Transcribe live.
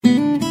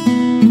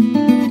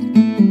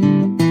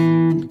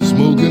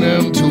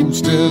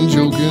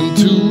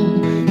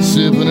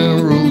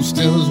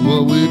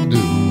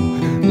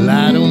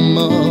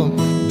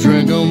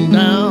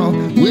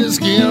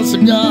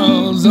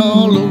cigars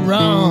all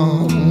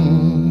around.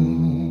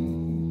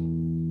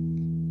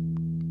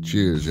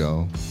 Cheers,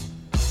 y'all.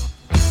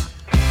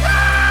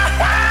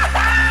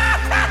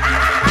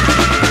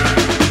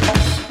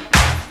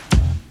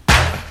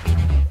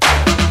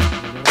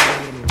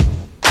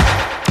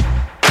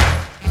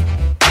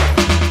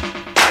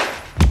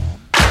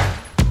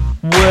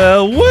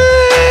 Well.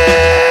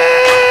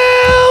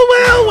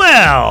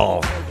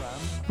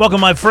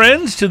 Welcome, my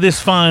friends, to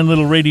this fine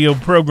little radio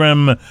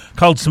program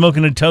called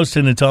Smoking and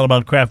Toasting. It's all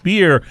about craft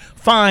beer,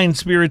 fine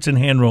spirits, and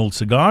hand-rolled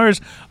cigars.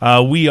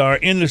 We are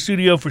in the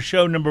studio for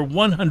show number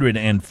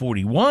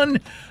 141,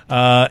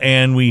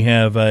 and we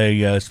have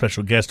a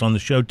special guest on the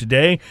show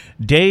today,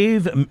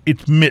 Dave.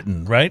 It's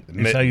Mitten, right?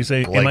 Mitten. Is how you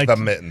say it? Like the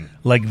Mitten.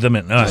 Like the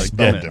Mitten. All right.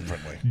 Spelled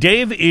differently.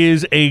 Dave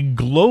is a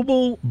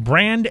global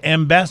brand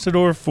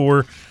ambassador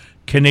for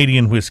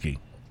Canadian whiskey.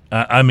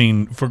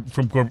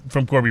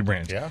 From Corby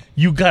Brands. Yeah.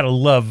 You got to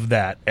love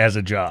that as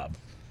a job.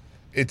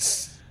 It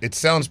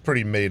sounds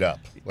pretty made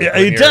up. Yeah,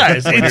 it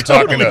does. It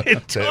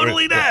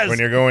totally does. When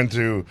you're going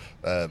through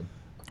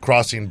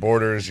crossing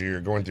borders,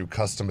 you're going through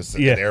customs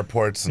at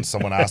airports, and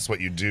someone asks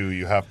what you do,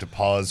 you have to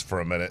pause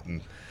for a minute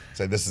and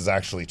say, this is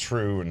actually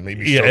true, and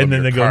maybe show them and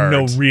then your they cards.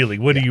 go, no, really?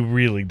 What do you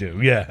really do?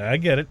 Yeah, I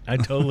get it. I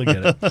totally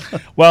get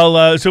it.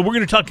 Well, so we're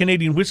going to talk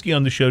Canadian whiskey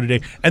on the show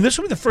today, and this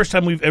will be the first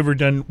time we've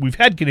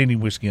had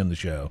Canadian whiskey on the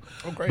show.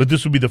 Oh, great. But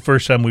this will be the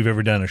first time we've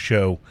ever done a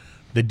show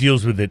that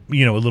deals with it, a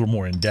little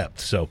more in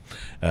depth. So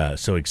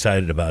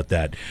excited about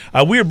that.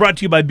 We are brought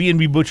to you by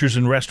B&B Butchers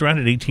and Restaurant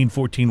at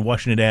 1814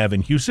 Washington Ave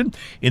in Houston,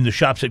 in the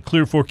shops at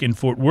Clear Fork in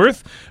Fort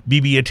Worth,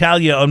 BB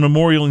Italia on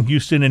Memorial in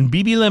Houston, and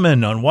BB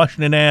Lemon on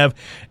Washington Ave,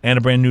 and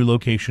a brand new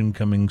location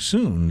coming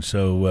soon.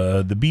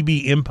 So the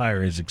BB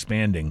empire is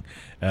expanding.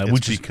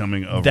 Which is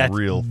becoming a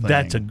real thing.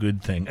 That's a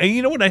good thing. And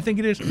you know what I think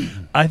it is?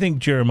 I think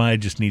Jeremiah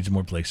just needs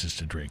more places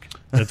to drink.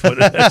 That's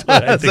what I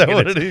think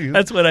it is.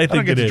 That's what I think it is. I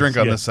don't get to drink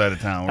on this side of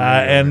town.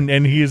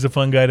 And he is a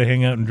fun guy to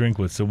hang out and drink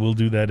with, so we'll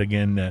do that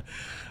again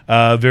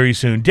very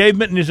soon. Dave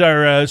Mitten is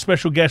our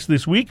special guest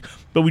this week,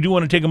 but we do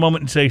want to take a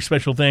moment and say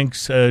special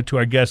thanks to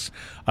our guests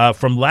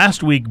from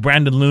last week,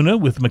 Brandon Luna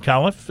with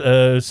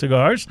McAuliffe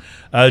Cigars,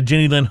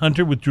 Jenny Lynn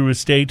Hunter with Drew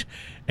Estate,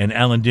 and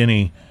Alan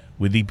Denny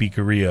with E.P.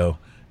 Carrillo.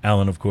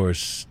 Alan, of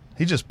course.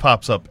 He just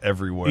pops up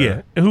everywhere.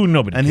 Yeah, who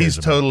nobody and cares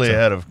he's totally about,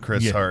 ahead of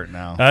Chris Hart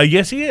now.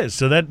 Yes, he is.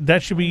 So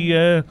that should be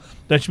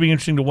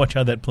interesting to watch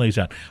how that plays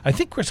out. I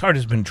think Chris Hart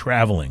has been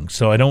traveling,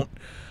 so I don't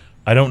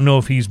know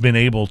if he's been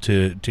able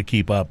to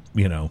keep up.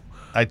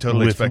 I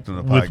totally expect him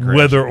to apply with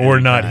whether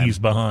or not he's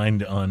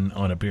behind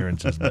on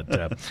appearances,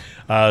 but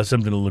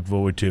something to look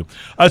forward to.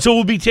 So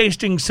we'll be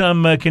tasting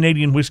some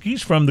Canadian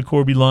whiskeys from the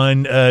Corby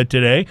line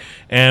today,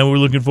 and we're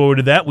looking forward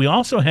to that. We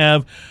also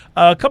have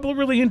a couple of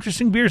really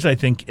interesting beers, I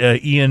think,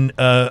 Ian.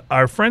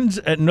 Our friends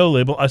at No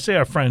Label, I say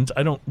our friends,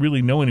 I don't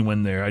really know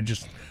anyone there. I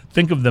just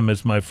think of them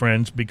as my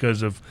friends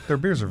because of their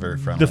beers are very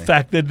friendly. The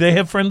fact that they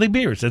have friendly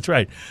beers. That's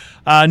right.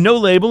 No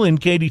Label in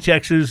Katy,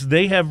 Texas.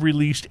 They have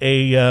released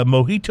a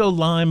Mojito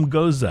Lime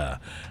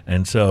Goza,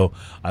 and so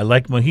I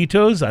like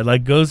mojitos. I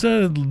like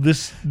Goza.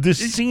 This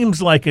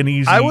seems like an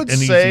easy. I would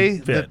say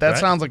fit, that right?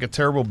 sounds like a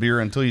terrible beer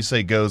until you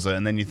say Goza,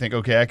 and then you think,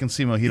 okay, I can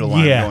see Mojito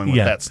Lime going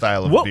with that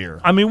style of beer.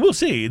 I mean, we'll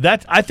see.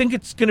 I think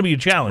it's going to be a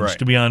challenge,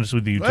 to be honest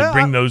with you, to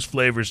bring those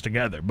flavors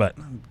together. But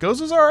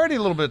Goza's already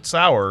a little bit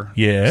sour.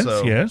 Yes,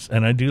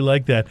 and I do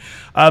like that.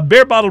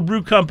 Bear Bottle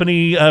Brew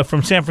Company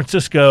from San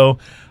Francisco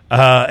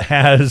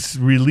has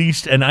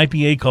released an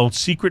IPA called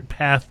Secret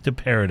Path to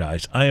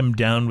Paradise. I am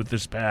down with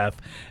this path,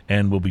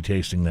 and we'll be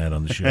tasting that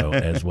on the show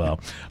as well.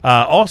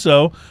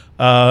 Also,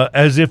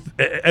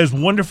 as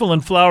wonderful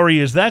and flowery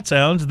as that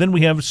sounds, then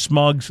we have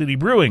Smog City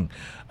Brewing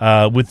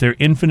with their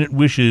Infinite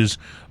Wishes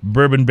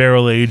Bourbon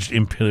Barrel Aged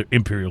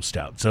Imperial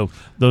Stout. So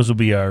those will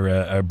be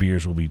our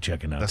beers we'll be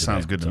checking out. That today.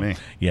 sounds good to me.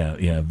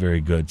 Yeah,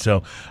 very good.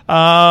 So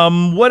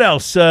what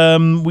else?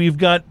 We've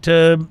got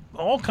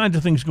all kinds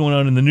of things going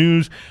on in the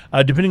news.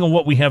 Depending on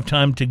what we have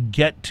time to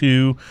get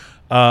to,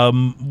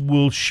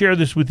 we'll share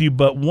this with you.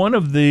 But one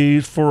of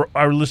these, for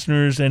our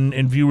listeners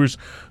and viewers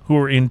who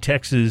are in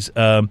Texas,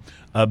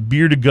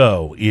 Beer to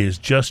Go is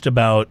just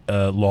about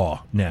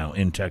law now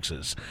in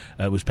Texas.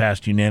 It was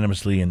passed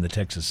unanimously in the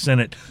Texas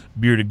Senate.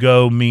 Beer to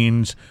Go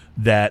means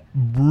that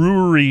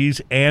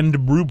breweries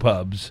and brew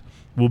pubs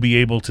will be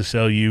able to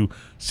sell you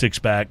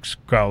six-packs,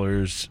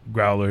 growlers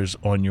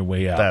on your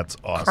way out. That's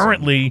awesome.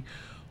 Currently,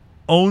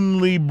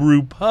 only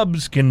brew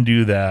pubs can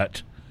do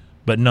that,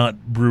 but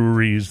not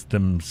breweries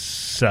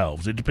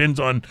themselves. It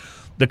depends on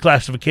the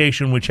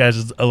classification, which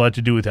has a lot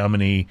to do with how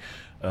many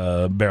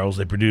barrels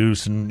they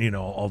produce, and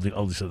all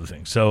these other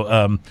things.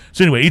 So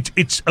anyway,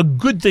 it's a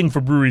good thing for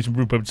breweries and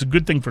brew pubs. It's a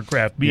good thing for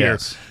craft beer.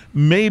 Yes.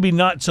 Maybe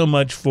not so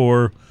much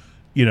for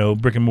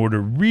brick and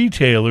mortar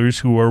retailers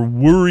who are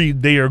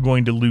worried they are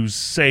going to lose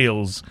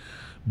sales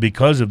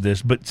because of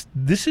this. But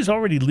this is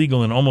already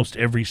legal in almost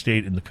every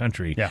state in the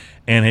country,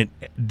 and it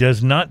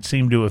does not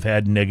seem to have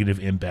had negative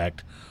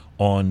impact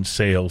on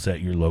sales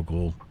at your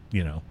local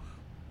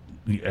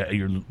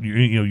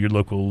your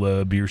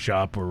local beer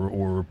shop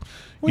or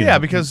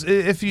because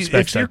if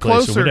you're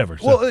closer, or whatever.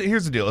 Well,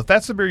 here's the deal: if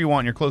that's the beer you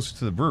want, and you're closer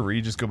to the brewery,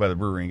 you just go by the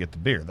brewery and get the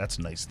beer. That's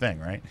a nice thing,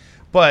 right?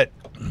 But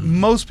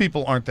most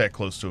people aren't that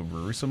close to a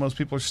brewery, so most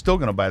people are still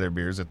going to buy their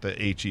beers at the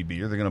HEB,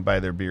 or they're going to buy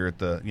their beer at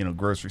the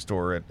grocery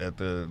store, at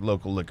the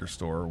local liquor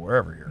store, or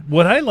wherever here.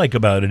 What I like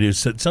about it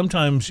is that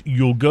sometimes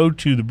you'll go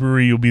to the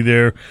brewery, you'll be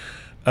there,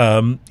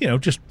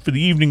 just for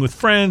the evening with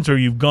friends, or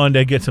you've gone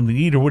to get something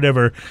to eat or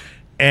whatever,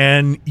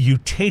 and you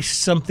taste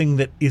something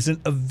that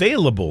isn't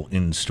available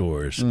in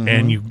stores,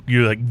 and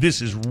you're like,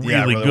 this is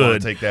really good.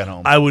 Want to take that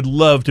home. I would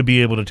love to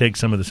be able to take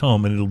some of this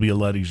home, and it'll be a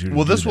lot easier to do.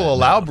 Well, this will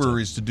allow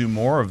breweries to do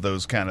more of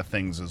those kind of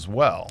things as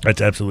well. That's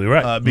absolutely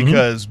right.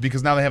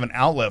 Because now they have an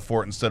outlet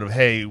for it, instead of,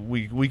 hey,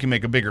 we can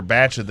make a bigger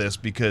batch of this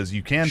because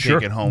you can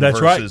take it home, that's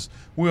versus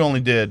we only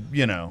did,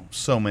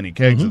 so many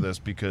kegs of this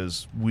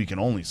because we can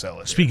only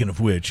sell it. Speaking of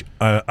which,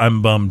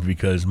 I'm bummed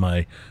because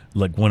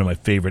one of my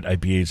favorite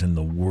IPAs in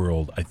the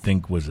world, I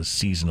think, was a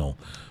seasonal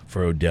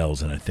for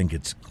Odell's, and I think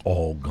it's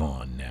all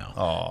gone now.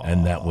 Aww.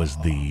 And that was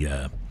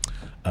the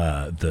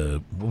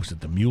what was it?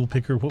 The mule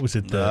picker? What was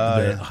it?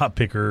 The hot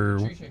picker?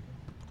 Tree shaker.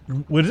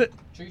 What is it?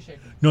 Tree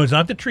shaker. No, it's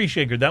not the tree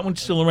shaker. That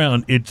one's still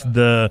around. It's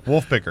the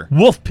Wolf Picker.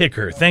 Wolf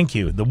Picker. Thank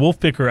you. The Wolf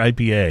Picker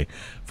IPA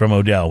from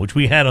Odell, which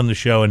we had on the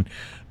show, and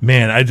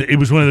man, it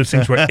was one of those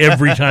things where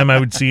every time I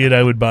would see it,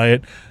 I would buy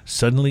it.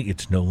 Suddenly,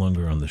 it's no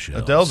longer on the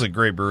shelf. Odell's a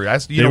great brewery.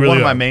 Really one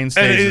of my are.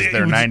 mainstays is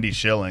their 90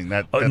 shilling.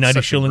 That's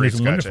 90 shilling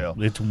is wonderful.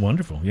 Ale. It's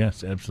wonderful.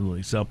 Yes,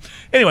 absolutely. So,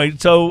 anyway,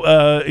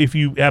 if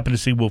you happen to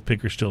see Wolf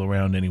Picker still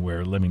around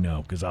anywhere, let me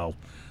know, because I'll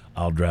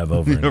drive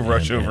over and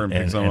rush over and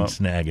pick some up.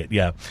 Snag it.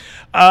 Yeah.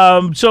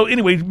 So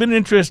anyway, it's been an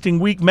interesting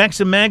week.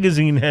 Maxim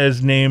Magazine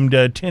has named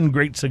 10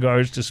 great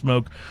cigars to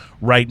smoke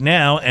right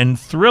now, and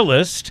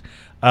Thrillist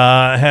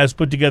has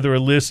put together a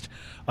list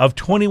of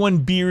 21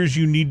 beers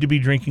you need to be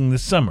drinking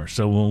this summer.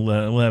 So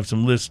we'll have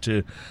some lists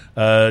to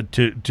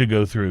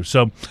go through.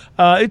 So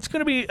it's going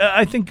to be,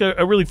 I think,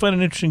 a really fun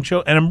and interesting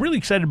show, and I'm really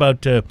excited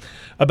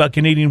about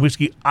Canadian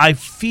whiskey. I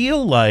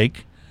feel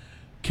like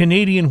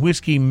Canadian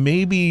whiskey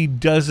maybe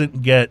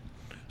doesn't get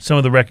some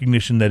of the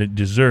recognition that it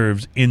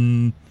deserves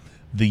in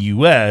the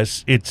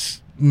U.S.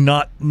 It's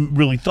not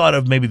really thought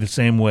of maybe the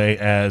same way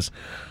as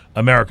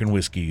American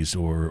whiskeys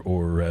or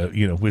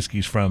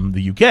whiskeys from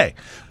the UK.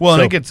 Well,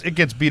 so, and it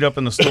gets beat up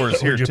in the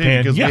stores here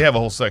Japan, too, because we have a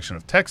whole section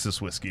of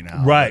Texas whiskey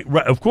now. Right,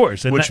 of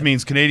course. And which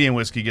means Canadian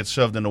whiskey gets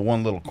shoved into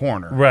one little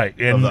corner. Right,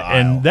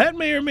 and that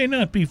may or may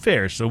not be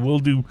fair. So we'll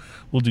do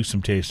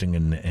some tasting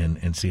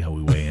and see how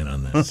we weigh in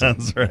on this.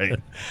 That's right.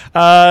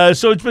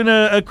 So it's been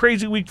a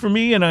crazy week for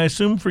me, and I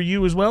assume for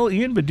you as well,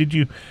 Ian. But did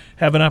you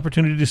have an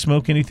opportunity to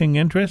smoke anything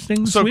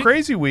interesting this week?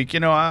 Crazy week.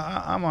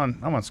 I'm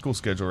on school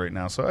schedule right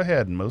now, so I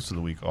had most of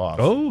the week off.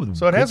 Oh,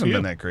 so it hasn't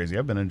been that crazy.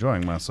 I've been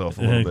enjoying myself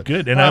a little bit.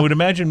 Good, and I would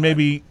imagine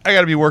maybe I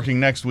got to be working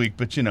next week,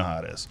 but you know how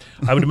it is.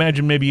 I would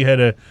imagine maybe you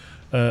had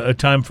a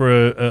time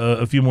for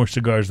a few more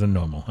cigars than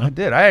normal. Huh? I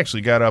did. I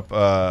actually got up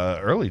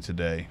early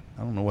today.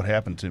 I don't know what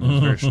happened to me. It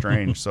was very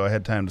strange. So I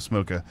had time to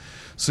smoke a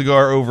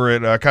cigar over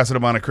at Casa de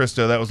Monte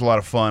Cristo. That was a lot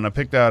of fun. I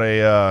picked out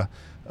a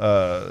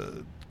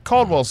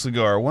Caldwell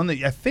cigar, one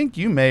that I think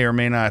you may or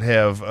may not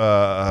have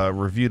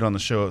reviewed on the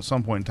show at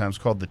some point in time. It's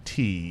called the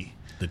Tea.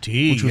 The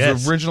Tea, which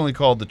was originally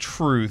called the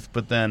Truth,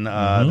 but then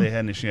they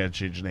had to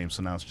change the name,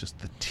 so now it's just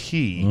the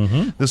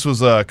Tea. This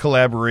was a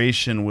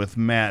collaboration with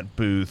Matt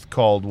Booth,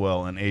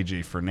 Caldwell, and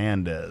AJ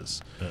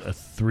Fernandez. A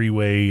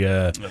three-way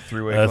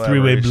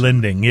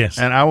blending, yes.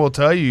 And I will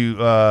tell you,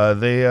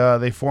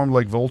 they formed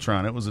like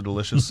Voltron. It was a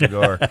delicious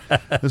cigar.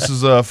 This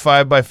is a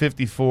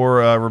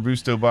 5x54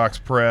 Robusto box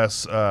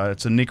press.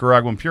 It's a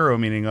Nicaraguan Puro,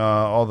 meaning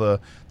all the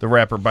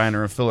wrapper,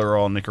 binder, and filler are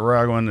all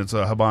Nicaraguan. It's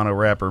a Habano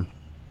wrapper.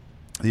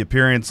 The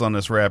appearance on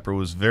this wrapper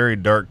was very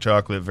dark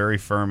chocolate, very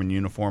firm and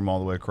uniform all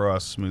the way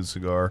across, smooth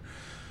cigar.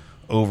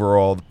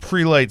 Overall, the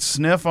pre-light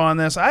sniff on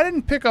this, I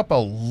didn't pick up a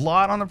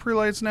lot on the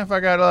pre-light sniff.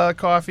 I got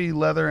coffee,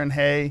 leather, and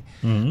hay,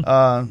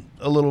 a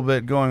little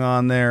bit going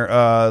on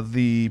there.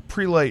 The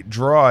pre-light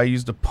draw, I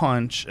used a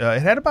punch.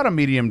 It had about a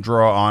medium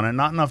draw on it,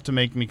 not enough to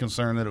make me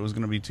concerned that it was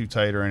going to be too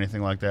tight or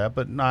anything like that,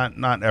 but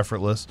not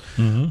effortless.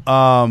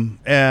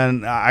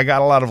 And I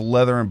got a lot of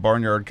leather and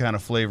barnyard kind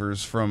of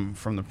flavors from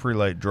the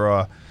pre-light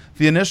draw.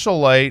 The initial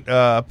light,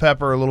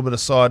 pepper, a little bit of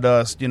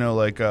sawdust,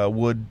 like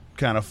wood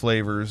kind of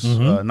flavors,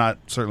 not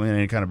certainly in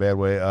any kind of bad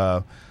way.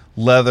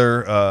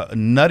 Leather,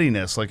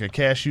 nuttiness, like a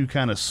cashew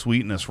kind of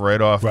sweetness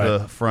right off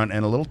the front,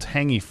 and a little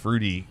tangy,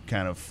 fruity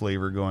kind of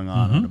flavor going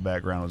on in the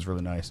background was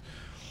really nice.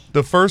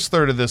 The first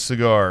third of this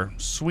cigar,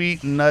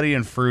 sweet, nutty,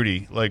 and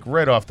fruity, like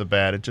right off the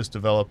bat, it just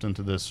developed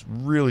into this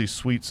really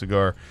sweet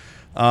cigar.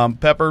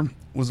 Pepper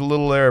was a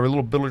little there, a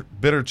little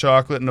bitter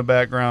chocolate in the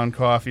background,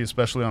 coffee,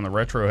 especially on the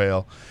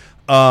retrohale.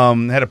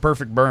 Had a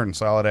perfect burn,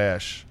 solid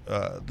ash.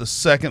 The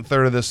second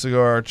third of this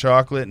cigar,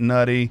 chocolate,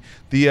 nutty.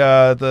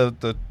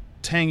 The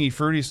tangy,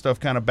 fruity stuff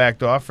kind of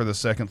backed off for the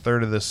second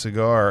third of this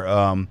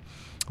cigar.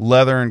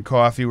 leather and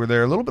coffee were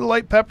there. A little bit of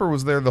light pepper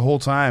was there the whole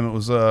time. It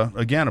was,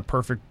 again, a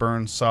perfect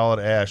burn, solid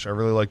ash. I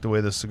really like the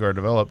way this cigar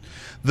developed.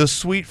 The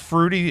sweet,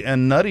 fruity,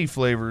 and nutty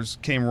flavors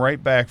came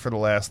right back for the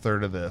last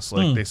third of this.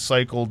 Like they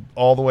cycled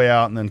all the way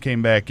out and then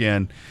came back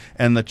in.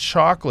 And the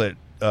chocolate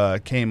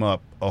came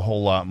up a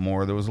whole lot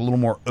more. There was a little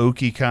more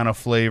oaky kind of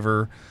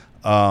flavor.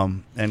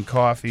 And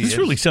coffee. This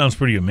really sounds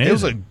pretty amazing. It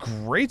was a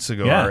great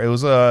cigar. Yeah. It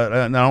was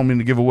I don't mean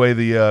to give away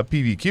the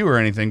PVQ or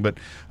anything, but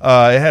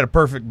it had a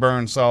perfect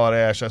burn, solid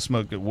ash. I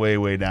smoked it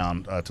way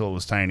down till it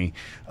was tiny.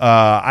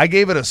 I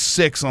gave it a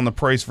 6 on the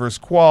price versus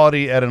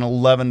quality at an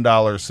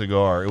 $11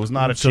 cigar. It was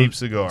not a cheap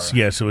cigar.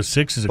 Yeah, so a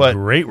 6 is a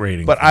great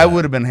rating. But I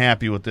would have been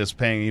happy with this,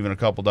 paying even a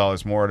couple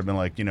dollars more. I'd have been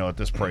like, at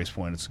this price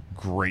point, it's a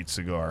great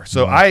cigar.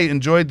 So I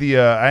enjoyed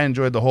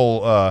the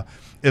whole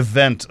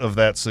event of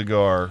that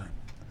cigar.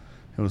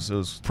 It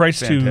was price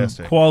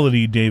fantastic. to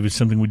quality, Dave, is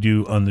something we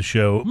do on the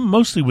show,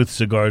 mostly with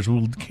cigars.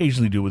 We'll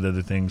occasionally do it with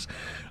other things,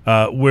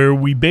 where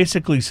we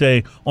basically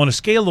say, on a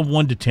scale of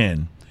 1 to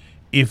 10,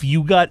 if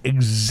you got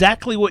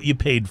exactly what you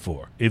paid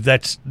for, if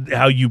that's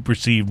how you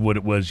perceived what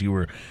it was you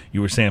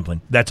were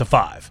sampling, that's a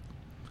 5.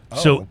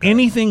 So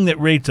anything that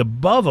rates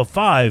above a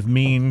 5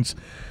 means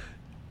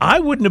I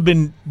wouldn't have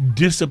been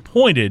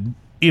disappointed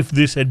if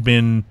this had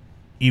been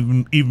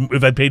even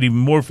if I paid even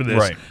more for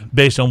this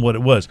based on what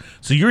it was.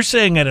 So you're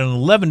saying at an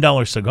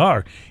 $11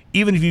 cigar,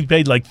 even if you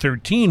paid like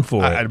 $13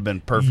 for it, I'd have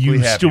been perfectly you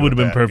happy still would have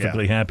with been that,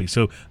 perfectly happy.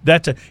 So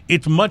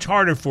it's much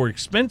harder for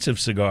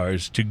expensive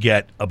cigars to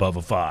get above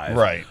a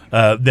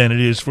 5 than it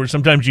is for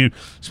sometimes you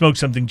smoke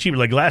something cheaper.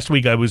 Like last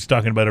week I was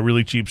talking about a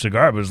really cheap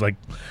cigar, but it was like,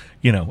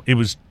 it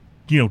was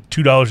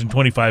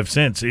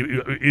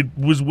 $2.25. It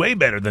was way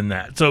better than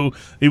that. So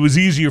it was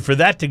easier for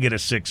that to get a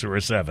 6 or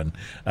a 7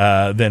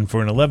 than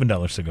for an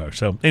 $11 cigar.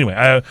 So anyway,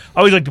 I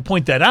always like to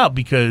point that out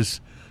because,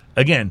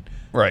 again,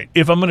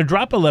 if I'm going to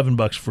drop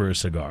 $11 for a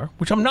cigar,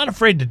 which I'm not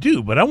afraid to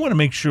do, but I want to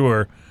make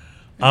sure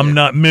I'm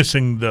not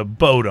missing the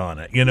boat on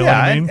it. You know what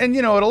I mean? And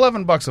at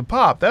 $11 a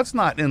pop, that's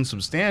not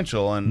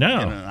insubstantial. And no,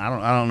 I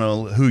don't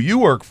know who you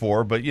work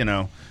for, but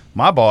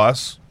my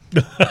boss,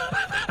 an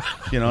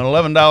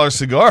 $11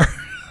 cigar.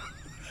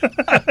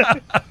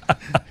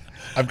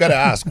 I've got to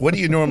ask, what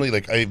do you normally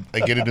like? I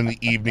get it in the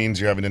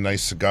evenings. You're having a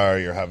nice cigar.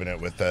 You're having it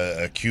with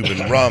a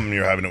Cuban rum.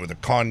 You're having it with a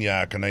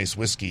cognac, a nice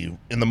whiskey.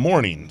 In the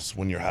mornings,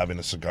 when you're having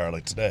a cigar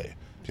like today,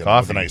 do you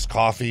have it with a nice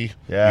coffee?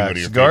 Yeah, you go to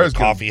your cigars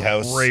coffee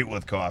house. Great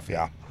with coffee.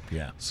 Yeah.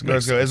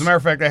 Cigars go. As a matter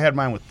of fact, I had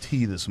mine with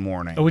tea this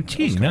morning. Oh, with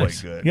tea,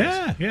 nice. Quite good.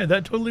 Yeah,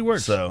 that totally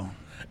works. So.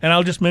 And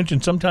I'll just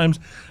mention, sometimes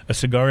a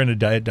cigar and a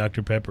Diet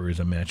Dr. Pepper is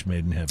a match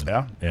made in heaven.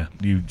 Yeah.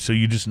 So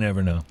you just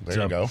never know.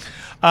 There you go.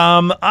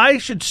 I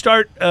should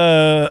start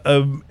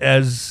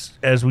as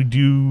we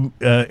do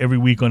every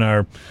week on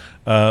our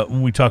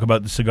when we talk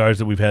about the cigars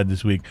that we've had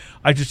this week.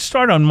 I should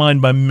start on mine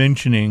by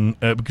mentioning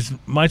because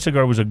my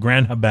cigar was a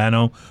Gran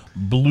Habano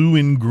Blue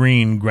and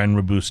Green Gran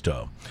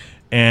Robusto,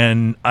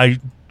 and I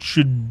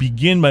should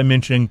begin by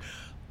mentioning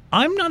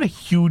I'm not a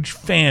huge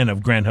fan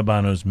of Gran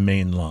Habano's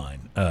main line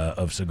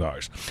of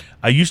cigars.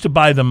 I used to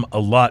buy them a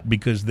lot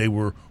because they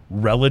were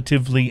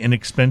relatively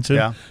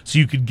inexpensive, so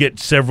you could get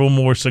several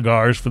more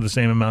cigars for the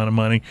same amount of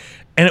money.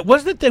 And it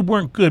wasn't that they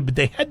weren't good, but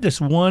they had this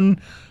one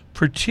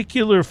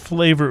particular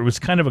flavor. It was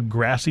kind of a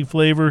grassy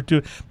flavor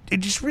to it.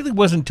 Just really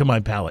wasn't to my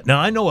palate. Now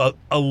I know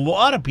a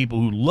lot of people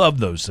who love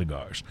those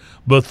cigars,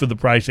 both for the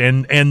price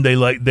and they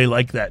like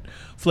that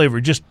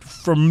flavor. Just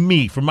for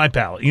me, for my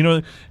palate,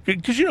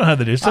 because you know how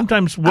that is.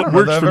 Sometimes what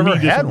works for me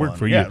doesn't work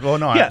for you. Well,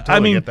 no, I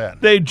totally get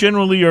that. They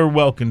generally are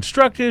well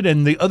constructed,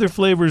 and the other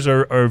flavors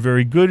are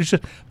very good. It's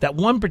just that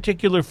one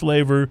particular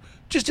flavor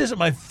just isn't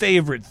my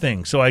favorite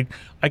thing. So I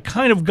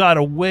kind of got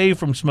away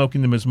from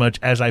smoking them as much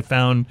as I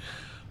found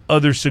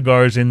other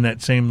cigars in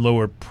that same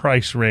lower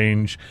price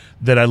range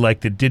that I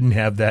liked that didn't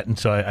have that, and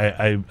so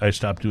I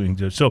stopped doing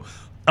this. So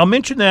I'll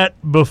mention that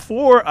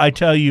before I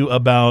tell you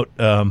about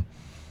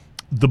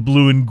the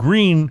Blue and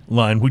Green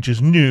line, which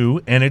is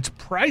new, and it's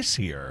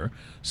pricier,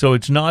 so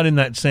it's not in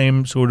that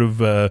same sort of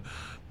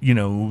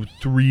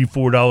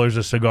 $3-4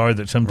 a cigar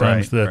that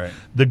sometimes the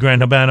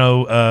Gran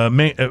Habano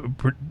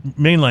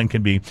mainline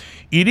can be.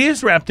 It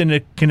is wrapped in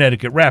a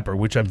Connecticut wrapper,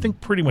 which I think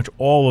pretty much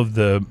all of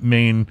the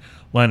main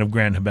line of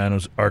Gran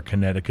Habanos are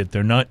Connecticut.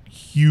 They're not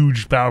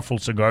huge, powerful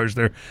cigars.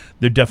 They're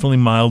definitely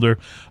milder.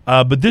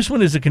 But this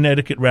one is a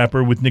Connecticut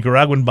wrapper with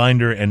Nicaraguan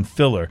binder and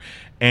filler.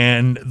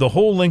 And the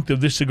whole length of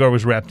this cigar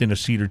was wrapped in a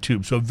cedar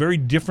tube. So a very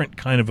different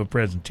kind of a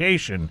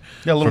presentation.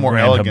 Yeah, a little more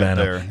Gran elegant Habano.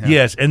 there. Yeah.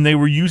 Yes, and they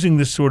were using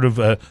this sort of,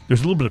 there's a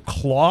little bit of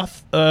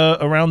cloth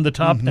around the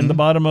top and the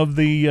bottom of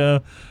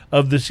the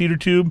cedar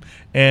tube,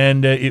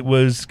 and it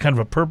was kind of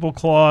a purple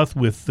cloth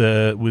with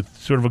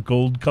sort of a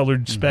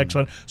gold-colored specks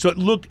on it. So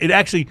it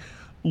actually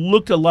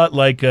looked a lot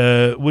like,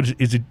 what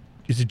is it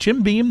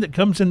Jim Beam that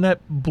comes in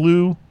that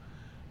blue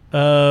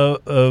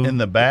In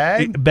the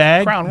bag?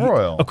 Bag. Crown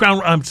Royal. Oh,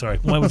 Crown. I'm sorry.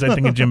 Why was I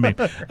thinking Jim Beam?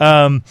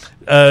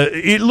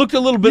 It looked a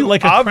little bit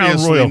like a Crown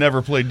Obviously, Royal.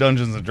 never played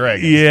Dungeons and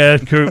Dragons. Yeah,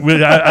 Kurt,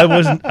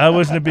 I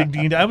wasn't a big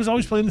D&D. I was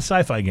always playing the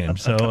sci-fi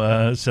games.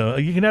 So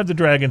you can have the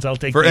dragons. I'll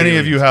take For the any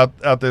aliens. of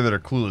you out there that are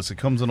clueless, it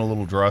comes in a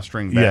little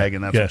drawstring bag,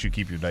 and that's what you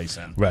keep your dice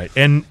in. Right,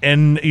 and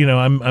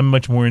I'm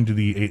much more into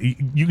the.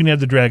 You can have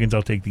the dragons.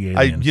 I'll take the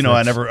aliens.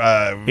 I never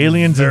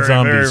aliens and very,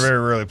 zombies. Very, very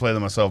rarely play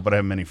them myself, but I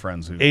have many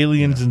friends who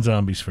Aliens and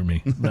zombies for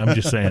me. I'm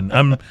just saying.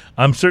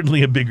 I'm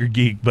certainly a bigger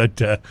geek,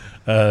 but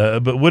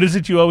what is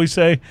it you always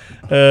say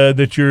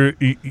that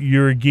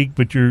you're a geek,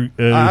 but you're.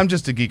 I'm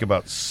just a geek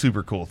about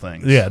super cool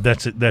things. Yeah,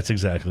 that's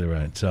exactly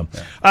right. So,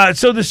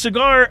 so the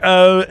cigar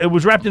it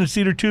was wrapped in a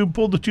cedar tube.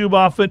 Pulled the tube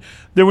off it.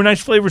 There were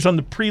nice flavors on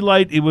the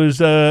pre-light. It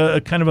was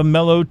a kind of a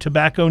mellow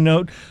tobacco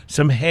note,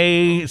 some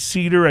hay,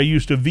 cedar. I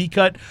used a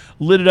V-cut,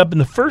 lit it up, and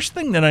the first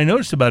thing that I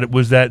noticed about it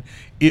was that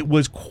it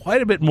was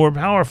quite a bit more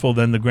powerful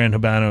than the Grand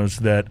Habanos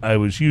that I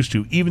was used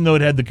to, even though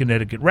it had the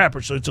Connecticut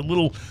wrapper. So it's a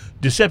little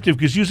deceptive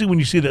because usually when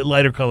you see that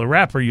lighter color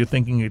wrapper, you're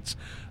thinking it's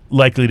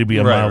likely to be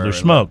a milder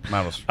smoke.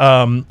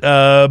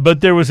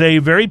 But there was a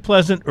very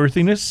pleasant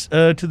earthiness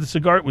to the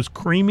cigar. It was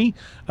creamy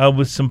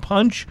with some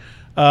punch,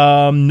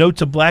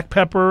 notes of black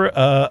pepper,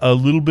 a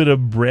little bit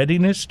of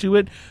breadiness to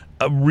it.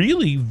 A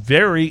really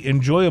very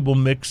enjoyable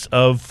mix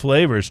of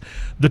flavors.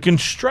 The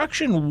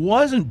construction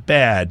wasn't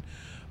bad,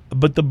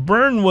 but the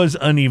burn was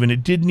uneven.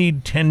 It did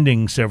need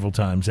tending several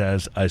times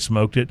as I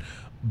smoked it,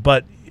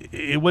 but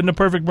it wasn't a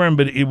perfect burn,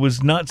 but it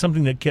was not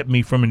something that kept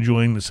me from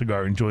enjoying the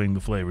cigar, enjoying the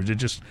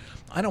flavors.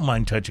 I don't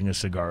mind touching a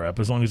cigar up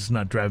as long as it's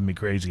not driving me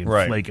crazy and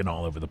flaking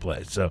all over the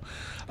place. So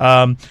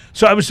I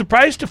was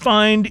surprised to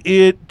find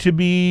it to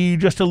be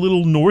just a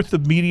little north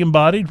of medium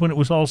bodied when it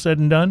was all said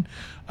and done.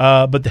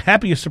 But the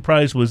happiest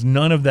surprise was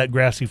none of that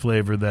grassy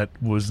flavor that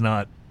was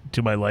not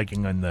to my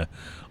liking on the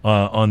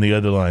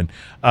other line.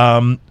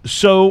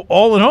 So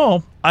all in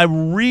all, I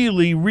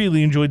really,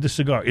 really enjoyed the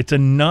cigar. It's a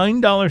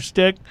 $9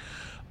 stick.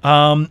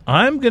 I'm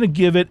going to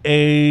give it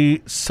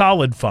a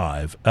solid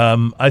 5.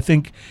 I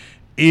think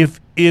if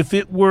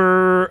it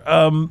were,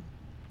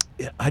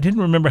 I didn't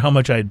remember how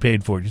much I had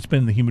paid for it. It's been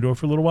in the humidor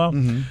for a little while.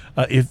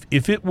 Mm-hmm.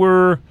 If it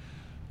were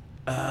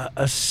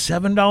a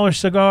 $7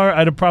 cigar,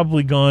 I'd have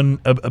probably gone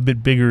a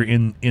bit bigger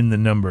in the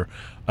number.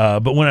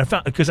 But when I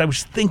found, because I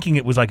was thinking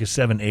it was like a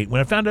 7-8.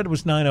 When I found out it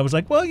was 9, I was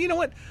like, well, you know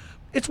what?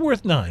 It's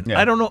worth 9. Yeah.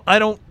 I don't know. I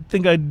don't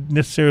think I'd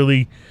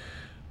necessarily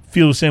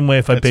feel the same way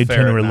if I paid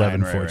 10 or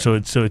 11 for it.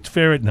 Right. So it's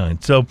fair at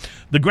 9. So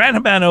the Gran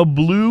Habano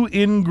blue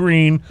in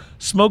green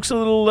smokes a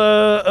little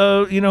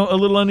a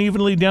little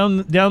unevenly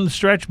down the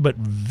stretch, but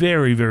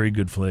very, very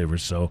good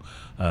flavors. So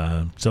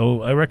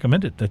I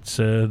recommend it. That's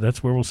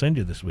where we'll send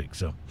you this week.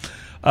 So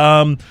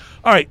all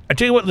right, I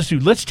tell you what,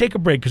 let's take a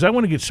break because I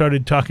want to get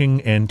started talking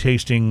and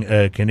tasting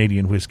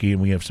Canadian whiskey,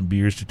 and we have some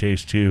beers to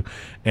taste too,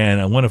 and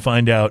I want to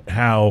find out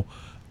how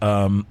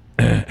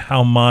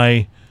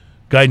my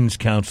guidance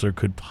counselor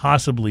could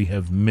possibly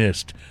have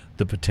missed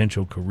the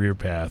potential career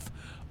path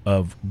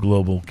of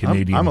global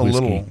Canadian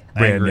whiskey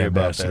brand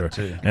ambassador,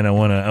 and I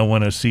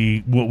want to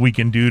see what we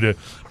can do to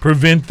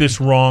prevent this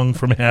wrong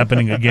from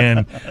happening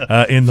again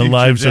in the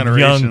lives of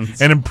young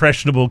and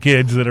impressionable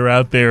kids that are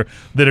out there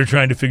that are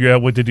trying to figure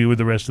out what to do with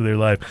the rest of their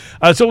life.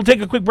 So we'll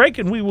take a quick break,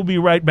 and we will be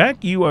right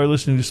back. You are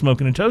listening to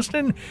Smoking and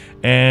Toasting,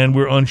 and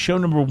we're on show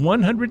number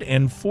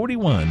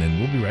 141, and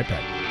we'll be right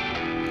back.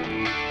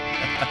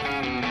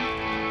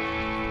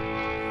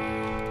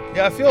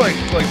 Yeah, I feel like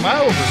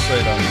my oversight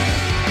on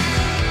that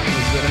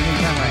was that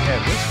anytime I had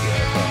whiskey,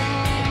 I thought,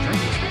 I'll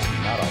drink this whiskey,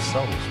 not I'll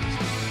sell this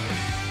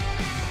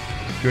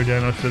whiskey.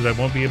 Giordano says I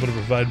won't be able to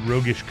provide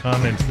roguish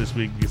comments this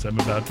week because I'm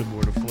about to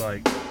board a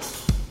flight.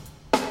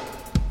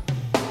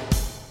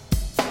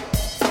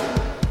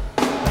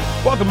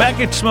 Welcome back.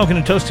 It's Smoking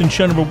and Toasting,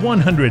 show number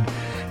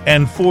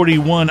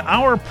 141.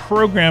 Our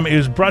program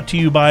is brought to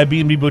you by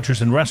B&B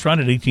Butchers and Restaurant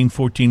at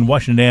 1814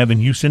 Washington Ave in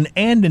Houston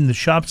and in the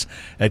shops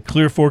at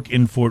Clear Fork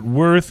in Fort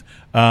Worth.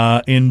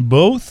 In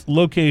both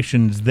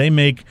locations, they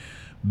make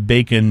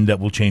bacon that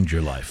will change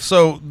your life.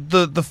 So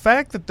the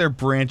fact that they're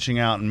branching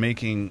out and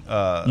making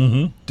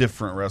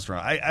different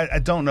restaurants, I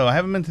don't know. I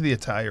haven't been to the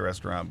Italian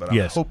restaurant, but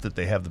I hope that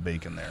they have the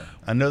bacon there.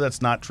 I know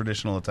that's not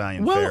traditional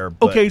Italian fare,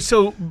 but okay, it's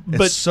so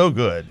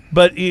good.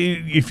 But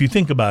if you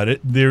think about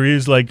it, there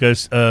is like a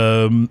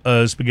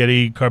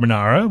spaghetti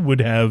carbonara would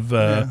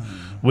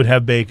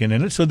have bacon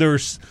in it. So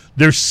there's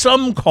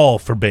some call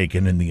for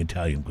bacon in the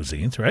Italian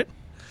cuisines, right?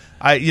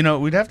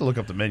 We'd have to look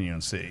up the menu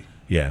and see.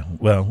 Yeah,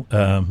 well,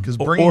 because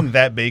bringing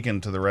that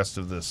bacon to the rest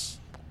of this,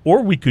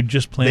 or we could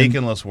just plan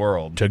baconless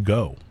world to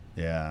go.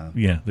 Yeah,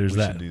 there's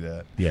that. We should do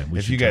that. Yeah,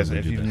 if you've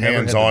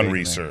hands-on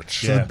research,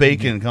 so the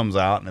bacon comes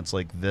out and it's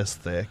like this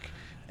thick,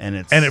 and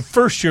at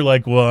first you're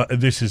like, well,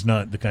 this is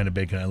not the kind of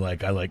bacon I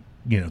like. I like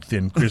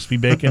thin, crispy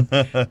bacon,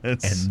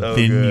 and so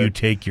then good. you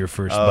take your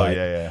first bite.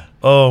 Yeah.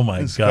 Oh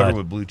my it's God, covered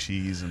with blue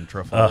cheese and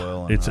truffle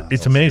oil. And,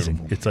 it's amazing.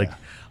 Beautiful. It's like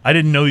I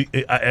didn't know.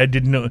 I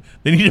didn't know.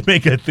 They need to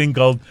make a thing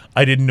called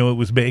 "I didn't know it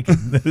was bacon."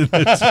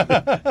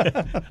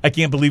 I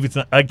can't believe it's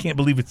not. I can't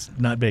believe it's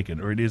not bacon,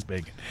 or it is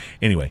bacon.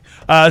 Anyway,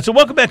 so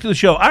welcome back to the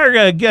show.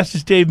 Our guest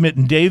is Dave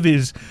Mitten. Dave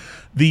is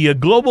the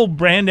global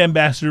brand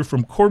ambassador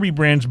from Corby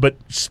Brands, but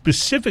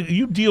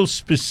you deal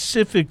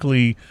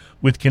specifically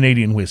with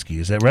Canadian whiskey.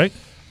 Is that right?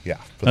 Yeah,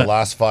 for the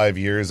last 5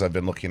 years, I've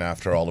been looking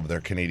after all of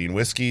their Canadian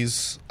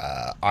whiskeys.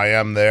 I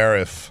am there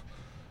if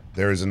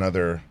there is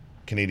another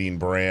Canadian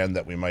brand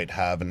that we might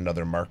have in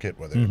another market,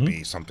 whether it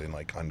be something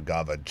like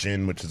Ungava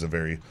Gin, which is a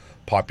very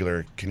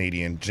popular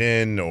Canadian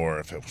gin, or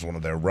if it was one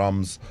of their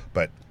rums.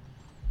 But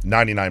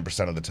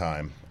 99% of the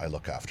time, I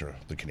look after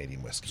the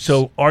Canadian whiskeys.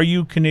 So, are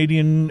you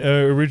Canadian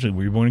originally?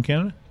 Were you born in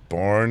Canada?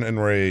 Born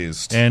and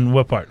raised. And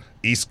what part?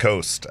 East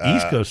Coast.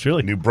 East Coast,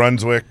 really? New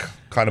Brunswick,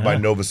 kind of by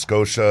Nova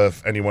Scotia,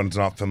 if anyone's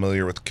not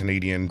familiar with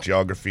Canadian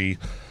geography,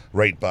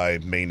 right by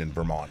Maine and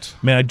Vermont.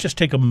 May I just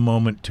take a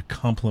moment to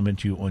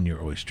compliment you on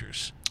your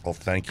oysters? Oh,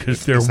 thank you.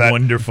 'Cause they're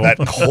wonderful. That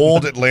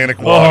cold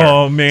Atlantic water.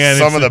 Oh, man.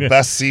 Some of the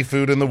best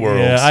seafood in the world.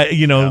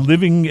 Yeah,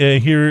 living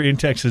here in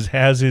Texas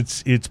has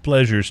its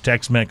pleasures.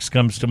 Tex-Mex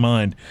comes to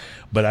mind.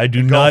 But I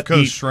do not Gulf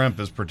Coast eat shrimp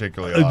is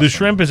particularly awesome. The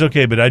shrimp is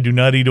okay, but I do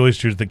not eat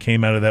oysters that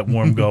came out of that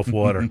warm Gulf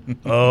water.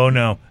 Oh,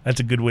 no. That's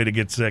a good way to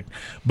get sick.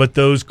 But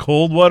those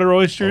cold water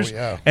oysters,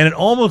 and it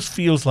almost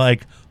feels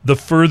like the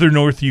further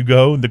north you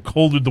go, the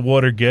colder the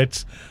water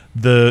gets,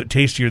 the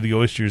tastier the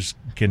oysters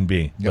can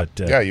be. Yeah.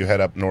 But You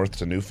head up north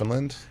to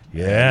Newfoundland.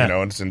 Yeah.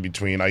 And it's in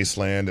between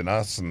Iceland and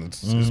us, and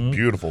it's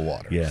beautiful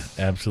water. Yeah,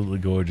 absolutely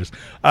gorgeous.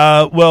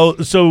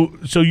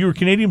 So you were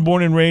Canadian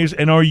born and raised,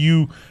 and do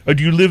you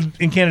live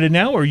in Canada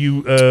now, or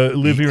you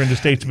live here in the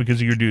States because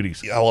of your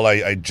duties? Yeah, well,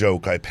 I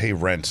joke. I pay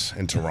rent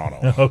in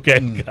Toronto. Okay,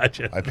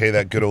 gotcha. I pay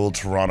that good old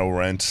Toronto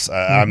rent.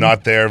 I'm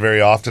not there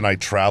very often. I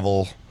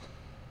travel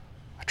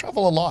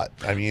a lot.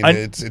 I mean,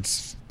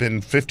 it's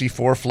been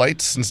 54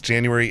 flights since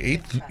January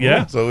 8th.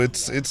 Yeah. So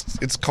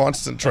it's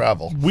constant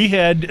travel. We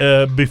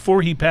had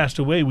before he passed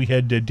away, we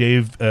had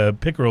Dave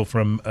Pickerel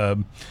from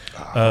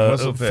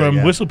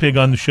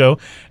Whistlepig on the show,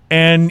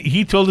 and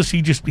he told us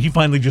he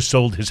finally just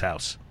sold his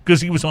house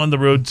because he was on the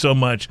road so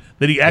much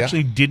that he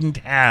actually didn't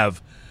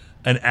have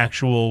an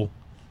actual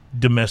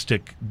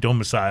domestic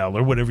domicile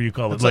or whatever you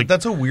call it.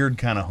 That's a weird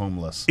kind of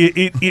homeless.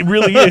 It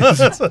really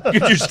is.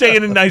 You're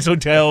staying in nice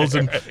hotels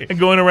and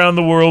going around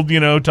the world,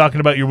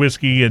 talking about your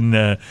whiskey and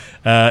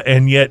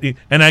yet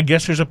I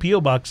guess there's a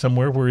P.O. box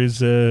somewhere where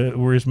his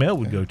mail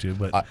would go to.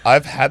 But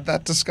I've had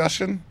that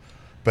discussion,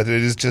 but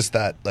it is just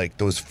that like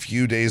those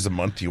few days a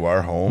month you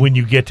are home when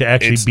you get to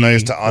actually it's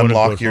nice to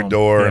unlock your home.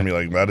 door and be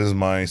like, that is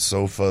my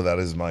sofa, that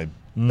is my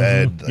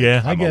bed.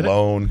 Like, I get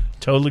alone. it.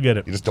 Totally get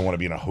it. You just don't want to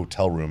be in a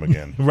hotel room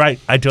again. Right.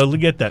 I totally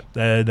get that.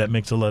 That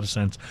makes a lot of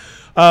sense.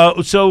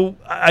 So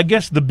I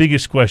guess the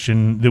biggest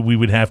question that we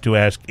would have to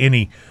ask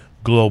any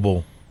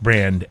global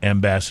brand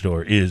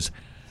ambassador is,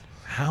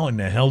 how in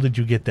the hell did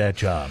you get that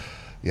job?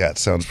 Yeah, it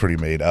sounds pretty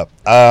made up.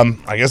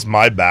 I guess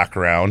my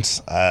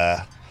background,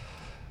 as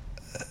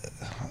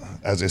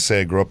I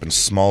say, I grew up in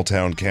small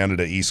town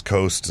Canada, East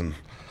Coast, and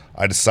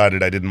I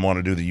decided I didn't want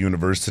to do the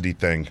university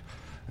thing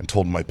and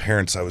told my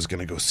parents I was going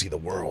to go see the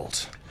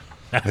world.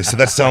 They said,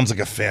 that sounds like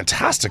a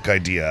fantastic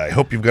idea. I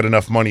hope you've got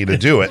enough money to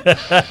do it.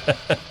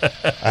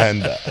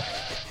 And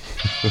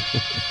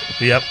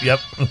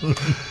Yep.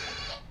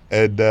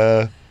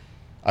 And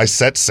I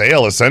set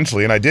sail,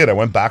 essentially, and I did. I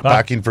went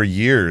backpacking for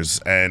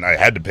years, and I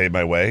had to pay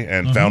my way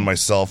and found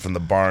myself in the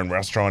bar and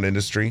restaurant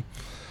industry.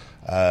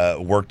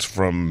 Worked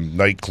from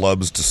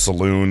nightclubs to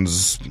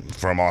saloons,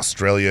 from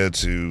Australia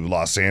to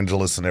Los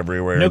Angeles and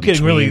everywhere. No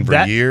kidding, really?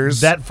 For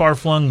years. That far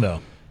flung, though.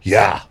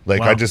 Yeah,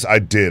 like Wow.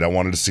 I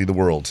wanted to see the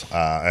world,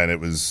 and it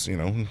was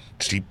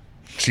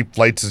cheap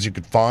flights as you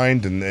could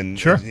find, and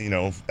Sure.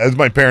 as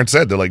my parents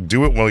said, they're like,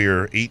 do it while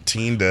you're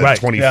 18 to Right.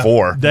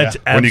 24. That's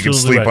when you can absolutely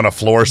sleep right. on a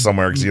floor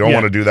somewhere because you don't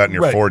want to do that in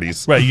your Right.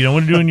 40s. Right, you don't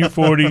want to do it in your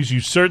 40s. You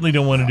certainly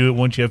don't want to do it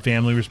once you have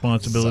family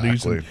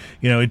responsibilities. Exactly.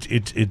 And,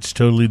 it's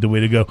totally the way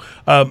to go.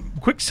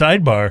 Quick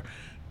sidebar: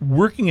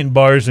 working in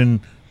bars in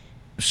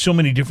so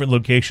many different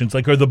locations,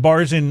 like are the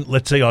bars in,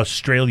 let's say,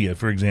 Australia,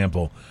 for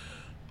example,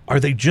 are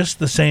they just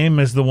the same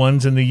as the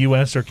ones in the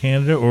U.S. or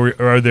Canada, or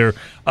are there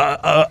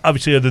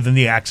obviously other than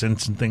the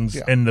accents and things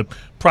and the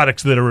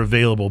products that are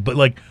available, but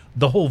like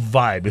the whole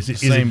vibe is it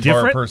Same bar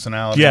different?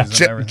 personalities. Yeah.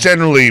 and everything.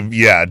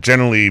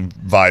 Generally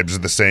vibes are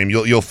the same.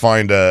 You'll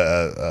find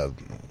a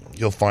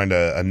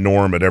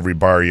norm at every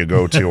bar you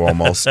go to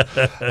almost.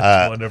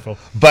 That's wonderful.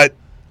 But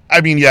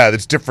I mean, yeah,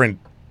 it's different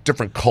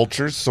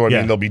cultures. So I Yeah.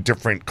 mean, there'll be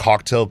different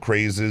cocktail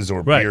crazes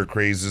or Right. beer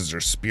crazes or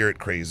spirit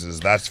crazes.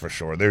 That's for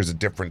sure. There's a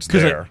difference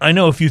Because there. I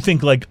know if you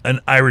think like an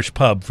Irish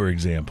pub, for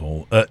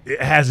example,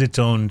 it has its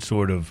own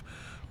sort of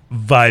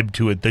vibe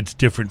to it that's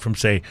different from,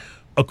 say,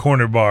 a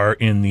corner bar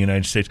in the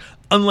United States.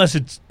 unless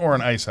it's Or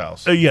an ice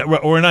house.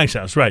 or an ice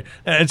house, right?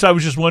 And so I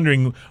was just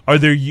wondering, are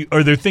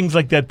there things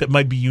like that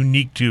might be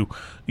unique to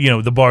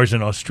the bars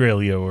in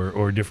Australia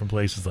or different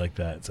places like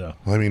that? So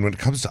Well, I mean, when it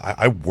comes to,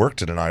 I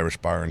worked at an Irish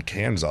bar in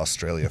Cairns,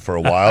 Australia, for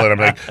a while, and I'm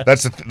like,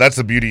 that's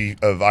the beauty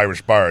of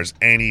Irish bars.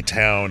 Any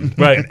town,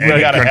 Right, in any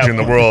right. Gotta country have in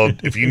the one. world,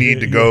 if you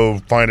need to go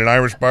find an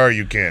Irish bar,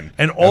 you can,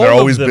 and all they're of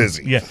always them,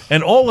 busy. Yeah,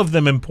 and all of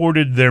them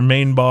imported their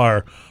main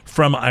bar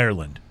from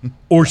Ireland,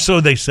 or so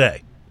they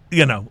say.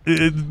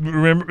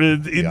 Remember,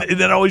 is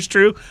that always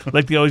true?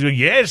 Like they always go,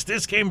 yes,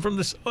 this came from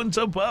the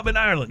so-and-so pub in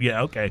Ireland.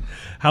 Yeah, okay.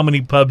 How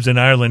many pubs in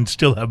Ireland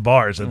still have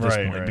bars at this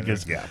Right, point? right,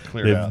 Because yeah,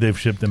 cleared out. they've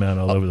shipped them out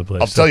all over the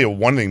place. I'll tell you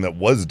one thing that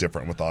was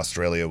different with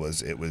Australia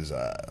was it was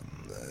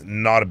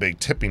not a big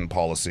tipping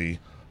policy,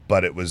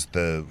 but it was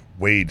the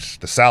wage,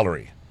 the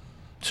salary.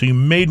 So you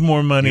made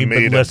more money, You but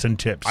made less in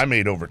tips. I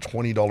made over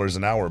 $20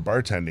 an hour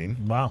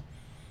bartending, Wow.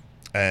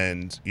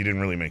 and you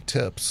didn't really make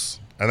tips.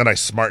 And then I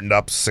smartened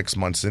up 6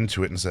 months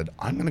into it and said,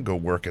 I'm going to go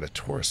work at a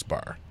tourist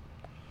bar.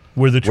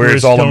 Where the Where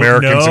it's tourists all don't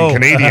Americans know. and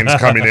Canadians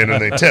coming in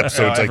and they tip.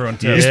 So it's like, everyone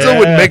you tips. still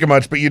wouldn't make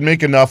much, but you'd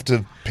make enough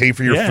to pay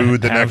for your Yeah,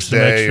 food the have next some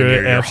day extra-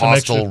 and your have some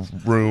hostel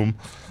room.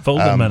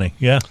 Folded money,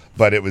 yeah.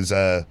 But it was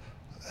a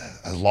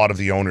lot of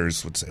the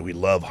owners would say, we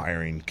love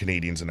hiring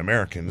Canadians and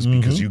Americans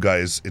because you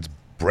guys, it's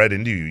bred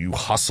into you. You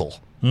hustle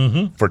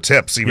for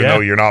tips, even Yeah. though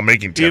you're not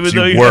making tips. Even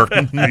though You you- work,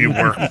 you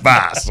work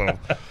fast. So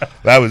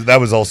that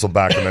was also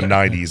back in the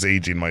 90s,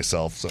 aging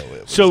myself. So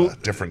it was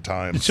different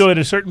times. So at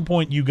a certain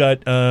point, you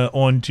got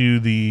into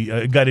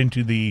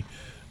the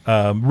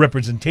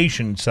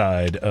representation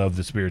side of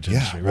the spirits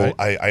industry, well,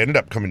 right? I ended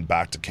up coming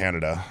back to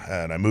Canada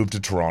and I moved to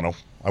Toronto.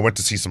 I went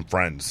to see some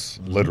friends.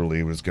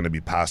 Literally, was going to be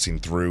passing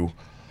through.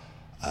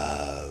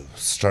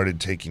 Started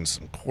taking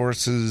some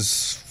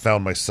courses.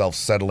 Found myself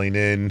settling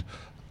in.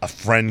 A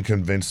friend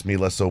convinced me,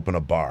 let's open a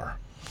bar.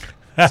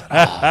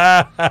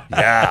 Yeah.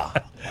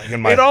 Like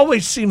in my It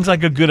always seems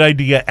like a good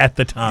idea at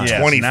the time. Yeah.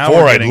 Yes, 24, now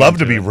we're I'd getting love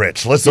to into be it.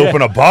 rich. Let's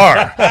open a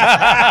bar.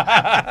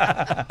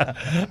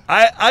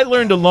 I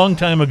learned a long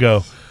time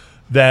ago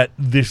that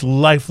this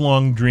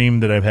lifelong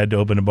dream that I've had to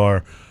open a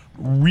bar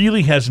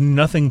really has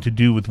nothing to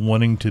do with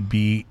wanting to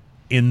be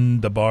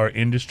in the bar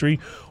industry.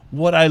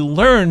 What I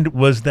learned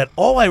was that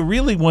all I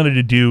really wanted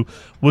to do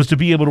was to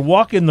be able to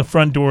walk in the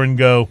front door and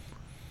go,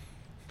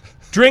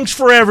 drinks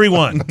for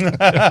everyone.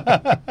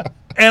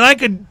 And I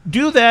could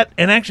do that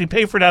and actually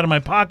pay for it out of my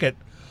pocket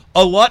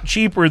a lot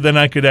cheaper than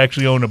I could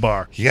actually own a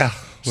bar. Yeah.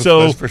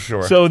 So that's for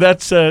sure. So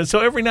that's so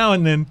every now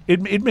and then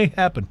it may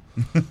happen.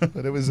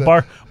 But it was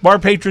Bar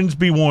patrons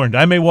be warned.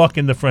 I may walk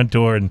in the front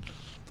door and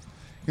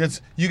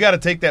You got to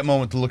take that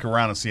moment to look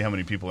around and see how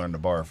many people are in the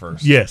bar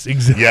first. yes,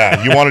 exactly.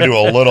 yeah, you want to do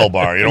a little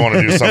bar. You don't want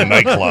to do some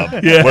nightclub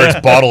where it's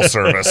bottle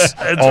service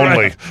only.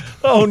 right.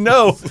 Oh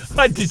no!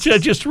 I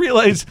just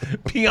realized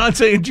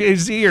Beyonce and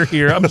Jay-Z are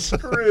here. I'm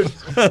screwed.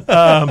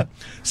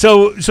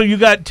 So you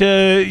got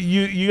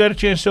you got a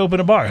chance to open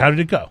a bar. How did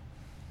it go?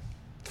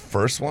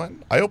 First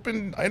one, I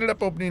ended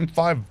up opening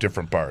 5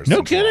 different bars. No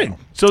in kidding.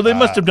 Toronto. So they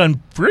must have done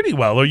pretty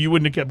well, or you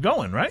wouldn't have kept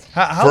going, right?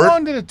 How Bert-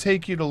 long did it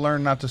take you to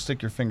learn not to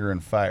stick your finger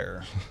in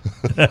fire?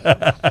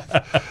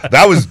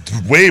 That was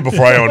way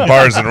before I owned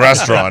bars and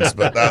restaurants,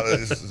 but that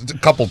was a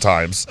couple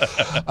times.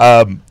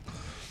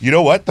 You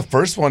know what? The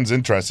first one's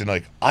interesting.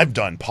 Like, I've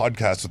done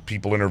podcasts with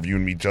people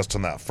interviewing me just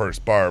on that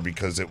first bar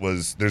because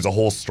there's a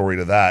whole story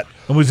to that.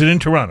 And was it in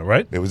Toronto,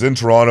 right? It was in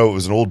Toronto. It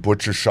was an old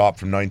butcher shop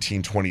from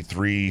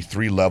 1923,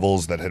 3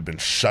 levels that had been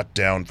shut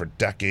down for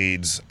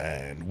decades.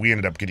 And we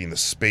ended up getting the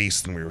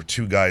space, and we were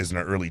 2 guys in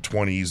our early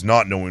 20s,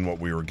 not knowing what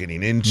we were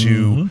getting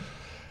into.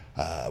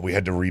 We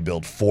had to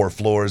rebuild 4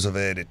 floors of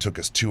it. It took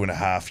us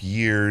 2.5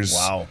 years.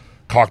 Wow.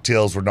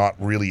 Cocktails were not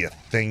really a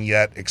thing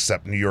yet,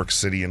 except New York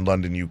City and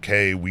London,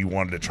 UK. We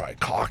wanted to try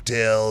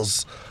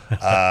cocktails.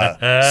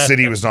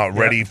 City was not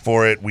ready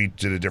for it. We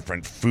did a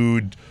different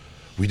food.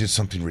 We did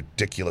something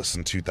ridiculous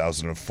in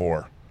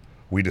 2004.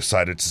 We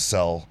decided to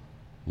sell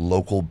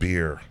local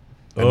beer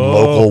and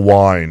local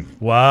wine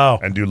Wow.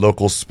 and do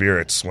local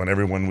spirits when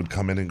everyone would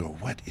come in and go,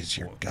 what is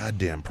your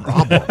goddamn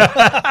problem?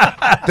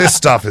 This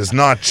stuff is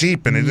not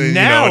cheap. And, and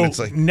it's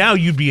like, now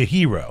you'd be a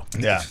hero.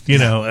 Yeah.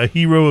 A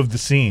hero of the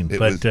scene.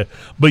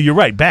 But you're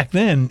right. Back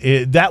then,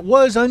 that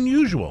was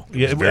unusual.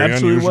 Yeah, it very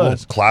absolutely unusual.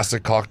 was.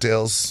 Classic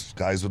cocktails.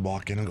 Guys would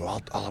walk in and go,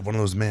 I'll have one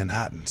of those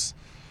Manhattans.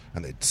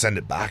 And they'd send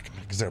it back. I'm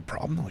like, is there a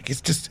problem? I'm like,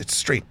 it's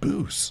straight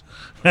booze.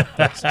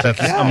 That's a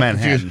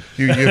Manhattan.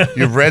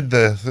 You've read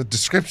the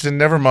description.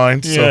 Never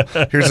mind. So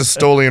here's a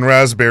Stolian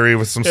raspberry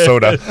with some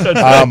soda.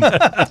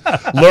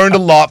 Learned a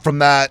lot from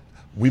that.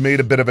 We made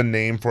a bit of a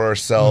name for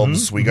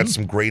ourselves. We got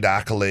some great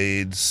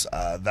accolades.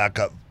 That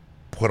got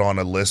put on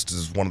a list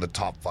as one of the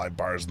top 5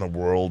 bars in the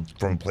world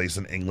from a place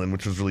in England,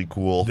 which was really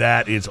cool.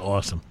 That is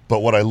awesome.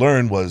 But what I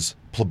learned was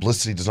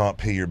publicity does not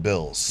pay your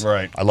bills.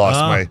 Right. I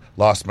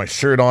lost my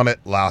shirt on it,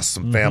 lost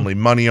some family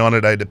money on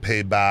it I had to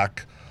pay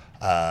back.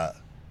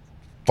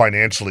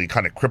 Financially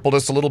kind of crippled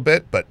us a little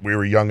bit, but we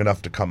were young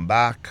enough to come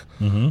back.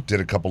 Did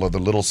a couple of the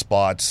little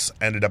spots,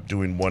 ended up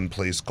doing one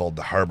place called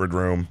the Harvard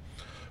Room,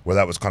 where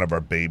that was kind of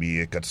our baby.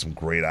 It got some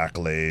great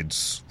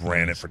accolades,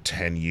 ran it for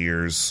 10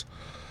 years.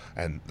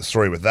 And the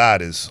story with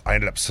that is I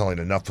ended up selling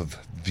enough of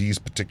these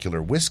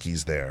particular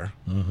whiskeys there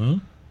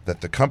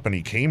that the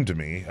company came to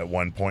me at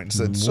one point and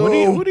said, "So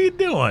what are you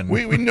doing?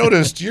 we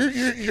noticed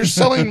you're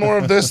selling more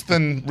of this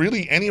than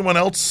really anyone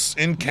else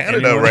in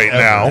Canada right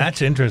now.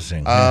 That's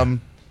interesting.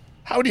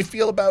 How do you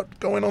feel about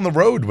going on the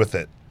road with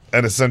it?"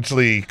 And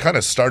essentially kind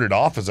of started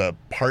off as a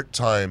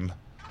part-time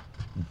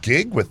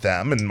gig with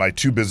them, and my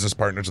two business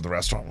partners at the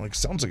restaurant were like,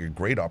 sounds like a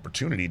great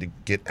opportunity to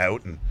get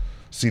out and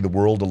see the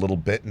world a little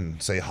bit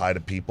and say hi to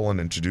people and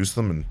introduce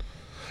them. And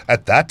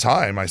at that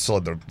time, I still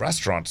had the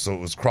restaurant, so it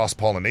was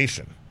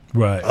cross-pollination.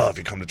 Right. Oh, if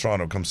you come to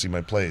Toronto, come see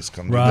my place.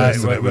 Come to Right,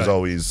 this. And right, it was right.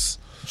 always...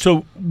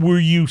 So were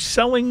you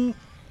selling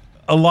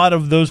a lot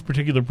of those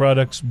particular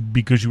products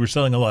because you were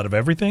selling a lot of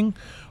everything?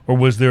 Or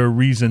was there a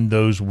reason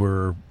those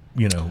were,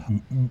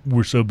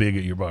 were so big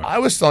at your bar? I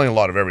was selling a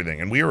lot of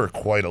everything, and we were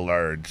we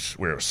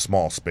were a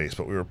small space,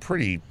 but we were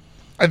pretty...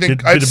 I think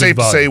Did a I'd big safe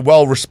to say volume.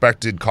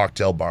 well-respected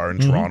cocktail bar in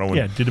Toronto. And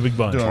Yeah, did a big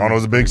bunch.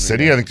 Toronto's a big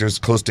city. I think there's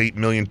close to 8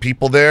 million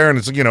people there, and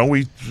it's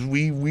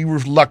we were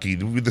lucky.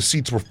 The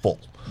seats were full.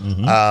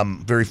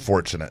 Very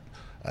fortunate.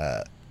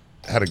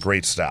 Had a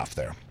great staff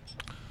there.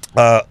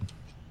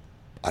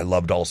 I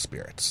loved all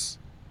spirits.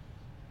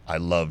 I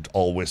loved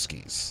all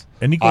whiskeys.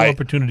 An equal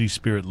opportunity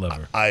spirit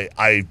lover.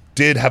 I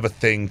did have a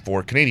thing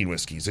for Canadian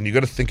whiskeys, and you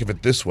got to think of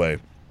it this way.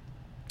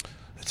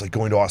 It's like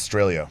going to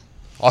Australia.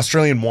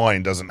 Australian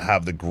wine doesn't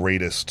have the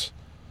greatest...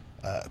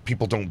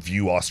 people don't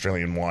view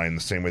Australian wine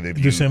the same way they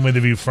view... The same way they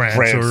view France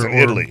or and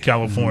Italy.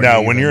 California.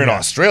 Now, when even, you're in yeah.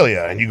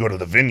 Australia and you go to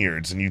the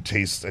vineyards and you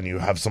taste and you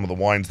have some of the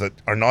wines that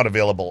are not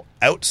available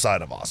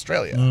outside of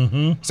Australia.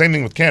 Same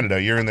thing with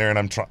Canada. You're in there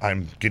and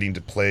I'm getting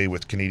to play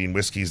with Canadian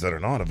whiskeys that are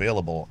not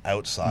available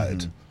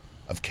outside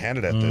of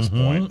Canada at this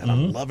point, and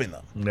I'm loving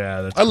them.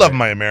 Yeah, that's I love great.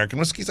 my American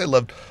whiskeys.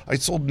 I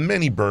sold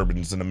many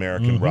bourbons and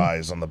American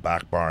ryes on the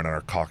back bar in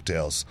our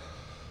cocktails.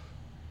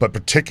 But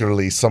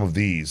particularly some of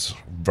these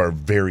are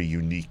very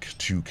unique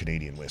to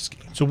Canadian whiskey.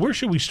 So where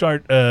should we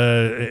start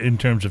in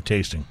terms of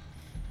tasting?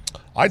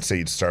 I'd say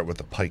you'd start with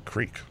the Pike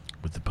Creek.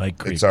 With the Pike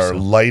Creek. It's our So,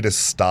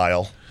 lightest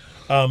style.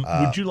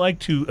 would you like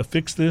to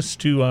affix this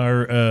to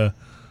our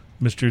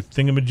Mr.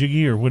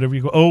 Thingamajiggy or whatever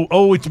you go?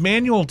 Oh, it's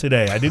manual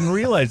today. I didn't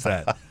realize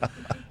that.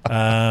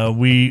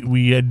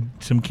 We had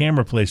some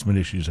camera placement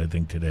issues, I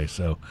think, today.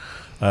 So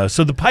the I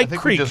Pike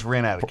think Creek. we just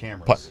ran out of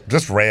cameras.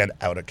 Just ran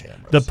out of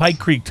cameras. The Pike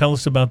Creek. Tell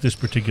us about this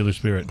particular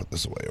spirit. Put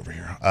this away over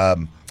here.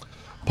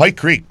 Pike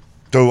Creek.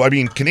 So, I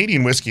mean,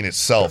 Canadian whiskey in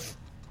itself,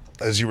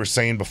 as you were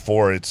saying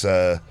before, it's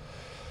a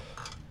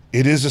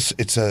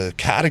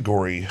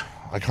category.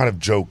 I kind of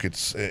joke.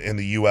 It's in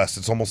the U.S.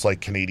 It's almost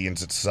like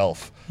Canadians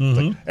itself.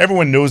 Like,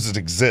 everyone knows it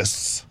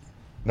exists.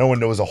 No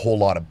one knows a whole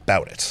lot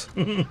about it.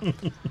 Well,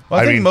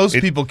 I think mean, most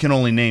people can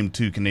only name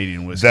 2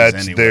 Canadian whiskeys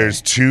anyway. There's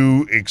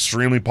 2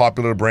 extremely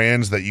popular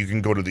brands that you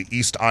can go to the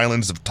East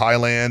Islands of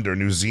Thailand or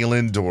New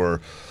Zealand or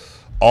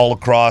all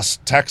across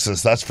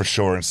Texas, that's for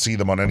sure, and see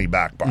them on any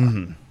back bar.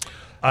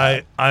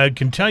 I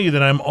can tell you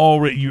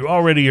that you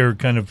already are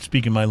kind of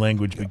speaking my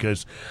language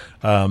because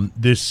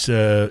this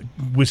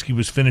whiskey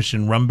was finished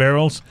in rum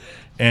barrels,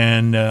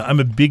 and I'm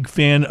a big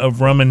fan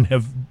of rum and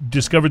have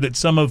discovered that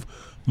some of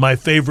my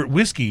favorite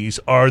whiskeys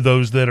are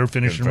those that are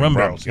finished in rum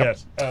barrels. Yep.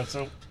 Yes.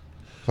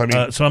 I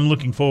mean, So I'm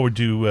looking forward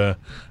to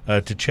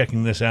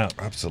checking this out.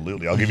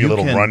 absolutely. I'll give you a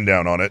little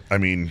rundown on it. I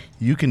mean,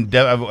 You can.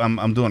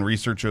 I'm doing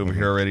research over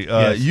here already.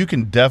 Yes. You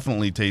can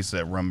definitely taste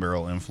that rum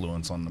barrel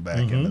influence on the back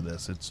end of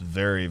this. It's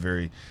very,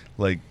 very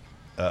like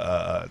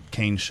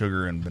cane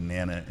sugar and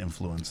banana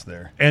influence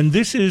there. And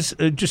this is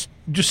just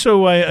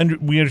so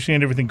we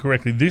understand everything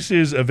correctly. This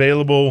is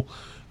available.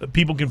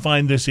 People can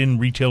find this in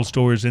retail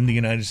stores in the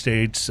United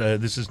States.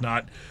 This is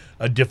not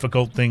a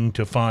difficult thing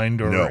to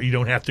find, or No. you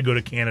don't have to go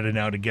to Canada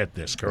now to get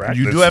this. Correct?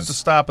 You This do have is- to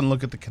stop and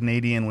look at the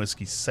Canadian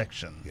whiskey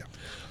section.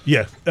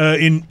 Yeah.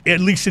 At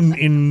least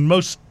in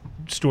most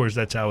stores,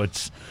 that's how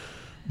it's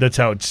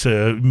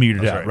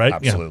metered out, right?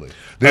 absolutely. Yeah.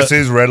 This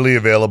is readily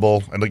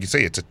available. And like you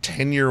say, it's a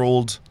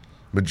 10-year-old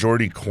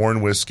majority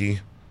corn whiskey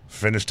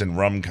finished in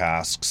rum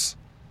casks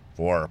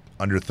for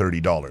under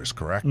 $30,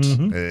 correct?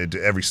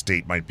 Every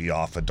state might be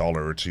off $1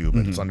 or $2,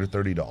 but it's under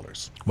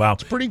 $30. Wow,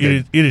 It's pretty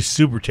good. It is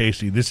super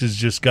tasty. This has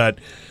just got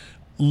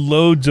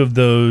loads of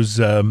those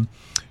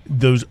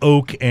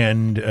oak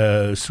and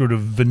sort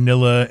of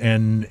vanilla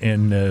and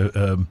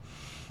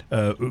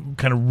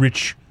kind of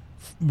rich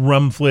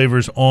rum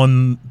flavors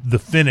on the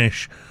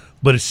finish,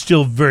 but it's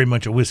still very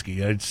much a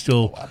whiskey. It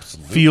still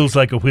feels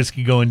like a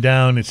whiskey going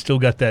down. It's still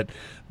got that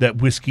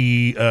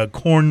whiskey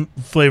corn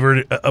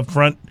flavor up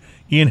front.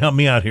 Ian, help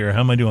me out here. How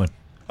am I doing?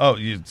 Oh,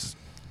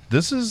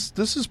 this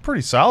is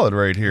pretty solid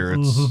right here.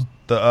 It's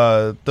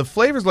the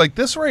flavors like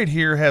this right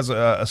here has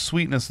a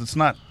sweetness that's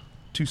not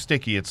too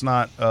sticky. It's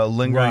not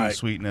lingering Right.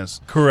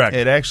 sweetness. Correct.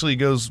 It actually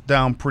goes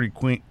down pretty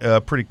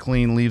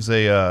clean. Leaves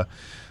a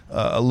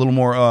little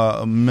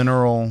more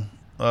mineral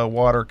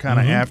water kind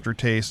of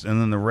aftertaste, and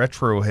then the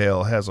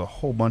retrohale has a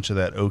whole bunch of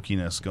that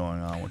oakiness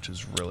going on, which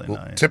is really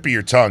nice. Tip of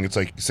your tongue, it's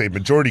like, say,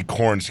 majority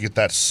corns, you get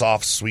that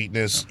soft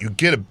sweetness. You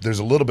get there's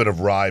a little bit of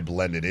rye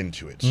blended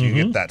into it, so you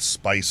get that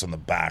spice on the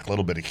back, a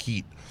little bit of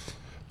heat.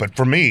 But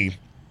for me,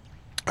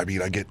 I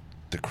mean, I get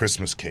the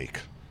Christmas cake,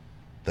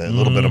 the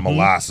little bit of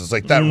molasses,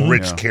 like that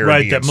rich Caribbean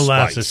Right, that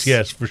molasses, spice.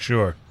 yes, for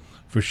sure.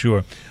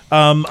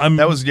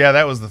 That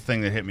was the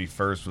thing that hit me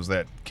first, was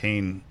that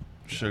cane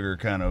sugar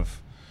kind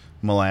of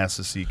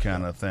molassesy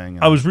kind of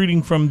thing. I was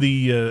reading from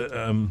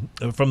the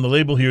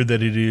label here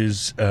that it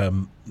is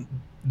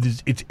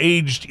it's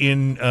aged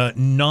in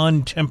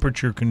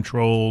non-temperature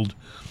controlled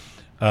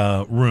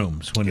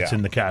rooms when it's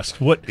in the cask.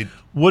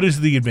 What is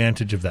the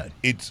advantage of that?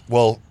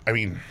 I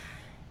mean,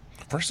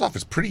 first off,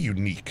 it's pretty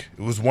unique.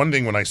 It was one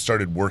thing when I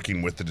started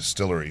working with the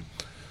distillery.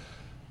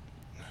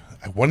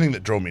 One thing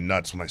that drove me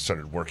nuts when I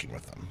started working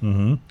with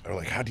them, they were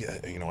like, "How do you?"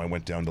 I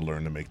went down to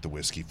learn to make the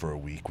whiskey for a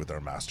week with our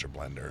master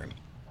blender, and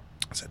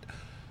I said,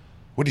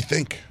 "What do you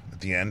think?"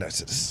 At the end, I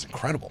said, "This is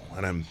incredible,"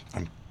 and I'm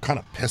kind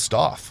of pissed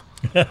off.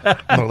 And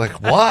they're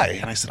like, "Why?"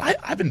 And I said,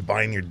 I've been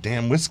buying your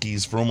damn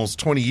whiskeys for almost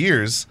 20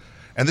 years,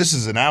 and this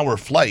is an hour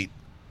flight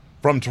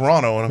from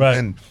Toronto,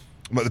 and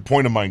the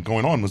point of mine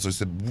going on was, I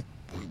said,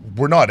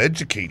 we're not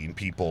educating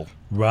people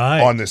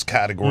on this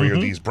category or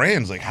these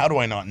brands. Like, how do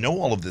I not know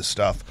all of this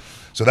stuff?"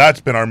 So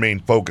that's been our main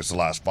focus the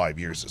last 5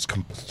 years, is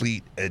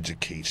complete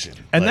education.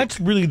 And that's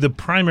really the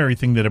primary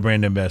thing that a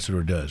brand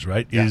ambassador does,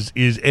 right? Yeah.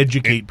 Is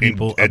educate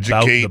people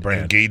about the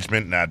brand.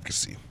 Engagement and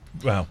advocacy.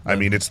 Wow. I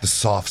mean, it's the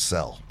soft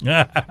sell.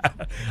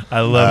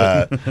 I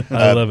love it.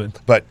 I love it.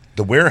 But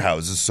the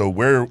warehouses, so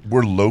where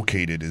we're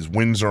located is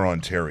Windsor,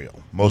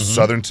 Ontario, most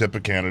southern tip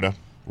of Canada,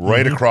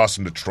 right across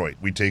from Detroit.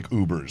 We take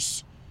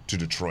Ubers to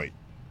Detroit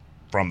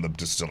from the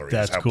distillery.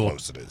 That's how cool.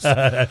 close it is.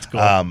 That's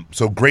cool.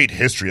 So great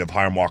history of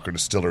Hiram Walker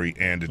Distillery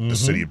and the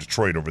city of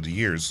Detroit over the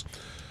years.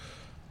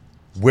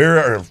 Where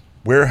our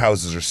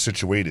warehouses are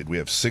situated, we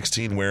have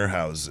 16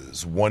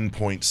 warehouses,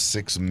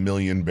 1.6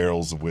 million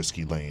barrels of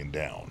whiskey laying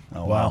down.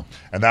 Oh, wow.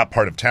 And that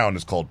part of town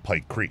is called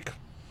Pike Creek.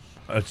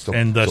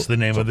 And that's the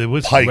name of the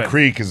whiskey. Pike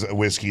Creek is a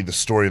whiskey, the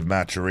story of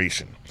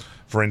maturation.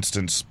 For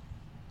instance,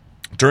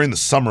 during the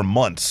summer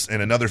months,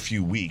 in another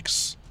few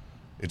weeks,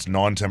 it's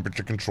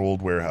non-temperature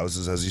controlled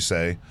warehouses, as you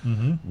say,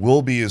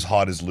 will be as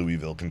hot as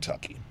Louisville,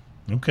 Kentucky.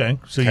 Okay.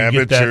 So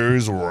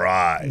temperatures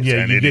rise,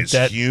 and it is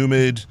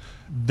humid.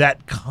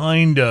 That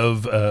kind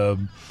of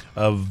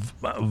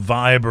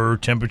vibe or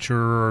temperature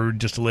or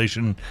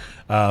distillation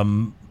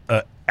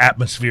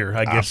atmosphere,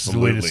 I guess is the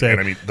way to say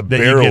and I mean, the that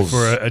barrels, you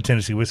get for a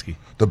Tennessee whiskey.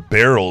 The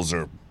barrels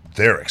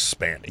they're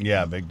expanding.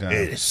 Yeah, big time.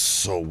 It is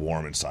so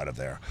warm inside of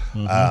there.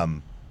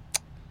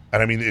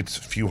 And I mean, it's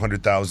a few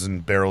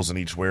 100,000 barrels in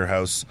each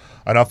warehouse.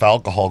 Enough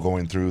alcohol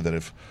going through that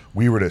if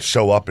we were to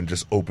show up and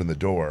just open the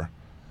door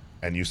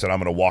and you said, "I'm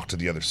going to walk to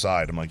the other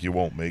side," I'm like, "You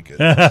won't make it.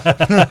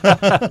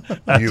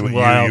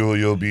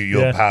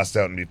 You'll pass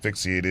out and be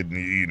asphyxiated,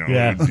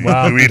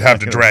 and we'd have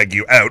to drag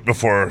you out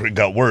before it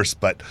got worse."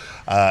 But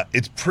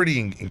it's pretty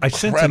incredible. I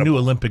sense a new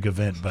Olympic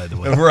event, by the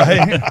way.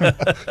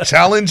 Right?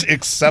 Challenge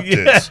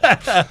accepted.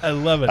 I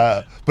love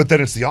it. But then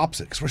it's the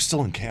opposite, because we're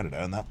still in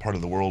Canada, and that part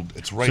of the world,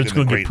 it's right. So it's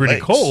going to get pretty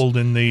cold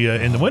in the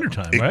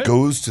wintertime, right? It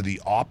goes to the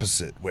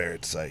opposite, where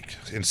it's like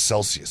in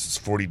Celsius, it's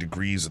 40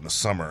 degrees in the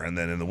summer, and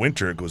then in the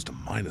winter it goes to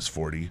minus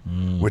 40,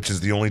 which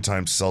is the only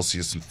time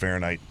Celsius and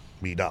Fahrenheit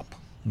meet up.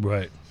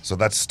 Right. So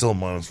that's still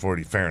minus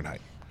 40 Fahrenheit.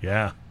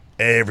 Yeah.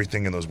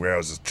 Everything in those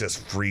warehouses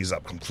just freeze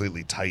up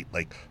completely tight,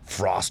 like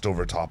frost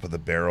over top of the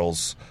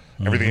barrels.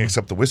 Everything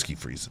except the whiskey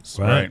freezes.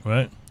 Right.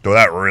 So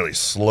that really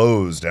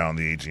slows down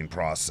the aging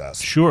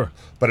process. Sure.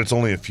 But it's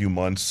only a few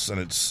months,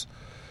 and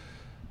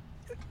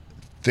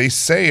they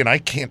say, and I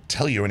can't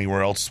tell you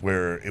anywhere else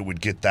where it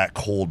would get that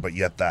cold but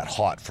yet that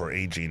hot for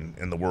aging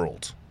in the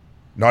world.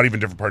 Not even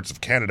different parts of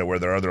Canada where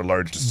there are other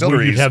large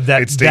distilleries, have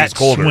that, it stays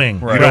colder.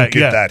 Swing. You Right. don't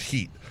get that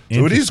heat.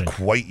 So it is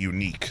quite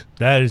unique.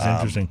 That is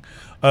interesting.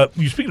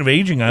 You speaking of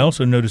aging, I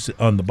also noticed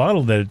on the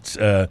bottle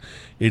that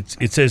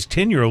it says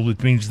 10-year-old, which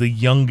means the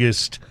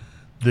youngest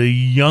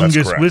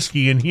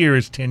whiskey in here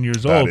is 10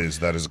 years old.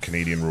 That is a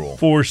Canadian rule.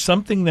 For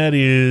something that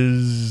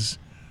is,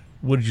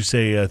 what did you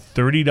say, a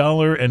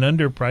 $30 and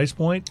under price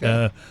point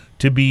to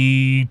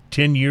be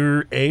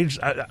 10-year age,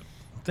 I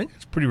think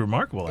it's pretty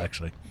remarkable,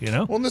 actually.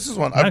 Well, this is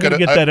one I'm not going to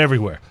get that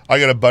everywhere. I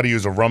got a buddy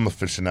who's a rum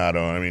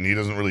aficionado. I mean, he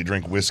doesn't really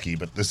drink whiskey,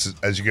 but this is,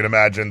 as you can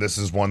imagine, this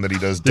is one that he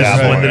does dabble in.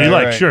 This is one that he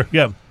likes, sure,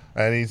 yeah.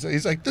 And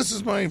he's like, this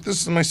is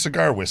my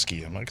cigar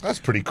whiskey. I'm like, that's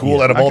pretty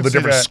cool. Out of all the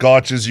different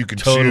scotches you could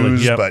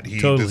choose, but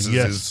this is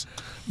his.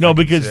 No,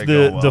 because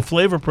the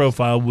flavor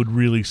profile would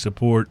really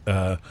support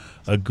a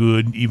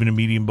good, even a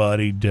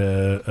medium-bodied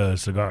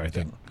cigar, I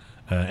think.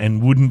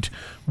 And wouldn't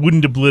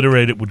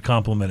obliterate it, would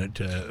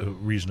complement it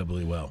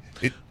reasonably well.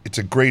 It's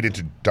a great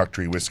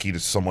introductory whiskey to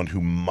someone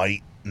who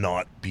might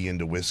not be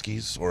into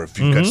whiskeys, or if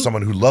you've got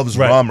someone who loves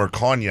rum or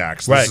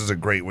cognacs, this is a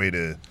great way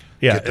to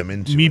get them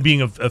into me it.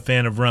 being a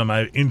fan of rum,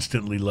 I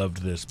instantly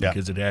loved this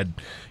because it had,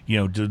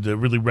 the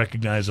really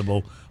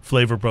recognizable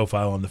flavor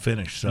profile on the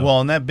finish. So.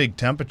 Well, and that big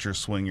temperature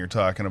swing you're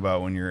talking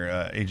about when you're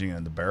aging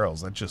in the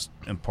barrels, that just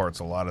imparts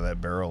a lot of that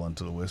barrel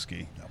into the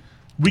whiskey.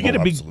 We get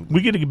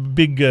absolutely. a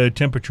big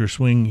temperature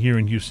swing here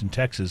in Houston,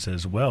 Texas,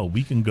 as well.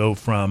 We can go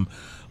from,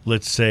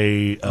 let's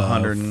say,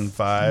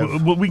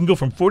 105. We can go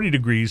from 40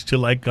 degrees to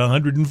like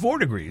 104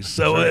 degrees.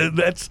 So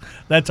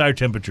that's our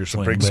temperature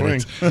swing. big but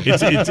swing.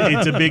 It's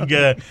a big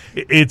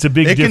it's a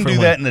big. It can different do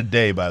one. that in a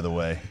day, by the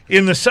way.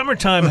 In the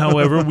summertime,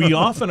 however, we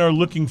often are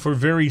looking for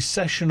very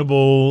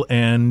sessionable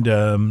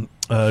and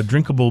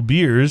drinkable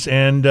beers.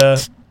 And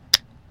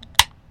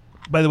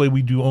by the way,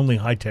 we do only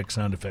high-tech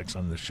sound effects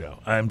on this show.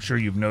 I'm sure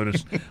you've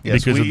noticed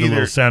Yes, because we of the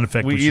little sound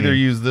effect We machine. either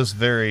use this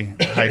very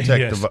high-tech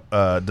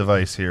Yes.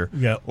 device here,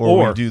 Yeah, or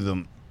or- we do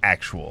them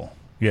actual.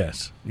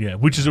 Yes, yeah,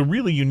 which is a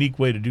really unique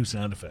way to do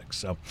sound effects.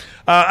 So,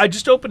 I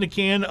just opened a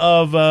can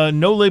of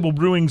No Label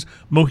Brewing's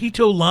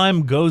Mojito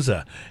Lime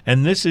Goza,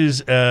 and this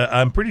is,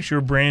 I'm pretty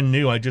sure, brand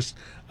new. I just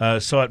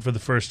saw it for the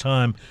first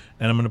time,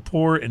 and I'm going to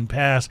pour and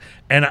pass.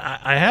 And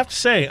I have to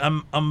say,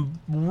 I'm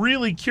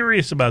really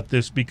curious about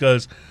this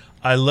because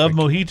I love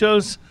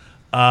mojitos,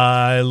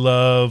 I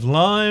love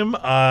lime,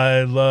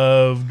 I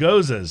love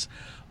Gozas.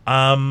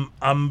 I'm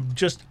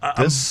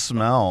This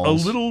smells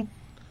a little.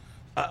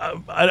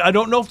 I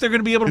don't know if they're going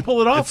to be able to pull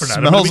it It off or not.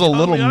 I'm gonna smells be a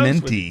little totally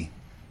honest with you. minty.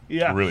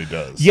 Yeah, It really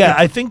does. Yeah,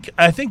 I think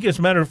as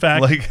a matter of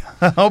fact, Like,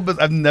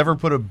 but I've never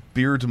put a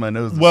beer to my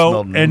nose that well,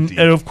 smelled and minty.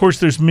 of course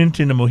there's mint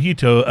in a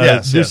mojito.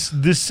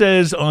 This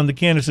says on the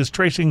can, it says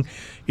tracing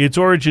its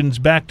origins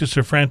back to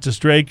Sir Francis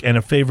Drake and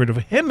a favorite of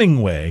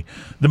Hemingway.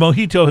 The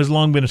mojito has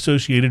long been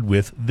associated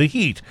with the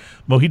heat.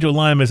 Mojito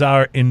lime is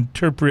our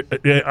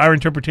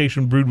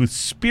interpretation brewed with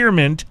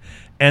spearmint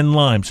and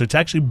lime. So it's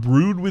actually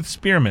brewed with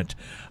spearmint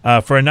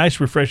for a nice,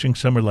 refreshing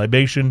summer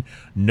libation.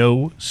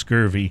 No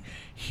scurvy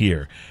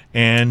here.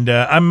 And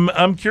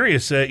I'm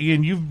curious,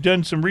 Ian. You've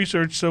done some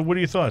research. So what are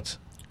your thoughts?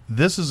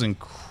 This is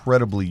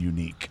incredibly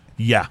unique.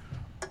 Yeah,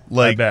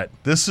 Like, I bet.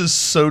 this is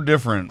so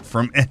different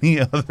from any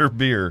other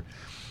beer.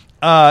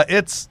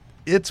 It's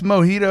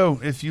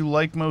mojito. If you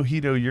like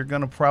mojito, you're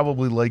gonna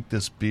probably like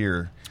this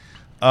beer.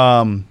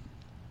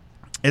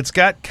 It's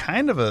got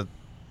kind of a.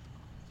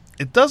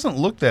 It doesn't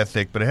look that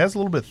thick, but it has a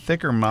little bit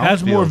thicker mouthfeel.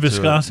 Has more to it.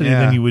 viscosity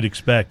Yeah. than you would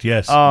expect.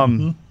 Yes.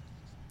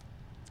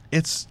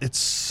 It's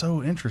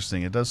so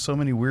interesting. It does so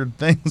many weird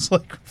things.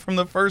 Like from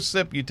the first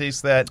sip, you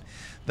taste that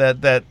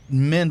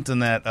mint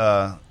and that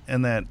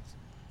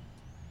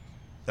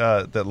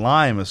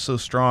lime is so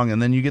strong,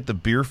 and then you get the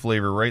beer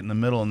flavor right in the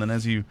middle, and then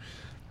as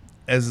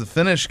the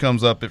finish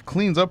comes up, it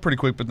cleans up pretty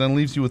quick, but then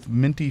leaves you with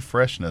minty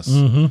freshness.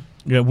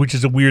 Yeah, which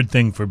is a weird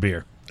thing for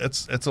beer.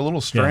 It's a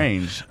little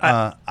strange.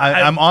 I-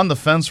 I'm on the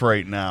fence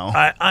right now.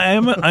 I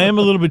am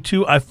a little bit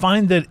too. I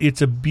find that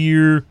it's a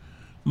beer.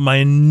 My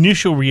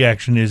initial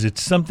reaction is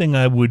it's something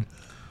I would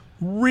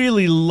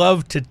really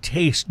love to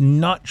taste.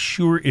 Not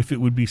sure if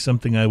it would be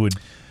something I would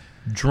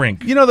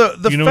drink. You know,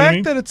 the You know what I fact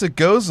mean? that it's a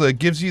Goza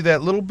gives you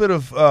that little bit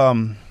of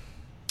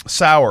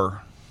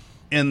sour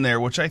in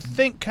there, which I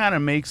think kind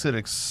of makes it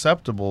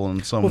acceptable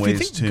in some Well, if you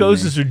ways think too.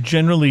 Gozas are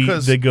generally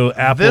 'Cause they go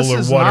apple this or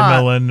is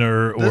watermelon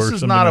or This is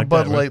something not like a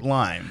Bud that, right? Light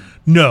lime.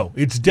 No,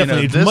 it's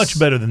definitely it's this- much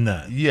better than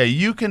that. Yeah,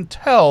 you can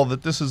tell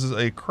that this is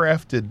a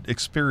crafted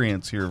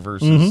experience here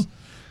versus Mm-hmm.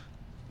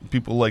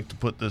 people like to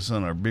put this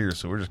in our beer,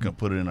 so we're just going to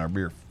put it in our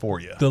beer for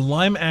you. The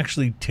lime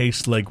actually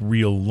tastes like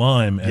real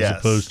lime as Yes.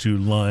 opposed to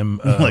lime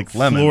Like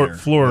lemon or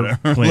floor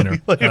whatever.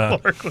 cleaner. Like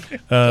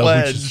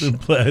Which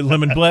is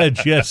lemon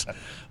pledge, yes.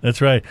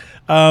 That's right.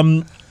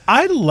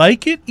 I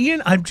like it,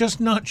 Ian. I'm just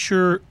not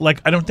sure.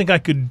 Like, I don't think I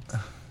could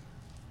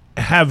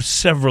have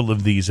several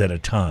of these at a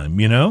time,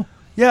 you know?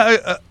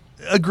 Yeah,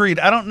 agreed.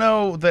 I don't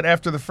know that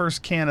after the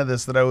first can of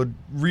this that I would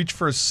reach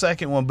for a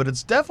second one, but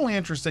it's definitely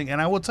interesting.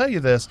 And I will tell you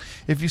this,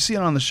 if you see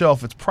it on the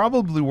shelf, it's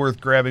probably worth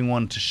grabbing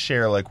one to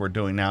share like we're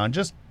doing now and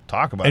just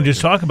talk about it. And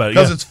just talk about it,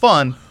 Because yeah. it's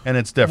fun and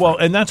it's different. Well,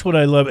 and that's what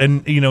I love.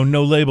 And,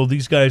 No Label,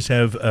 these guys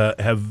have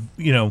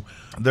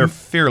they're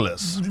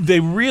fearless. they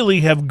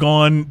really have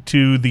gone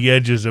to the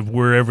edges of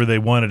wherever they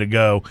wanted to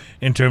go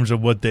in terms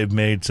of what they've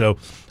made. So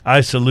I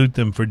salute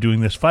them for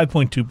doing this.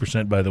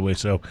 5.2%, by the way.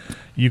 So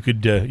you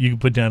could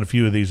put down a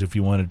few of these if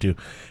you wanted to.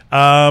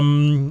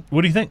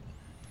 What do you think?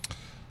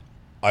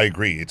 I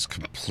agree. It's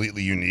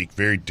completely unique,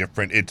 very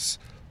different. It's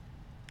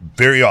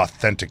very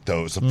authentic,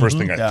 though. It's the first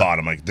thing I Yeah. thought.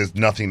 I'm like, there's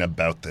nothing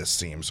about this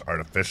seems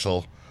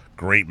artificial.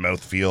 Great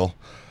mouthfeel.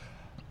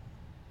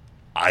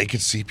 I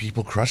could see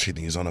people crushing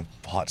these on a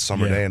hot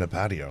summer Yeah. day in a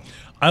patio.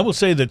 I will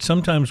say that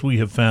sometimes we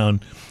have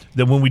found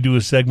that when we do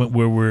a segment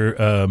where we're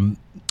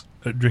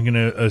drinking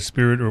a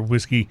spirit or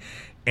whiskey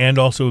and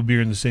also a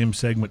beer in the same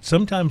segment,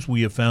 sometimes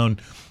we have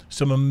found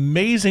some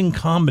amazing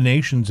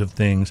combinations of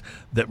things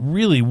that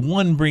really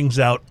one brings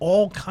out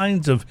all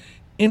kinds of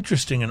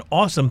interesting and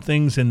awesome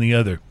things in the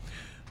other.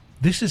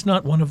 This is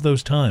not one of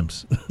those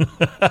times.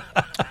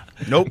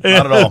 Nope,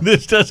 not at all.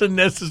 This doesn't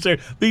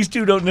necessarily. These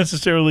two don't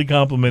necessarily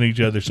complement each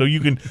other, so you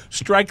can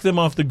strike them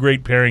off the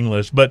great pairing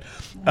list. But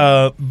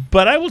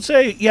I will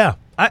say, yeah,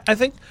 I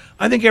think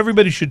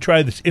everybody should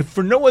try this, if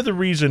for no other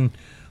reason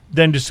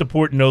than to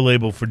support No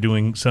Label for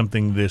doing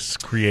something this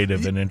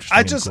creative and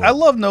interesting. I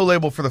love No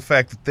Label for the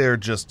fact that they're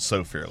just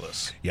so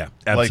fearless. Yeah,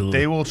 absolutely. Like,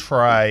 they will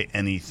try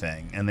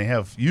anything, and they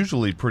have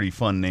usually pretty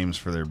fun names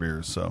for their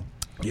beers. So.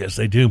 Yes,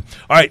 they do.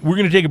 All right, we're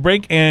going to take a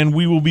break, and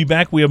we will be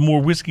back. We have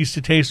more whiskeys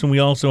to taste, and we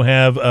also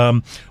have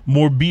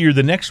more beer.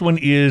 The next one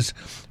is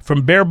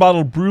from Bare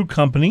Bottle Brew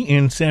Company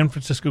in San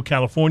Francisco,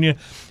 California.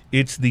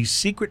 It's the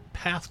Secret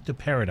Path to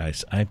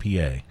Paradise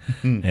IPA,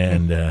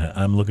 and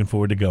I'm looking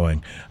forward to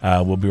going.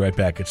 We'll be right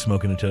back at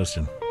Smoking and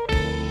Toasting.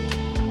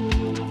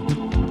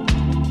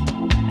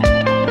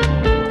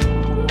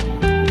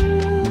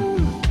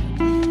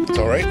 It's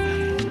all right.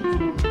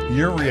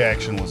 Your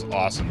reaction was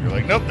awesome. You're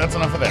like, nope, that's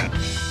enough of that.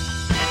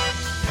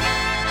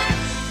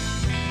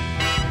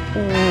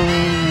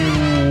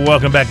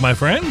 Welcome back, my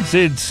friends.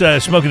 It's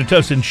Smoking and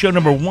Toasting, show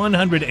number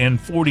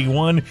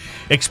 141,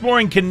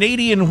 exploring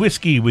Canadian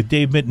whiskey with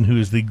Dave Mitten, who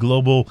is the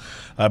global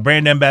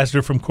brand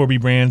ambassador from Corby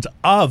Brands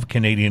of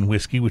Canadian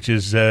whiskey, which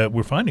is,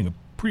 we're finding a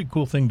pretty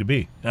cool thing to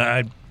be.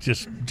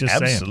 Just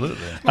Absolutely.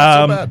 saying. Not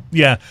so bad.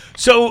 Yeah.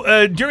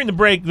 So during the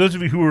break, those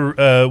of you who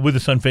were with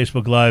us on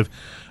Facebook Live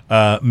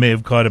may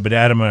have caught it, but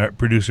Adam, our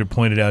producer,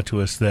 pointed out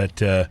to us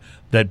that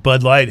that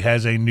Bud Light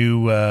has a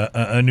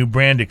new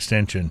brand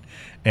extension,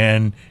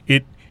 and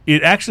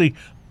it actually,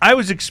 I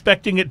was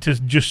expecting it to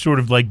just sort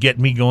of like get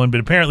me going, but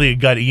apparently it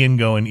got Ian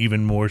going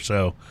even more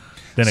so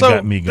than it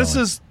got me going.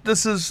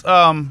 This is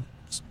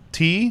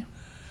tea,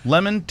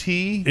 lemon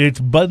tea. It's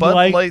Bud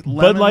Light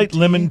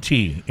lemon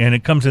tea, and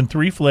it comes in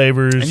 3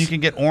 flavors. And you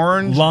can get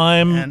orange,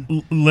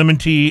 lime, lemon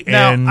tea,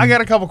 now, and I got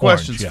a couple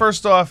questions. orange, yeah.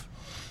 First off,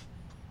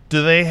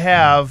 do they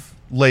have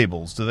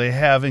labels? Do they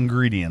have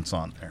ingredients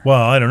on there?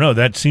 Well, I don't know.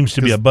 That seems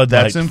to be a 'Cause Bud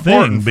that's Light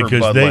important thing for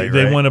because Bud they Light,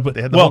 right? want to.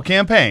 They had the whole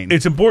campaign.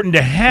 It's important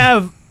to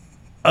have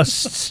a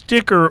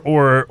sticker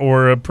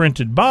or a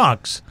printed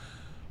box,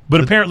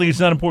 but apparently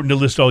it's not important to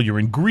list all your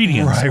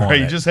ingredients. Right. on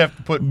You it. just have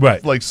to put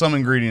like some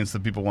ingredients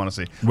that people want to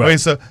see. Right.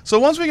 Okay, so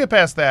once we get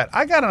past that,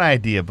 I got an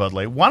idea, Bud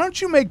Light. Why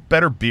don't you make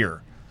better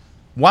beer?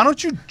 Why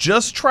don't you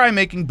just try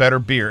making better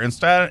beer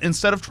instead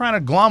of trying to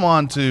glom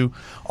onto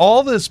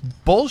all this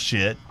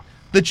bullshit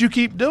that you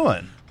keep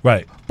doing?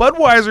 Right.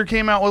 Budweiser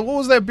came out with, what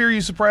was that beer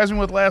you surprised me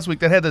with last week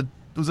that had the,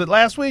 was it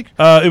last week?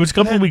 It was a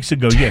couple of weeks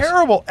ago, yes.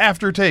 Terrible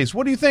aftertaste.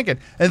 What are you thinking?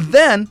 And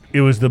then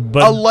It was the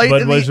light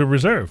in the- Budweiser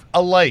Reserve.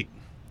 a light.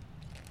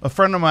 A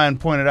friend of mine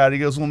pointed out, he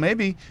goes, well,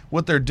 maybe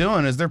what they're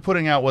doing is they're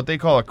putting out what they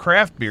call a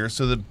craft beer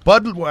so that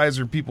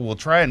Budweiser people will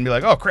try it and be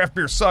like, oh, craft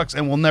beer sucks,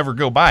 and will never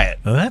go buy it.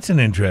 Well, that's an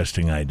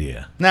interesting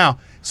idea. Now,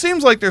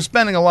 seems like they're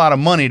spending a lot of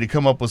money to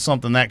come up with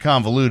something that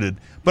convoluted,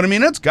 but I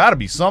mean, it's got to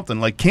be something.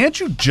 Like, can't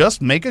you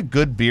just make a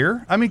good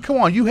beer? I mean, come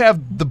on, you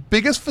have the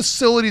biggest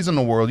facilities in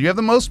the world, you have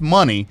the most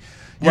money.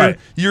 Right.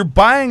 You're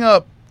buying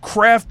up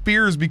craft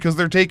beers because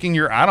they're taking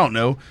your, I don't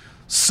know,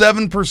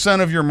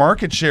 7% of your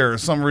market share or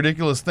some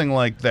ridiculous thing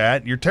like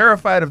that. You're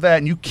terrified of that,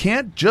 and you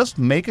can't just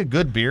make a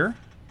good beer?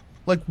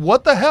 Like,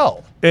 what the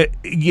hell?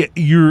 Yeah,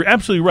 you're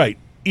absolutely right.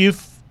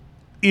 If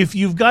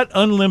you've got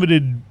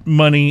unlimited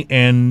money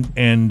and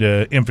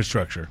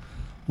infrastructure,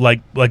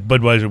 like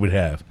Budweiser would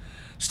have,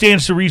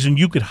 stands to reason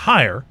you could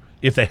hire,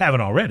 if they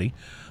haven't already,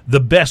 the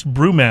best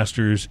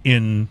brewmasters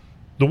in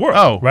the world.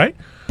 Oh, right?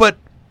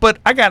 But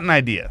I got an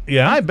idea.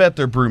 Yeah? I bet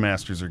their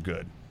brewmasters are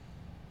good.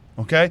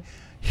 Okay?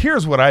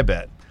 Here's what I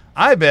bet.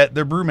 I bet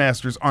their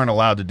brewmasters aren't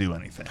allowed to do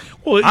anything.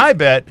 Well, I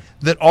bet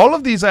that all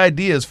of these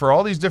ideas for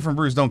all these different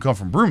brews don't come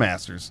from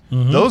brewmasters.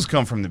 Mm-hmm. Those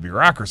come from the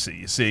bureaucracy,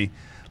 you see.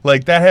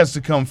 Like, that has to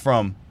come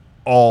from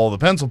all the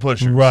pencil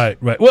pushers. Right.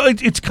 Well,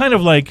 it's kind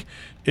of like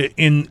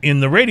in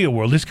the radio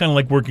world. It's kind of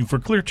like working for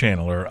Clear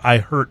Channel or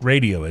iHeart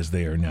Radio, as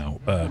they are now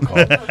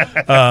called.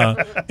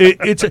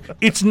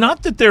 It's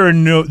not that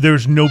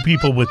there's no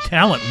people with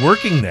talent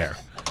working there.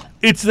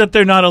 It's that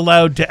they're not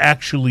allowed to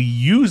actually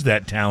use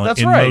that talent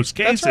That's in right. most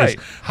cases That's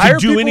right. Hire to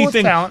do people with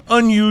anything talent.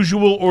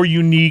 unusual or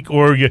unique.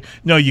 Or you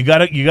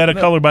gotta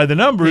color by the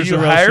numbers. You or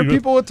else hire you-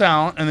 people with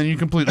talent, and then you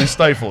completely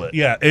stifle it.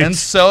 Yeah, and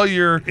sell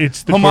your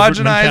it's the corporate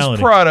homogenized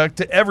mentality. product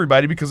to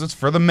everybody because it's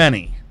for the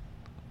many.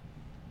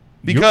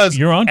 Because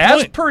You're on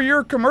as point. per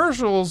your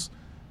commercials,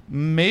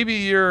 maybe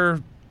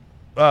your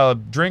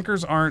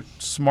drinkers aren't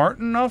smart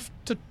enough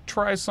to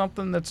try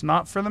something that's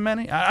not for the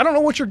many. I don't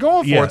know what you're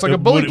going for. Yeah, It's like a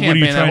bully what are you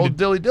campaign, that trying whole to-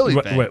 dilly-dilly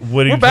Right, thing. right.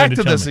 What are you We're back trying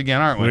to tell this me?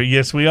 again, aren't we? Well,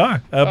 yes, we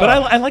are. But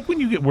I like when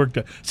you get worked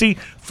up. See,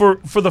 for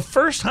the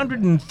first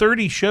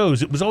 130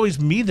 shows, it was always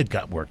me that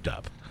got worked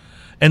up.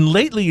 And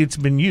lately, it's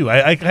been you.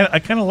 I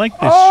kind of like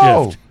this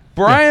shift.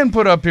 Brian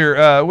put up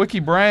here, Wiki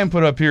Brian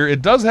put up here,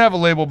 it does have a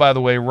label, by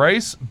the way,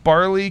 rice,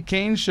 barley,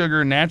 cane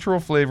sugar, natural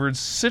flavored,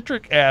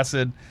 citric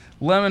acid,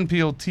 lemon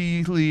peel,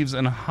 tea leaves,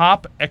 and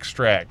hop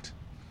extract.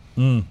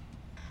 Interesting.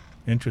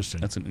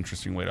 Interesting. That's an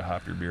interesting way to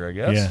hop your beer, I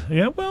guess. Yeah,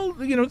 yeah. Well,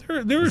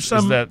 there are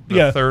some. Is that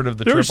the third of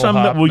the there triple are some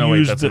hop? that will No, wait,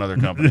 use that's the, another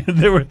company.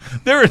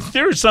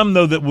 there are some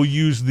though that will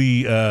use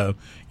the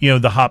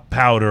the hop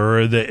powder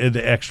or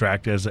the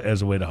extract as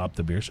a way to hop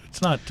the beer. So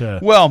it's not.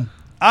 Well,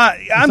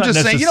 I'm not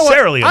just saying. You know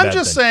necessarily a what? I'm bad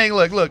just thing.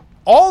 saying. Look.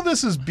 All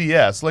this is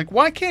BS. Like,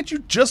 why can't you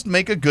just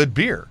make a good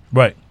beer?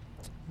 Right.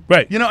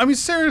 You know, I mean,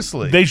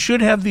 seriously. They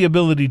should have the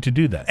ability to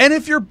do that. And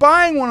if you're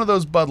buying one of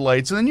those Bud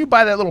Lights and then you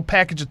buy that little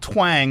package of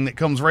Twang that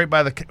comes right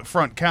by the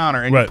front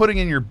counter and Right. you're putting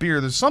in your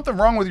beer, there's something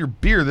wrong with your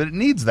beer that it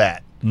needs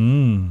that.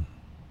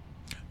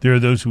 There are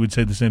those who would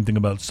say the same thing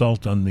about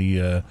salt on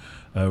the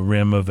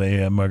rim of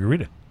a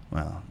margarita.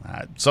 Well,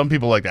 some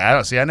people like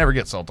that. I never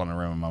get salt on the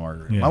rim of my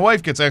margarita. Yeah. My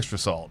wife gets extra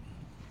salt.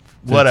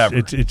 Whatever.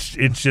 It's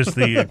just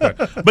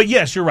the. But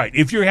yes, you're right.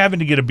 If you're having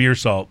to get a beer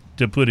salt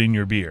to put in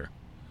your beer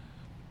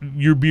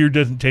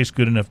doesn't taste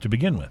good enough to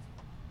begin with.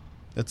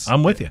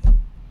 I'm with you. We'll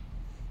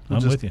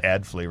I'm just with you.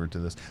 add flavor to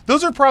this.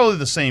 Those are probably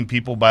the same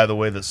people, by the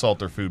way, that salt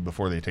their food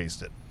before they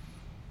taste it.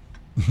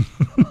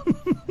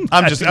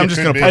 I'm just going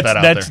to put that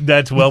out there.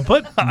 That's well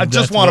put. I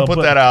just want to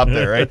put that out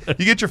there, right?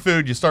 You get your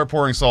food, you start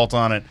pouring salt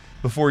on it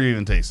before you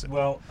even taste it.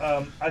 Well,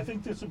 I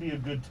think this would be a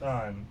good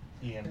time,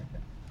 Ian.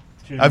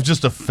 I've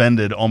just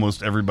offended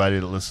almost everybody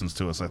that listens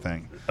to us, I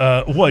think.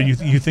 What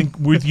you think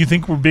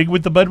we're big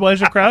with the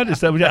Budweiser crowd? Is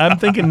that what I'm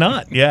thinking?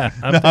 Not. Yeah.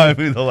 I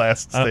mean the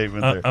last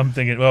statement there. I'm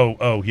thinking.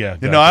 Oh yeah.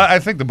 You know, I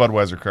think the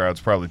Budweiser crowd's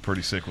probably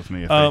pretty sick with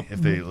me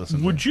if they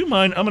listen. Would you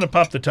mind? I'm going to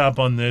pop the top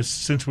on this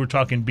since we're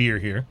talking beer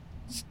here.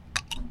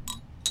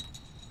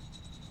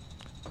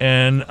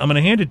 And I'm going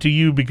to hand it to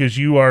you because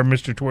you are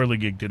Mr.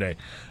 Twirligig today.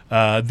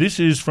 This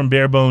is from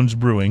Bare Bones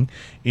Brewing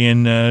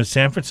in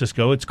San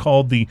Francisco. It's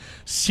called the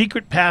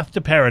Secret Path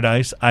to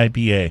Paradise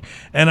IPA.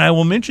 And I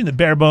will mention that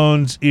Bare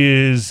Bones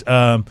is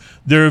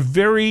they're a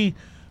very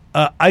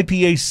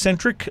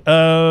IPA-centric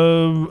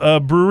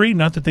brewery.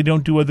 Not that they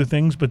don't do other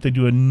things, but they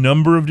do a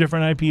number of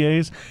different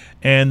IPAs.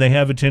 And they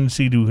have a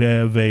tendency to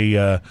have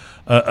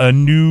a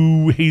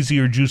new hazy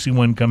or juicy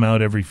one come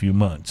out every few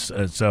months.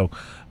 So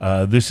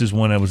this is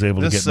one I was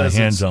able to get my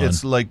hands on.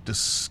 It's like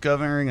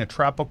discovering a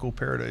tropical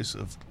paradise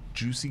of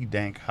juicy,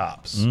 dank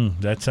hops.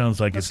 That sounds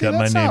like it's see, got that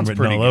my name sounds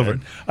written all pretty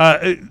over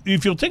it.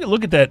 If you'll take a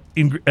look at that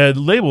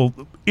label,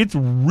 it's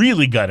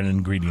really got an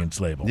ingredients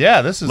label.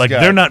 Yeah, this is like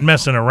they're not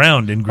messing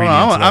around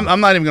ingredients.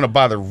 I'm not even going to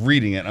bother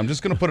reading it. I'm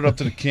just going to put it up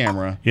to the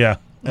camera. Yeah.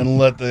 And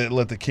let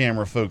the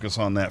camera focus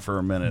on that for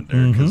a minute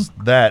there, because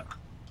that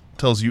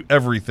tells you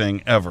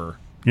everything ever.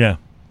 Yeah.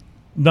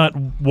 Not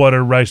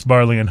water, rice,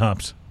 barley, and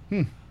hops.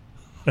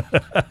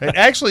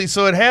 Actually,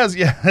 so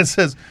it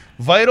says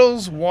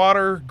vitals,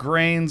 water,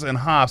 grains, and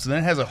hops, and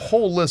then it has a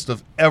whole list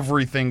of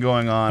everything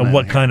going on. And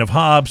what kind of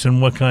hops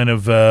and what kind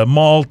of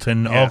malt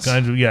and all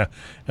kinds of,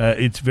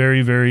 it's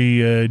very,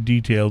 very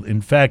detailed.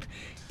 In fact,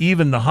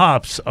 even the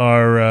hops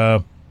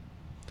are,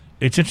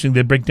 it's interesting,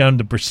 they break down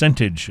the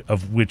percentage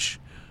of which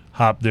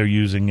hop they're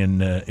using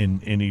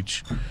in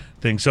each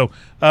thing. So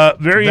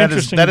very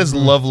interesting. That is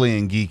lovely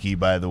and geeky,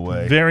 by the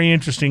way. Very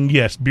interesting.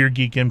 Yes, beer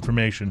geek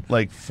information,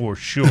 like for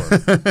sure.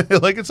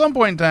 Like at some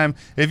point in time,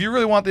 if you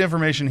really want the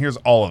information, here's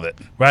all of it.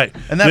 Right,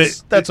 and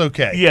that's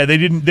okay. Yeah, they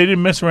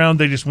didn't mess around.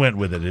 They just went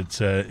with it.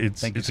 It's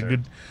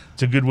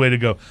a good way to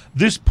go.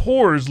 This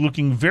pours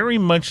looking very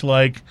much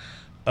like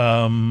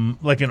an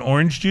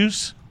orange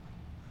juice,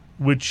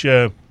 which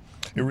it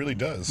really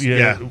does.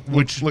 Yeah,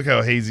 which look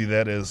how hazy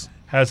that is.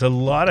 Has a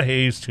lot of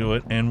haze to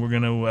it, and we're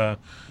going to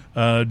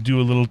do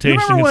a little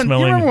tasting and smelling.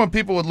 You remember when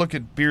people would look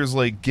at beers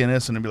like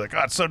Guinness and they'd be like,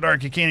 "Oh, it's so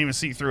dark you can't even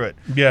see through it."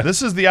 Yeah,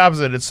 this is the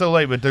opposite. It's so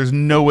light, but there's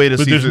no way to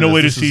see. But there's through no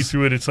way to this. see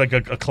through it. It's like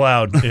a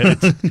cloud.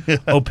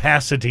 It's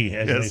opacity,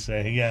 as they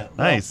say. Yeah,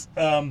 nice.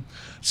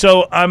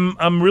 So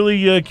I'm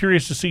really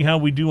curious to see how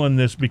we do on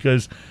this,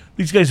 because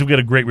these guys have got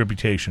a great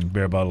reputation,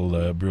 Bare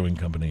Bottle Brewing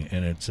Company,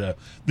 and it's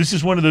this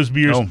is one of those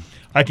beers.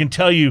 I can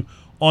tell you.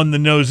 On the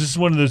nose, this is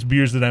one of those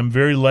beers that I'm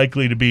very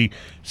likely to be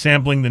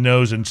sampling the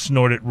nose and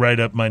snort it right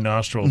up my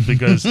nostrils,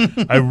 because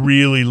I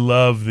really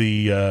love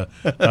the You've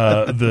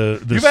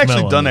smell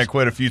actually on done this. that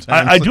quite a few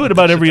times. I do it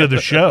about every other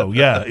show.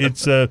 Yeah,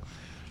 it's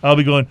I'll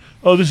be going,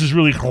 oh, this is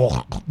really,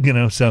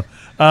 So,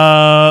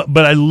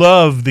 but I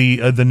love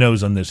the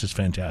nose on this. It's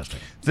fantastic.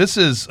 This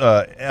is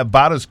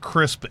about as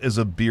crisp as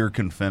a beer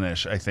can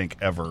finish, I think,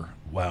 ever.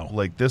 Wow,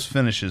 like this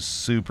finish is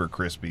super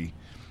crispy.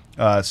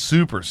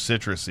 Super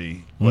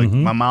citrusy. Like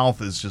my mouth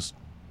is just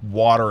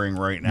watering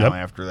right now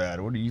after that.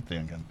 What are you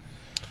thinking?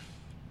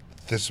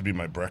 This would be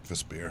my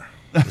breakfast beer.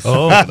 This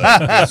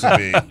would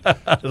be.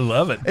 I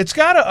love it. It's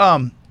got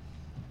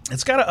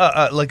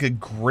a like a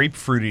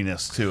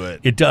grapefruitiness to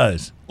it. It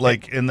does.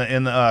 Like in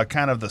the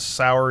kind of the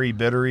soury,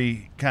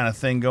 bittery kind of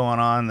thing going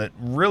on that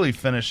really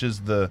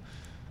finishes the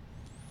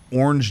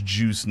orange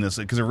juiceness,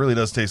 because it really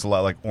does taste a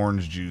lot like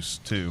orange juice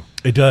too.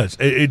 It does.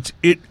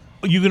 You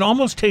can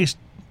almost taste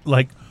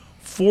like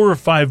 4 or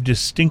 5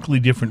 distinctly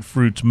different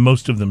fruits,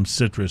 most of them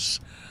citrus,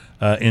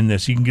 in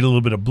this. You can get a little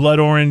bit of blood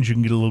orange. You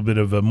can get a little bit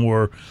of a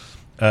more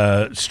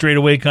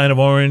straightaway kind of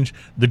orange,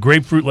 the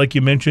grapefruit like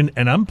you mentioned,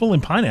 and I'm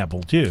pulling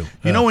pineapple too.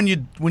 You know when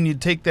you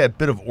take that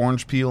bit of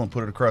orange peel and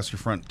put it across your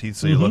front teeth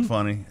so you look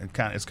funny?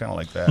 It's kind of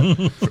like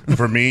that.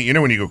 For me, you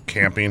know, when you go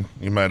camping,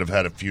 you might have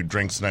had a few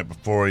drinks the night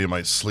before. You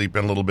might sleep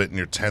in a little bit in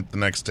your tent the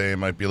next day. It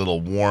might be a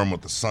little warm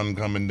with the sun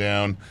coming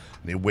down.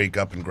 And you wake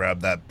up and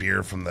grab that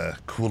beer from the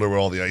cooler where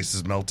all the ice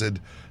is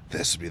melted.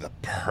 This would be the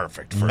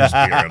perfect first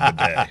beer of the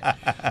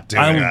day.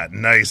 Doing that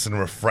nice and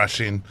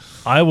refreshing.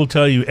 I will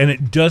tell you, and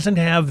it doesn't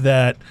have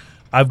that.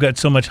 I've got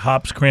so much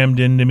hops crammed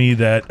into me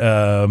that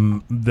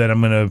that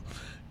I'm gonna,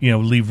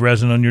 leave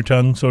resin on your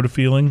tongue sort of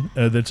feeling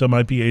that some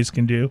IPAs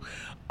can do.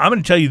 I'm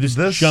gonna tell you this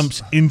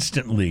jumps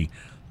instantly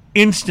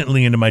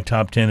into my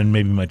top 10 and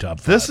maybe my top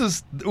 5. This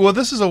is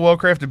a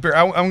well-crafted beer.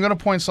 I'm going to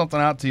point something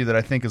out to you that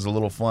I think is a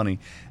little funny.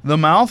 The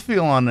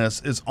mouthfeel on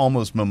this is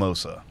almost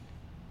mimosa.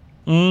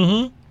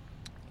 Mm-hmm.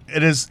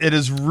 It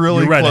is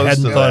really You're right. close I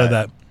hadn't to thought that. of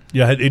that.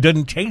 Yeah, it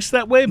doesn't taste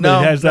that way,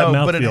 but it has that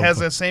mouthfeel. But it has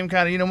that same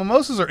kind of.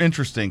 Mimosas are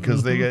interesting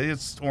because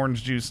it's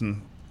orange juice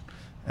and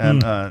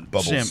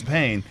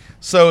champagne.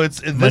 So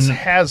this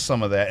has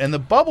some of that, and the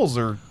bubbles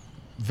are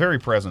very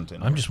present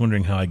in it. I'm just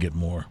wondering how I get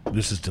more.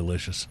 This is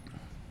delicious.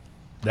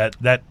 That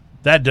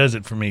does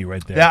it for me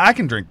right there. Yeah, I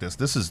can drink this.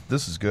 This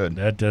is good.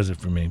 That does it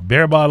for me.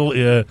 Bear Bottle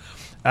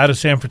out of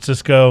San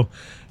Francisco,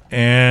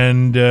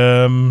 and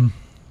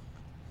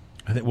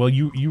I think. Well,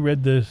 you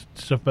read the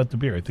stuff about the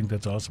beer. I think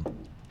that's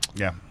awesome.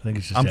 Yeah, I think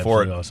it's just I'm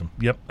for absolutely it. awesome.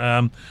 Yep.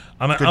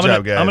 Good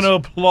job, guys. I'm going to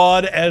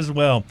applaud as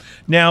well.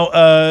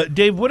 Now,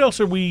 Dave, what else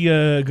are we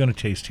going to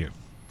taste here?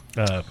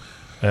 From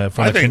I the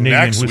think Canadian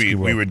next whiskey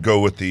we world? would go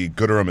with the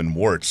Gooderham and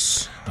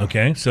Warts.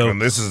 Okay, so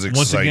And this is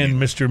once again,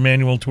 exciting. Mr.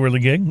 Manuel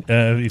Twirligig,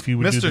 if you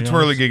would do Mr. the honors.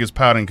 Twirligig is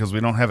pouting because we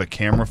don't have a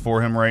camera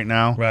for him right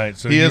now. Right,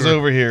 so he is you're-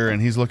 over here and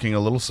he's looking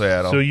a little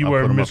sad. So you I'll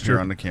are put him up Mr. here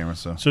on the camera.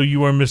 So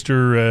you are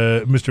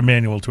Mr.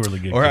 Manuel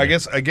Twirligig. or I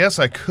today. guess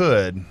I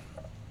could.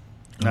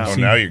 Oh,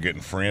 now you're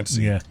getting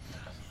fancy. Yeah.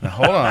 Now,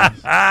 hold on.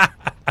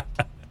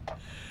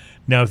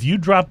 Now, if you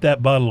drop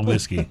that bottle of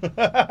whiskey,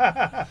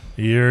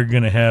 you're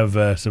going to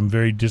have some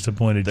very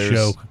disappointed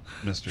There's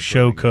Mr.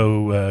 show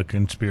Twirligig.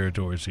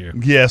 conspirators here.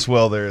 Yes,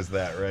 well, there is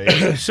that,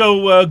 right?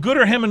 So,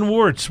 Gooderham and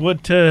Warts,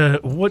 what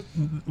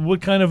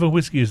kind of a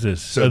whiskey is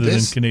this, So other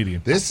this, than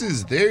Canadian?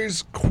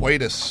 there's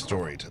quite a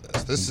story to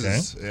this. This Okay.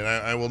 is, and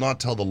I will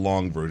not tell the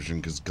long version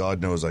because God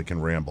knows I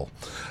can ramble.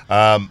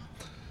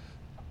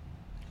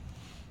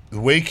 The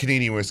way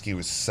Canadian whiskey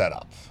was set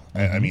up.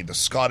 I mean, the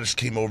Scottish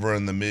came over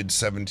in the mid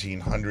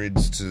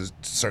 1700s to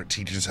start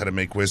teaching us how to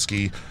make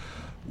whiskey.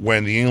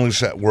 When the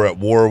English were at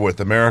war with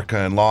America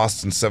and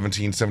lost in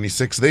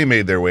 1776, they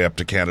made their way up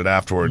to Canada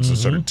afterwards and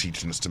started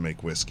teaching us to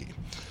make whiskey.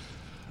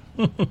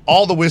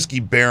 All the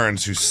whiskey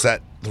barons who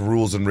set the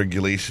rules and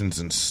regulations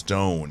in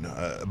stone,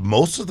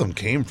 most of them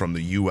came from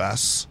the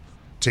U.S.,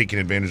 taking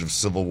advantage of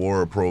Civil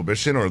War or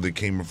Prohibition, or they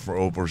came from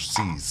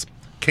overseas.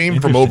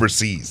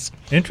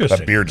 Interesting.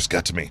 That beer just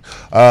got to me.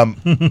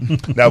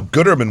 Now,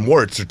 Gooderham and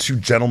Warts are two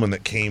gentlemen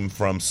that came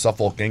from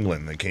Suffolk,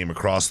 England. They came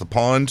across the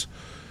pond,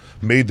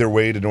 made their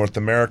way to North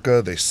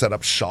America. They set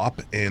up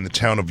shop in the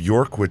town of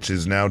York, which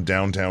is now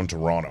downtown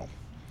Toronto.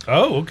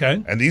 Oh,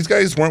 okay. And these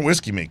guys weren't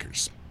whiskey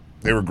makers.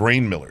 They were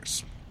grain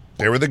millers.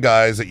 They were the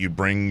guys that you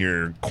bring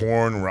your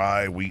corn,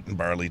 rye, wheat, and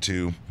barley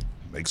to,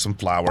 make some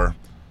flour.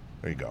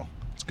 There you go.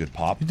 It's good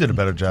pop. You did a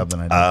better job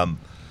than I did.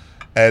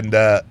 And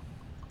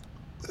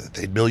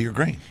they'd mill your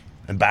grain.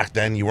 And back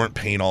then, you weren't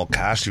paying all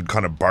cash. You'd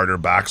kind of barter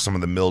back some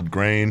of the milled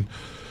grain.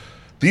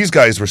 These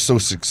guys were so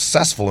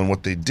successful in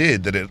what they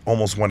did that it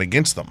almost went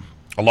against them.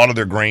 A lot of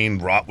their grain,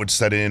 rot would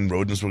set in,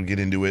 rodents would get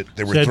into it.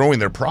 They were throwing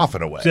their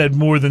profit away. Said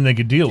more than they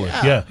could deal with.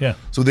 Yeah.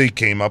 So they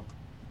came up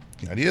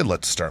with the idea,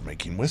 let's start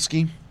making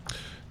whiskey.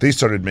 They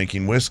started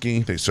making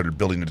whiskey. They started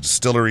building a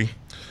distillery.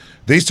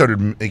 They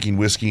started making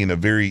whiskey in a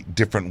very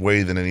different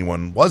way than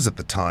anyone was at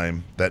the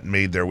time that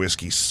made their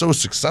whiskey so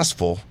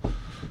successful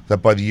that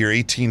by the year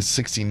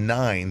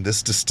 1869,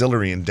 this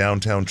distillery in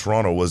downtown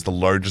Toronto was the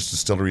largest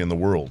distillery in the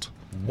world.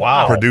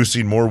 Wow.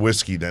 Producing more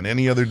whiskey than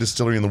any other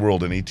distillery in the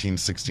world in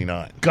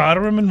 1869.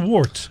 Gooderham and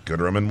Warts.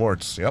 Gooderham and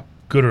Warts, yep.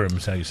 Gooderham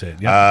is how you say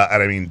it. Yeah.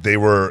 And I mean,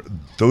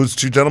 those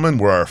two gentlemen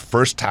were our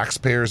first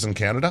taxpayers in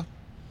Canada.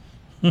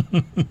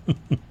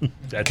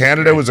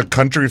 Canada was a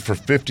country for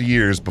 50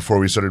 years before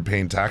we started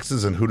paying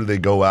taxes, and who did they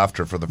go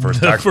after for the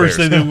first taxpayers?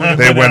 First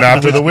they went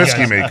after the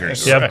whiskey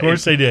makers. Yeah, of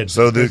course they did.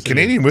 So the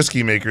Canadian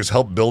whiskey makers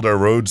helped build our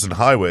roads and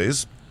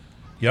highways.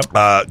 Yep.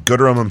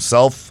 Gooderham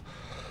himself,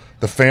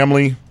 the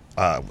family,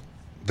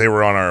 they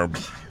were on our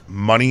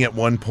money at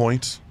one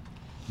point.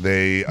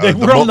 They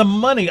were on the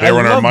money. They were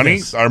on our love money.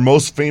 this. Our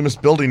most famous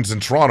buildings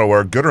in Toronto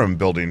are Gooderham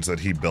buildings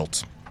that he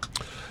built.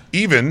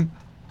 Even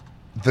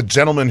the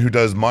gentleman who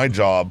does my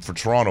job for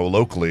Toronto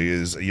locally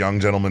is a young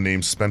gentleman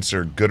named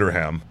Spencer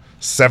Gooderham,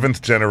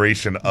 7th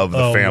generation of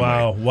the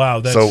family.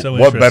 Wow, that's so so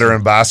what better interesting.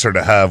 ambassador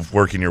to have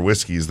working your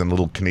whiskeys than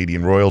little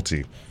Canadian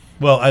royalty?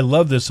 Well, I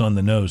love this on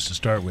the nose to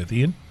start with,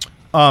 Ian.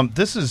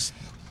 This is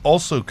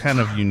also kind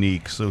of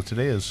unique. So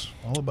today is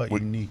all about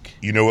unique.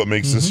 You know what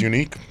makes this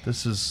unique?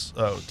 This is,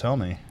 tell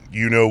me.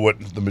 You know what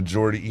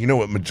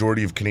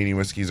majority of Canadian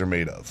whiskeys are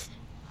made of?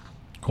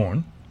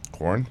 Corn.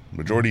 Corn.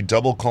 Majority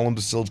double column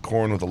distilled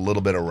corn with a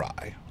little bit of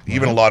rye.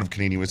 Even a lot of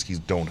Canadian whiskeys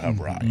don't have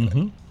rye in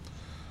it.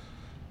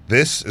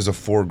 This is a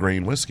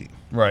 4-grain whiskey.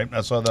 Right.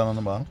 I saw that on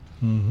the bottle.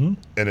 And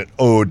it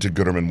owed to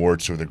Gooderman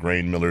Worts, where the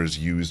grain millers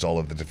used all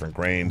of the different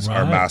grains.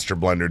 Our Right. master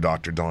blender,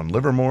 Dr. Don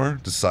Livermore,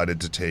 decided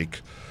to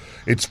take...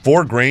 It's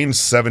 4 grains,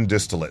 7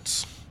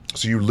 distillates.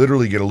 So you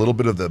literally get a little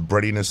bit of the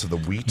breadiness of the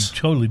wheat.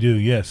 Totally do.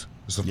 Yes.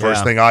 It's the first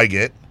Yeah. thing I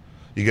get.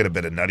 You get a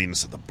bit of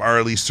nuttiness of the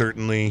barley,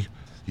 certainly.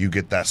 You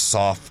get that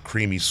soft,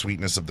 creamy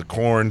sweetness of the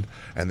corn,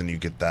 and then you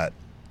get that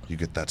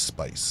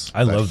spice.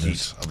 I that love heat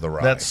this. of the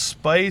rye. That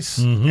spice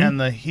and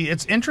the heat.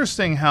 It's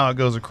interesting how it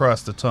goes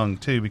across the tongue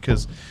too,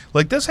 because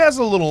like this has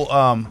a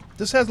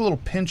little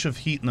pinch of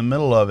heat in the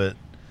middle of it,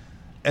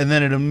 and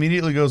then it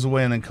immediately goes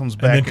away and then comes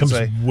back And then comes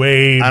say,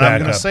 way and back I'm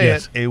going up. to say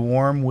yes. it, a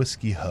warm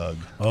whiskey hug.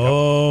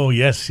 Oh,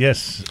 yes,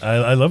 yes.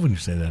 I love when you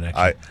say that,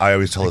 actually. I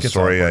always tell a gets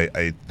story.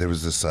 awkward. There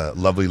was this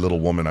lovely little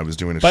woman. I was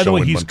doing a By show the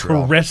way, in he's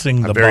Montreal.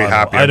 caressing the I'm very bottle.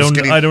 happy. I I'm just don't.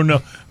 getting- I don't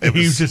know. it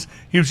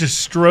He was just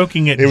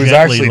stroking it. It was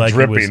gently actually like it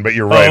dripping, was- but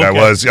you're right. Oh, okay.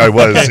 I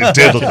was. It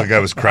did look like I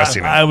was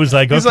caressing it. I was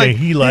like, He's okay, like,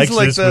 he likes he's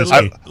like this the,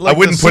 whiskey. I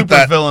wouldn't the put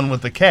that- villain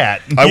with the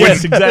cat. I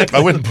Yes, wouldn't, exactly.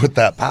 I wouldn't put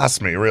that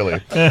past me, really.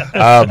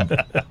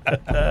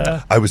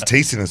 I was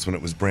tasting this when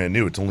it was brand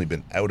new. It's only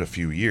been out a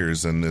few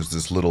years, and there's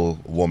this little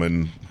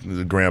woman,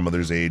 the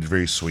grandmother's age,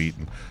 very sweet,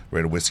 and we're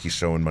at a whiskey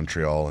show in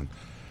Montreal, and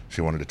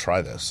she wanted to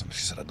try this. And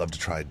she said, I'd love to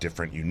try a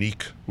different,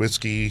 unique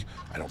whiskey.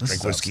 I don't drink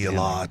is whiskey a outstanding.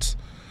 lot.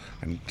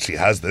 And she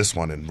has this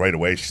one, and right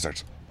away she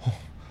starts...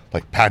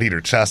 like patting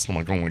her chest. I'm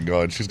like, oh my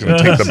God, she's going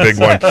to take the big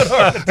one.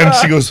 And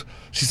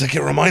she's like,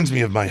 it reminds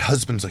me of my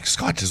husband's like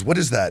scotches. What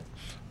is that?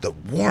 The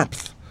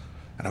warmth.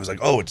 And I was like,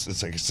 oh,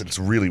 it's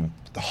really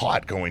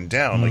hot going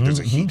down. Like there's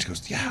a heat. She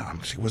goes, yeah.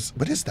 She goes,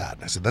 what is that?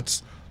 And I said,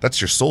 that's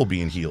your soul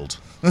being healed.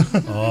 That's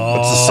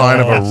a sign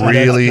of a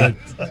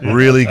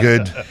really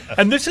good,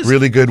 and this is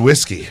really good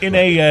whiskey. in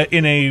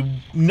a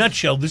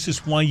nutshell. This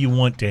is why you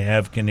want to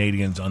have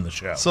Canadians on the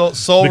show. So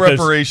soul Because-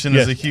 reparation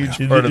is yes. a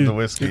huge part of the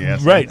whiskey.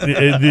 Yes. Right,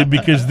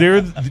 because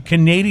the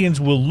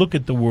Canadians will look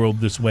at the world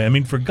this way. I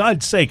mean, for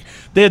God's sake,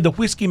 they had the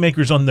whiskey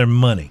makers on their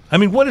money. I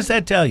mean, what does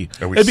that tell you?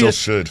 And we It'd be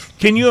still should.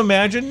 Can you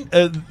imagine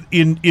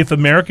if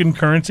American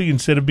currency,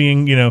 instead of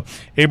being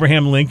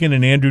Abraham Lincoln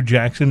and Andrew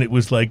Jackson, it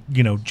was like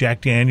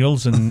Jack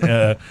Daniels and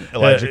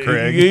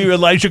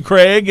Elijah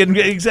Craig, and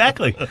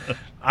exactly.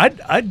 I'd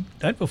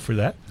vote for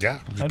that. Yeah,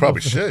 you I'd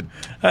probably vote for should.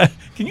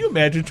 Can you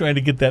imagine trying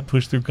to get that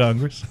pushed through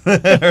Congress?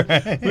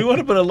 We want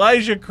to put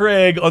Elijah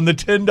Craig on the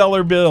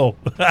 $10 bill.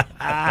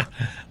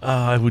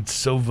 I would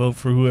so vote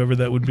for whoever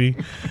that would be.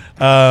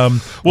 Well,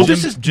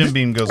 this is Jim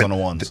Beam goes on a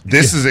ones.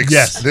 This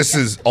Yes. this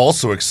is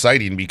also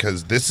exciting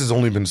because this has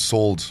only been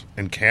sold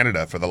in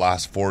Canada for the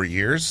last 4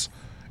 years.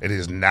 It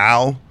is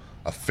now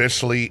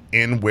officially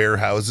in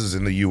warehouses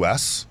in the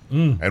U.S.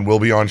 And will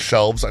be on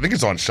shelves. I think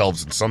it's on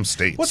shelves in some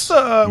states. What's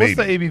the Maybe.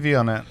 ABV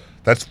on that?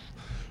 That's,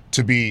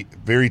 to be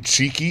very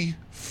cheeky,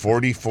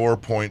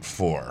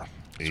 44.4.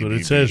 That's what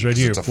it says right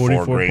here, It's a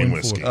 4-grain 44.4.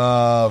 whiskey.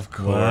 Of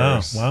wow,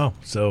 course. wow.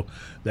 So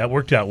that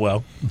worked out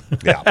well.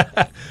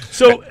 Yeah.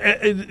 So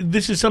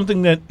this is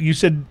something that you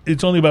said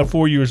it's only about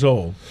 4 years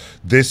old.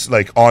 This,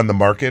 like, on the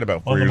market,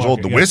 about 4 On the years old.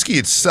 market, The yeah. whiskey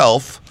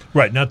itself...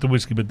 Right, not the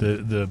whiskey, but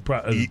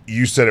the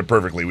You said it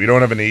perfectly. We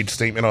don't have an age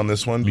statement on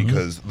this one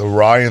because the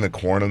rye and the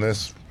corn in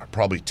this are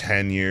probably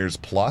 10 years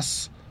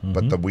plus,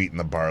 but the wheat and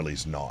the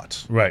barley's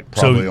not. Right.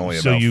 Probably So- only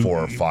so about you- 4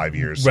 or 5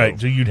 years. right.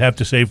 So you'd have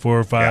to say 4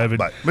 or 5. Yeah, and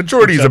but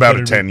majority is it's about a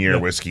up there. 10-year Yeah.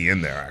 whiskey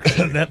in there,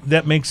 actually.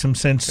 That makes some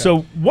sense.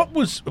 So what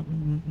was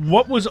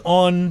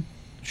on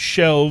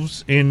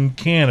shelves in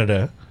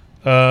Canada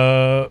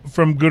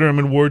from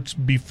Gooderham & Worts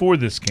before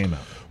this came out?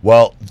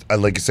 Well,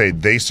 like I say,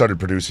 they started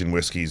producing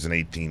whiskeys in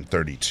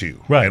 1832.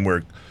 Right. And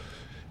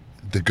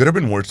the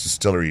Gooderham Worts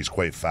distillery is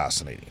quite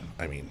fascinating.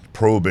 I mean,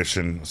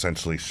 Prohibition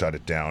essentially shut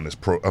it down as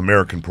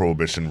American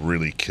Prohibition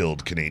really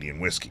killed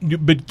Canadian whiskey.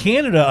 But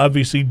Canada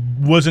obviously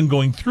wasn't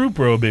going through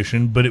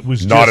Prohibition, but it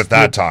was Not just at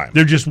that time.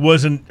 There just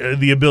wasn't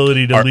the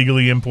ability to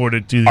legally import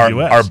it to the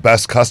U.S. Our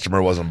best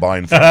customer wasn't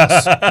buying from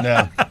us.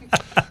 Yeah.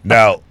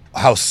 Now,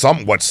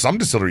 what some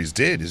distilleries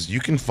did is you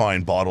can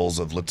find bottles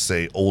of, let's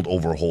say, Old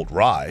Overholt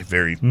rye,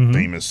 very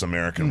famous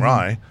American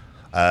rye.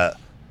 A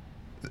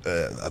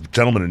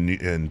gentleman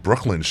in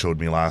Brooklyn showed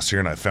me last year,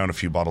 and I found a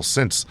few bottles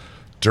since.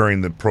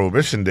 During the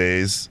Prohibition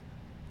days,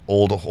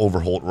 Old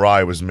Overholt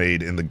rye was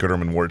made in the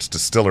Gooderham Worts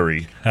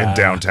distillery in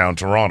downtown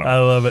Toronto. I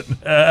love it.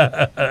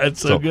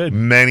 That's so good.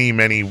 Many,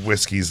 many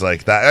whiskeys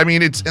like that. I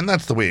mean, and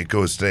that's the way it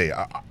goes today.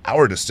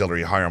 Our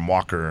distillery, Hiram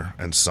Walker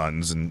and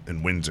Sons in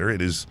Windsor,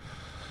 it's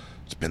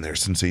been there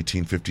since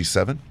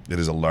 1857. It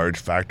is a large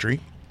factory.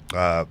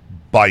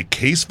 By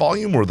case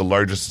volume, we're the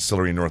largest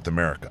distillery in North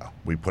America.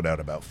 We put out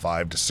about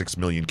 5 to 6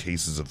 million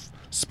cases of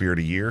spirit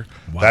a year.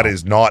 Wow. That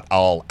is not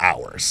all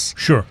ours.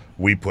 Sure.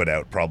 We put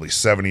out probably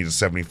 70 to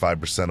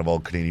 75% of all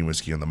Canadian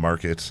whiskey on the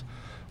market.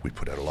 We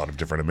put out a lot of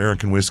different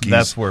American whiskeys.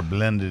 That's where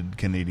blended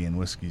Canadian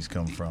whiskeys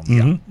come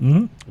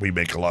from. We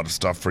make a lot of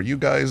stuff for you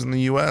guys in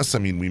the U.S. I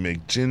mean, we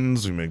make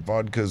gins, we make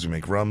vodkas, we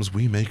make rums.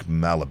 We make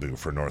Malibu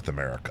for North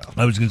America.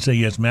 I was going to say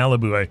yes,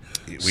 Malibu.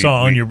 I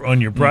saw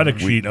on your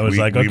product sheet. I was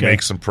like, okay, we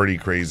make some pretty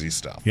crazy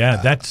stuff. Yeah,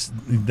 that's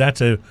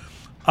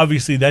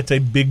obviously that's a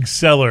big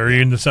seller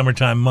in the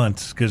summertime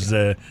months because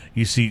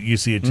you see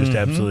it just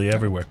absolutely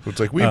everywhere. It's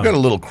like we've got a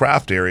little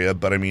craft area,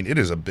 but I mean, it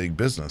is a big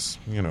business.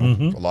 You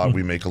know,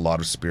 we make a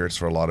lot of spirits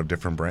for a lot of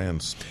different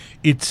brands.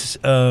 It's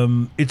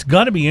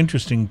got to be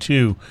interesting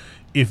too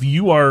if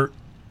you are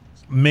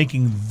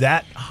making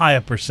that high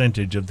a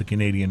percentage of the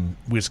Canadian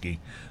whiskey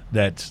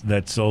that's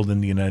sold in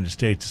the United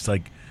States. It's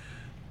like,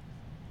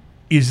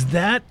 is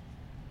that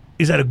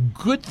a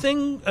good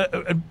thing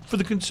for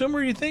the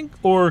consumer, you think?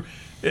 Or,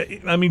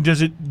 I mean,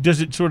 does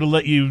it sort of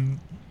let you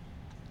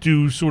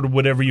do sort of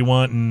whatever you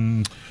want,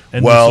 and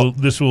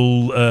this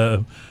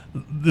will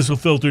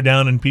filter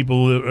down, and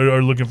people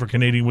are looking for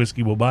Canadian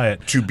whiskey will buy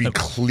it? To be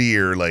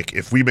clear, like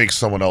if we make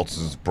someone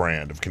else's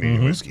brand of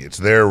Canadian whiskey, it's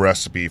their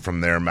recipe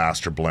from their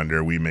master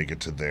blender. We make it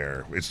to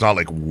their. It's not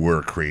like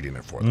we're creating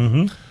it for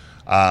them.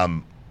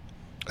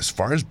 As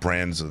far as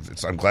brands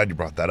I'm glad you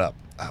brought that up.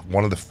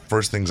 One of the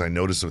first things I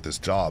noticed with this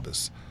job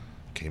is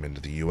came into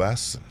the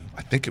U.S. and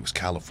I think it was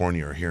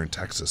California or here in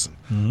Texas,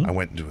 and I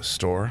went into a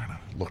store and I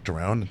looked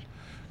around, and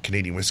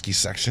Canadian whiskey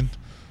section.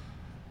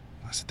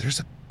 I said, "There's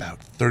about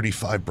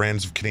 35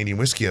 brands of Canadian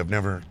whiskey I've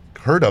never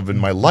heard of in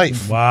my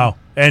life." Wow!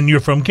 And you're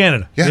from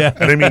Canada, yeah.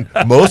 And I mean,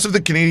 most of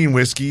the Canadian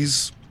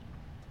whiskeys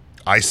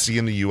I see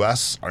in the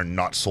U.S. are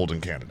not sold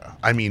in Canada.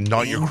 I mean,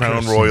 not your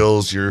Crown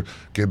Royals, your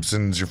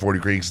Gibsons, your 40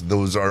 Creeks.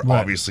 Those are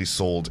obviously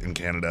sold in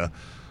Canada.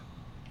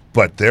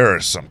 But there are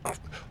some,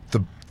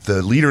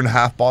 the liter and a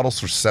half bottles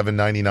for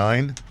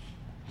 $7.99.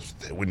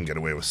 They wouldn't get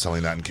away with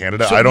selling that in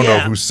Canada. So, I don't know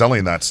who's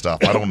selling that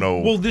stuff. I don't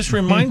know. Well, this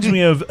reminds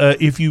me of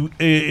if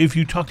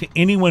you talk to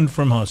anyone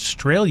from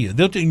Australia,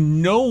 they'll tell you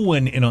no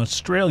one in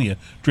Australia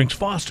drinks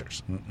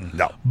Foster's.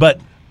 No,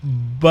 but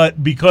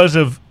because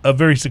of a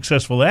very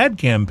successful ad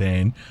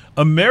campaign,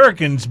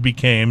 Americans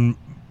became,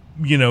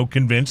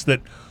 convinced that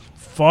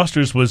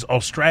Foster's was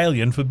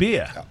Australian for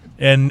beer,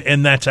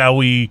 and that's how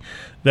we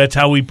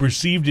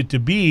perceived it to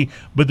be.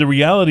 But the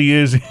reality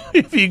is,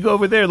 if you go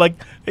over there, like,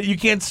 you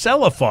can't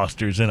sell a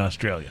Foster's in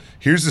Australia.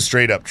 Here's the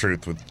straight up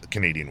truth with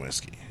Canadian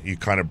whiskey. You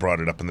kind of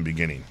brought it up in the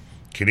beginning.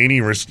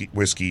 Canadian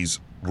whiskies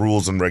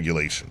rules and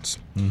regulations.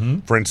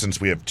 For instance,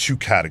 we have 2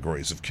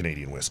 categories of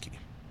Canadian whiskey.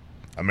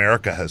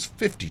 America has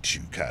 52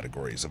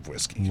 categories of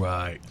whiskey.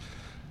 Right.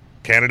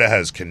 Canada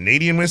has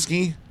Canadian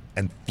whiskey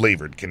and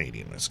flavored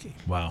Canadian whiskey.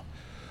 Wow.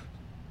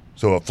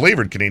 So a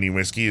flavored Canadian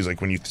whiskey is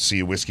like when you see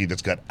a whiskey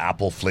that's got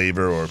apple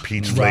flavor or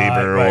peach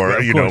flavor,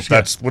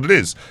 that's what it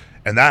is.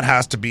 And that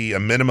has to be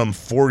a minimum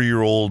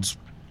 4-year-old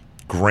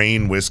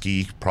grain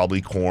whiskey,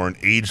 probably corn,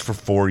 aged for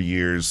 4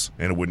 years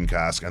in a wooden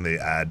cask, and they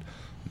add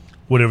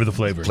whatever the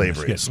flavor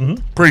is. Yes.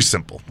 Pretty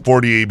simple.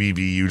 40 ABV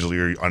usually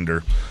or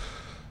under.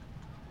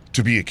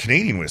 To be a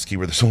Canadian whiskey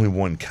where there's only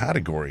one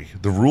category,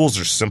 the rules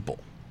are simple.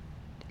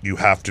 You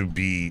have to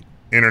be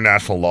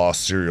international law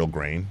cereal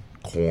grain,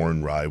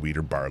 corn, rye, wheat,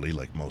 or barley,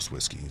 like most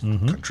whiskey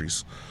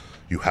countries.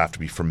 You have to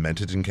be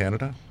fermented in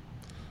Canada.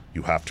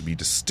 You have to be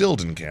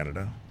distilled in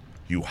Canada.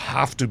 You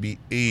have to be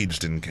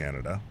aged in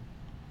Canada.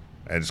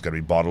 And it's got to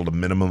be bottled a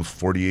minimum of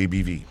 40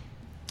 ABV.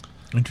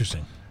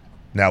 Interesting.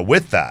 Now,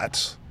 with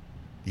that,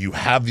 you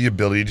have the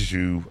ability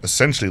to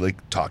essentially,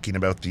 like talking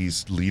about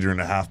these liter and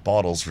a half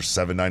bottles for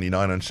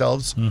 $7.99 on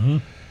shelves.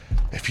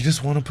 If you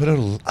just want to put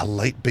a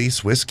light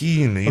base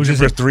whiskey and age it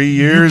for 3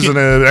 years in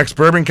an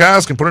ex-bourbon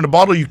cask and put it in a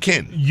bottle, you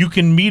can. You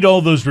can meet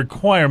all those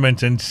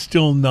requirements and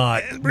still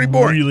not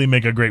really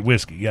make a great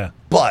whiskey, yeah.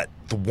 But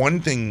the one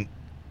thing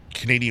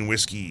Canadian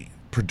whiskey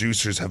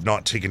producers have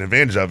not taken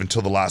advantage of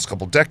until the last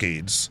couple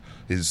decades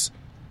is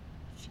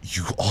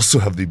you also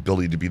have the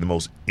ability to be the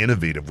most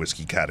innovative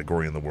whiskey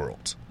category in the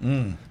world.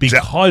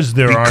 Because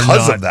there are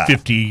not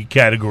 50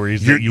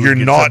 categories that you're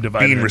not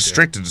being into.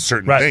 restricted to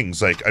certain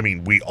things. Like, I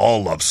mean, we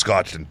all love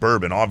Scotch and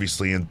bourbon,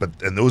 obviously, and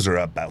those are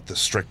about the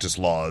strictest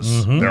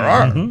laws there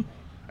are. And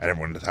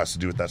everyone has to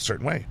do it that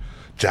certain way.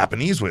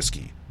 Japanese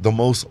whiskey, the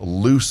most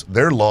loose.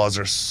 Their laws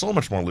are so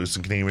much more loose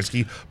than Canadian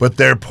whiskey, but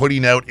they're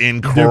putting out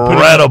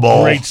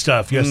incredible great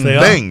stuff. Yes, they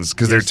things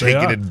because they're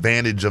taking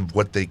advantage of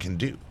what they can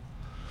do.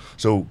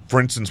 So, for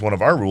instance, one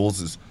of our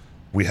rules is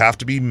we have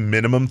to be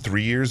minimum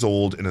 3 years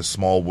old in a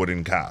small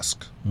wooden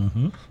cask.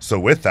 So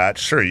with that,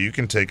 sure, you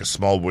can take a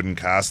small wooden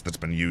cask that's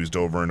been used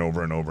over and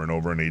over and over and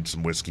over and age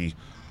some whiskey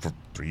for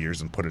 3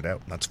 years and put it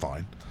out. That's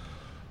fine.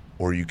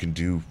 Or you can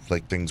do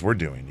like things we're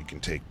doing. You can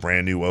take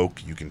brand new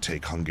oak. You can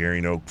take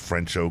Hungarian oak,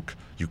 French oak.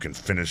 You can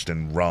finish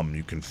in rum.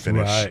 You can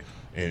finish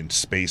in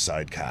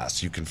Speyside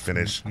casks. You can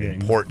finish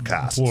in port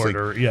casks.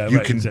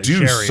 You can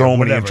do so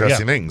many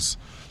interesting things.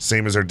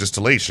 Same as our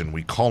distillation.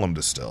 We call them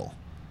distill.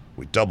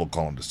 We double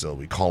column distill.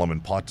 We call them in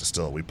pot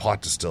distill. We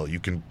pot distill. You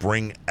can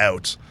bring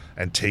out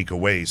and take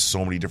away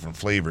so many different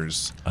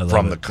flavors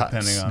from the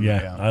cuts.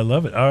 I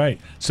love it. All right.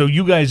 So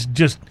you guys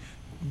just,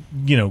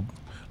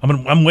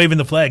 I'm waving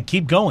the flag.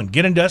 Keep going.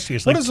 Get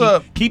industrious. What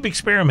Like, is keep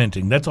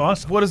experimenting. That's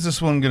awesome. What is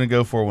this one going to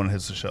go for when it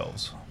hits the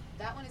shelves?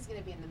 That one is going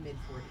to be in the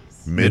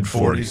mid-40s.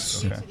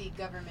 Mid-40s. Due Okay. to the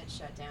government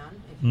shutdown,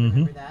 if you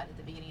remember that, at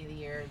the beginning of the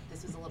year,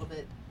 this was a little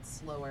bit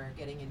slower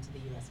getting into the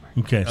U.S.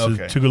 market. Okay, so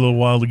Okay. it took a little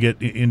while to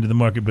get into the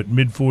market, but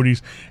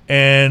mid-40s.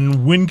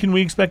 And when can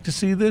we expect to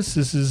see this?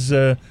 This is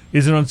it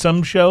on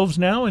some shelves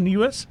now in the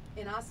U.S.?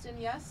 In Austin,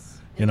 yes.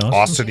 In Austin?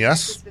 Austin,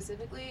 yes.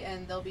 Specifically,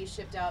 and they'll be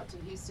shipped out to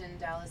Houston,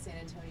 Dallas, San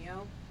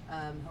Antonio,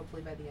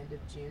 hopefully by the end of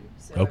June.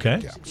 So Okay.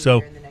 it should be So-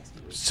 here in the next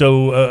few weeks.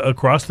 So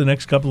across the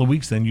next couple of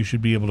weeks, then you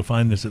should be able to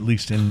find this at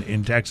least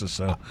in Texas.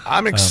 So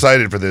I'm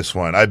excited for this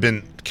one. I've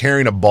been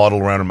carrying a bottle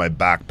around in my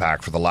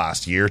backpack for the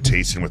last year,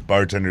 tasting with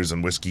bartenders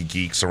and whiskey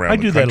geeks around I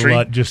the do that country. a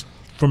lot just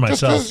for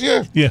myself. 'cause,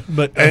 yeah. Yeah,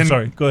 but I'm And-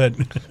 sorry. Go ahead.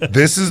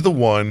 This is the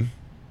one,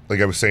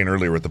 like I was saying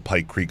earlier with the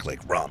Pike Creek, like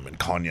rum and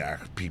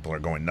cognac. People are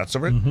going nuts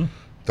over it.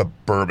 The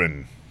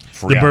bourbon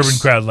freaks bourbon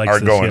crowd likes are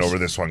this, going yes. over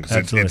this one because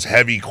Absolutely. it's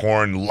heavy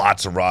corn,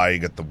 lots of rye. You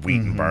got the wheat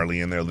and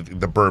barley in there.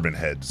 The bourbon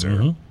heads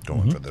are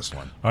going for this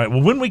one. All right.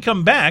 Well, when we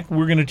come back,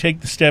 we're going to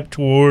take the step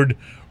toward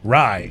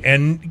rye,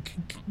 and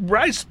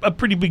rye's a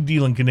pretty big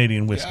deal in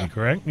Canadian whiskey,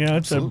 correct? Yeah,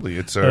 it's Absolutely,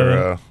 it's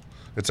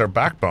our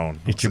backbone.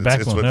 It's your It's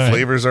backbone, what all right.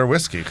 flavors our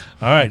whiskey.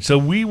 All right, so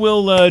we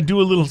will do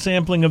a little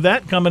sampling of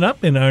that coming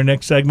up in our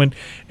next segment,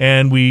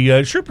 and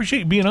we sure appreciate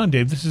you being on,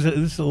 Dave. This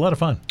is a lot of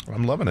fun.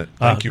 I'm loving it.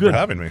 Thank you good. for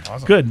having me.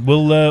 Good.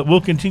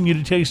 We'll continue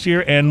to taste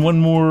here, and one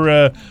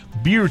more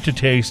beer to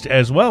taste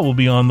as well will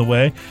be on the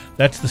way.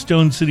 That's the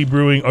Stone City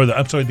Brewing, or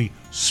the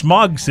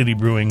Smog City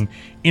Brewing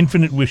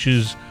Infinite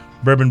Wishes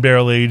Bourbon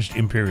Barrel Aged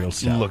Imperial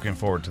Stout. Looking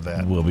forward to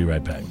that. We'll be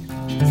right back.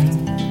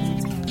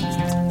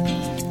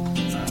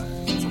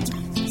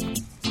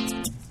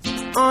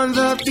 On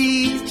the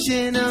beach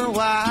in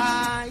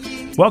Hawaii.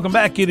 Welcome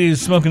back. It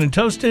is Smoking and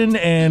Toasting,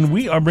 and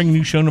we are bringing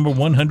you show number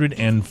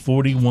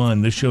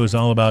 141. This show is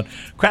all about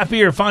craft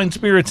beer, fine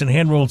spirits, and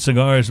hand-rolled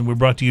cigars, and we're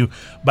brought to you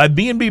by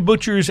B&B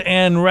Butchers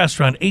and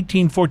Restaurant,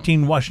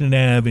 1814 Washington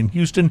Ave in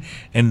Houston,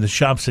 and the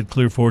shops at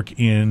Clear Fork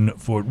in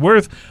Fort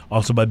Worth.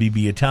 Also by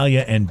BB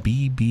Italia and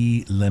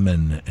BB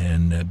Lemon,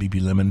 and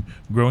BB Lemon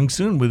growing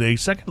soon with a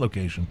second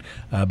location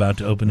about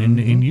to open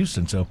in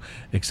Houston, so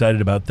excited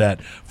about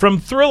that. From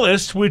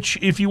Thrillist, which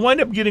if you wind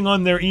up getting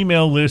on their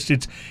email list,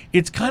 it's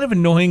kind of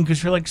annoying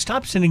because you're like,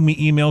 stop sending me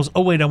emails.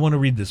 Oh wait, I want to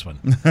read this one,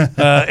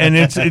 and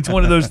it's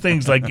one of those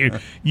things like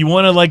you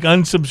want to like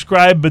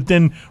unsubscribe, but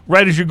then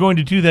right as you're going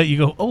to do that, you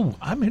go, oh,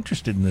 I'm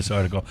interested in this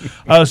article.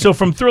 So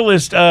from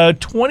Thrillist,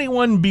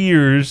 21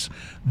 beers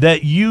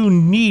that you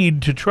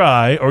need to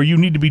try, or you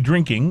need to be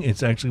drinking.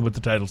 It's actually what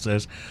the title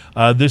says.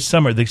 This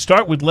summer, they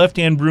start with Left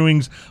Hand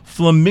Brewing's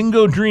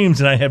Flamingo Dreams,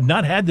 and I have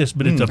not had this,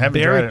 but it's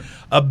haven't tried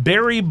a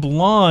berry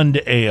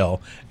blonde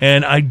ale,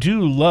 and I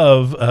do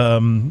love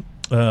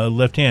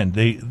Left Hand.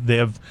 They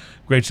have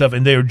great stuff,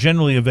 and they are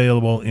generally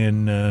available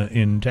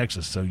in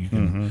Texas, so you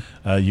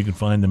can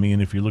find them in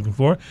if you're looking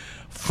for.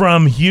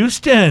 From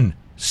Houston,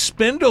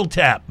 Spindle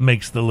Tap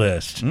makes the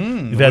list.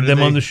 You've had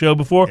them on the show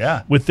before,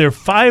 Yeah. with their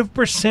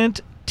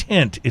 5%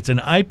 tint. It's an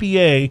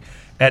IPA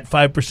at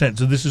 5%.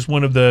 So this is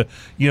one of the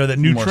that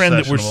new More trend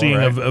that we're sessionable, seeing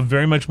right? of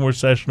very much more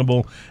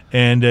sessionable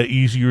and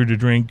easier to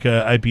drink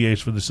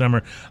IPAs for the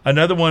summer.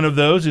 Another one of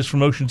those is from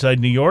Oceanside,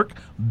 New York,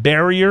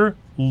 Barrier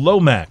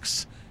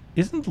Lomax.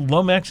 Isn't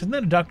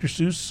that a Dr.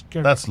 Seuss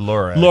character? That's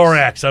Lorax.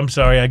 Lorax. I'm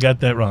sorry, I got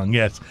that wrong.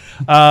 Yes.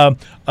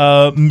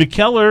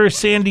 McKellar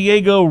San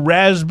Diego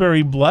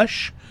Raspberry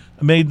Blush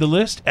made the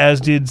list, as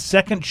did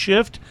Second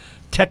Shift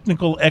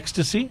Technical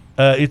Ecstasy.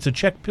 It's a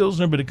Czech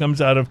Pilsner, but it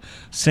comes out of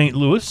St.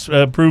 Louis,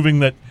 proving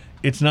that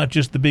it's not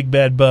just the big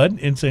bad bud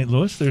in St.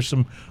 Louis. There's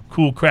some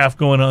cool craft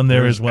going on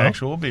there There's as well.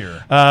 actual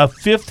beer.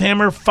 Fifth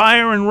Hammer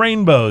Fire and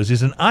Rainbows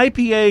is an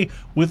IPA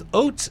with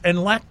oats and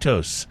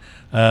lactose.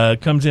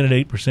 Comes in at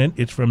 8%.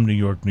 It's from New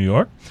York, New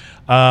York.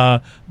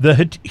 The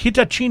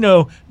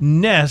Hitachino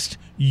Nest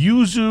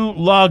Yuzu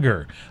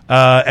Lager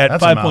at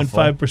That's a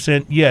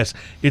 5.5%. Yes,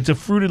 it's a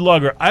fruited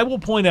lager. I will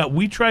point out,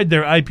 we tried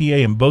their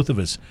IPA, and both of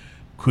us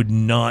could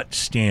not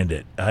stand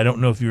it. I don't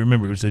know if you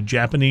remember. It was a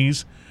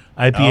Japanese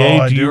IPA.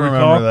 Oh, I do you do recall?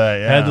 remember that,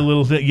 yeah. Had the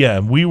little thing. Yeah,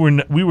 we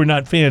were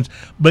not fans,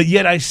 but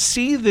yet I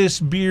see this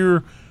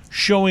beer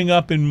showing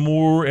up in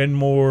more and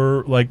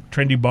more like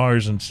trendy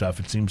bars and stuff.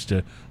 It seems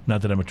to,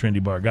 not that I'm a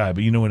trendy bar guy,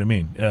 but you know what I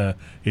mean.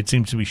 It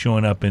seems to be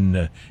showing up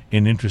in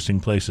interesting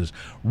places.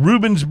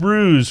 Reuben's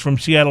Brews from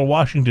Seattle,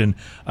 Washington,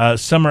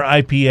 summer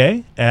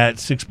IPA at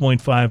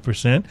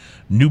 6.5%.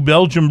 New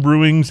Belgium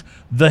Brewing's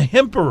The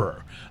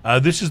Hemperor.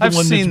 This is the I've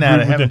one seen that's that. brewed I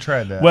with haven't the-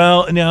 tried that.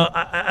 Well, now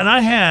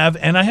I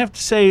have to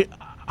say,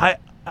 I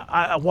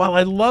while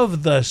I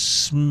love the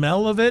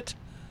smell of it,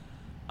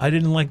 I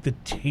didn't like the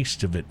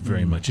taste of it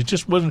very much. It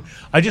just wasn't.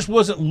 I just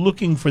wasn't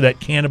looking for that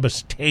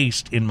cannabis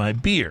taste in my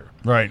beer.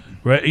 Right.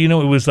 Right?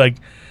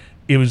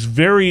 It was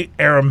very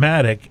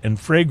aromatic and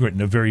fragrant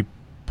in a very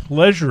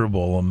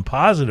pleasurable and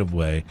positive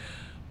way,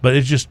 but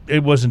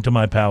it wasn't to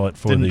my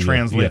palate. Didn't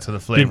translate to the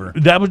flavor.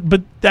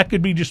 But that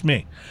could be just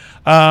me.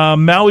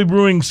 Maui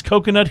Brewing's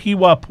Coconut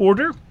Hiwa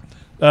Porter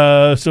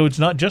So it's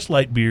not just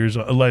lighter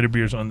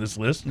beers on this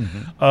list.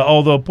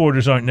 Although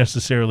porters aren't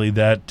necessarily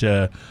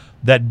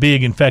that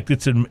big. In fact,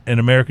 it's an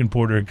American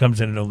porter. It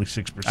comes in at only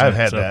 6%. I've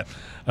had that.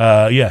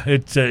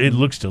 It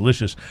looks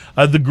delicious.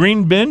 The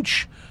Green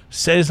Bench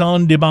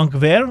Saison de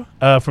Banquever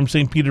from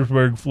St.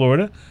 Petersburg,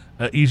 Florida.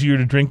 Easier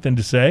to drink than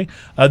to say.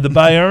 The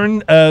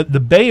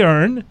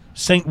Bayern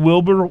St.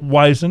 Wilbur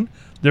Weizen.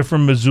 They're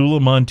from Missoula,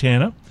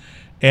 Montana.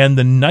 And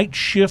the Night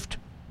Shift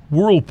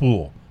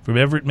Whirlpool from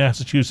Everett,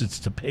 Massachusetts.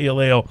 It's a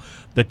pale ale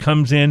that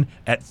comes in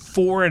at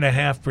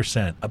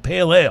 4.5%. A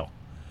pale ale.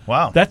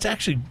 Wow. That's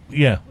actually,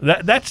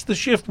 that's the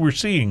shift we're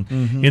seeing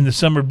in the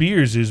summer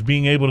beers, is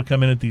being able to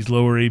come in at these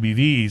lower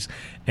ABVs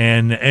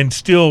and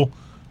still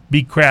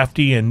be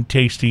crafty and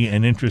tasty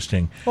and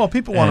interesting. Well,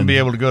 people want to be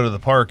able to go to the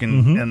park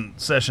and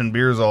session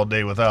beers all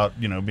day without,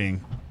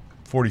 being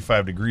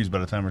 45 degrees by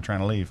the time we're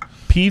trying to leave.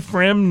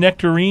 P-Frem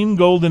Nectarine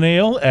Golden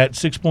Ale at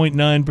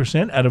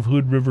 6.9% out of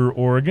Hood River,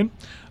 Oregon.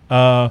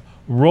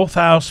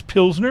 Rothhaus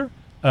Pilsner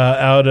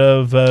out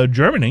of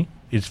Germany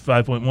is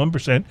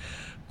 5.1%.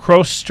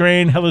 Cross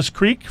Strain Hellas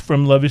Creek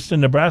from La Vista,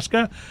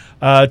 Nebraska.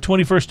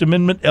 21st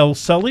Amendment El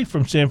Sully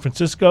from San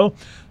Francisco.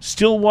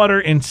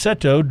 Stillwater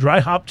Insetto Dry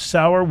Hopped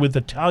Sour with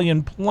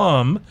Italian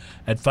Plum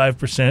at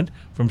 5%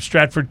 from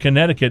Stratford,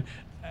 Connecticut.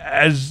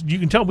 As you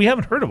can tell, we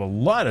haven't heard of a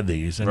lot of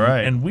these.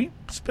 And we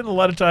spend a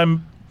lot of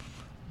time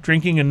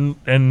drinking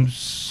and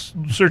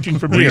searching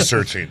for beer.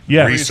 Researching.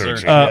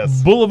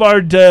 Yes.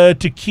 Boulevard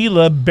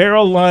Tequila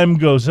Barrel Lime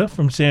Goza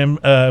from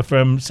St.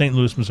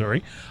 Louis,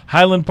 Missouri.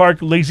 Highland Park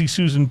Lazy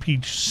Susan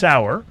Peach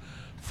Sour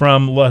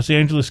from Los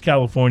Angeles,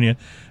 California.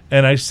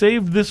 And I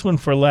saved this one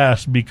for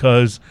last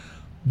because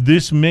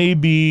this may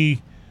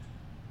be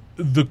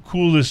the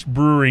coolest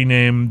brewery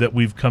name that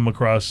we've come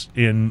across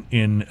in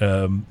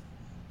a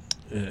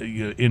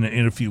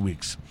few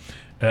weeks,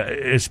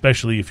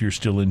 especially if you're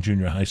still in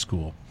junior high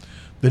school.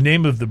 The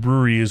name of the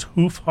brewery is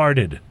Hoof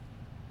Hearted.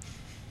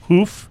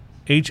 Hoof,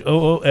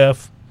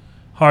 Hoof,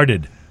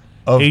 Hearted,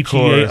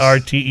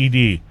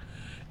 Hearted.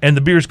 And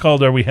the beer's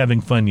called Are We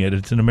Having Fun Yet?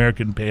 It's an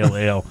American pale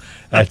ale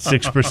at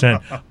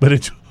 6%, but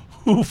it's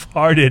Hoof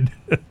Hearted.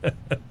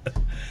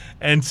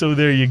 And so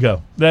there you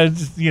go.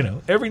 That's,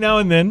 every now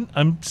and then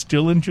I'm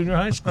still in junior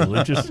high school.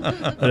 It just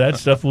that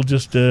stuff will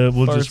just Farts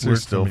work are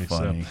still for me.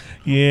 funny. So,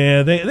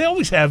 yeah, they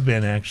always have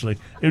been, actually.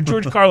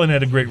 George Carlin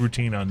had a great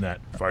routine on that.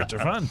 Farts are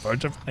fun.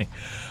 Farts are funny.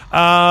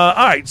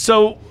 All right.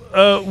 So,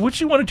 which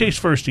do you want to taste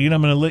first, Ian?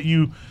 I'm going to let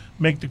you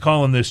make the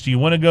call on this. Do you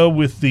want to go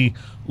with the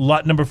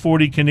lot number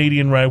 40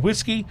 Canadian Rye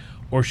Whiskey,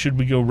 or should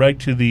we go right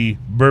to the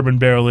bourbon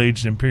barrel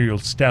aged imperial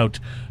stout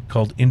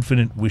called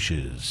Infinite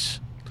Wishes?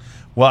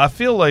 Well, I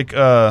feel like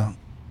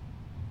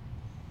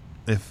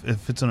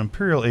if it's an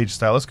imperial age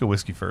style, let's go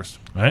whiskey first.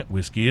 All right,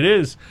 whiskey it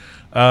is.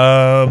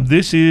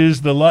 This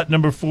is the lot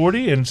number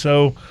 40, and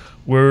so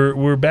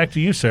we're back to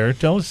you, Sarah.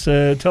 Tell us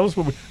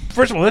what.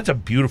 First of all, that's a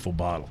beautiful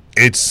bottle.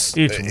 It's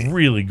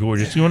really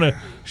gorgeous. You want to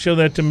show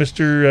that to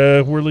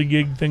Mr.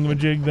 Whirligig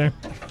thingamajig there?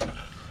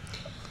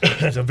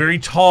 It's a very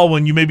tall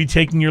one. You may be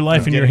taking your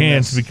life in your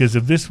hands because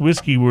if this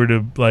whiskey were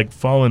to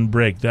fall and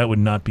break, that would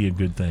not be a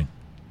good thing.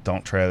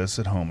 Don't try this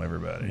at home,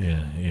 everybody.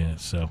 Yeah.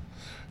 So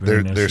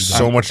there's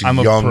so much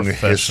young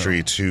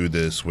history to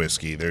this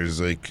whiskey.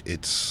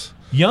 It's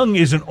young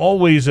isn't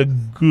always a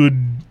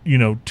good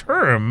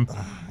term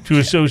to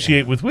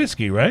associate with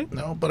whiskey, right?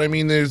 No, but I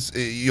mean,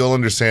 you'll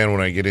understand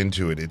when I get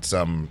into it. It's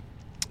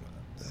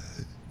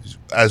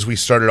as we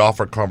started off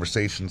our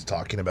conversations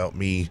talking about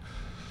me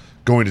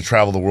going to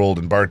travel the world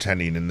and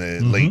bartending in the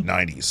late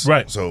 90s.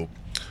 Right. So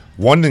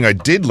one thing I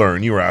did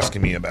learn, you were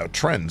asking me about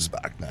trends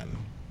back then.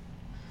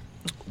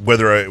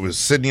 Whether it was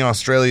Sydney,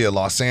 Australia,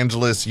 Los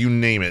Angeles, you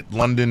name it,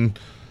 London,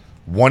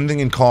 one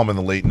thing in common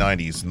in the late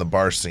 90s in the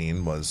bar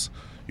scene was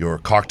your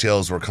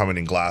cocktails were coming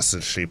in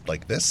glasses shaped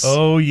like this.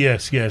 Oh,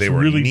 yes. They were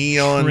really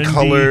neon trendy,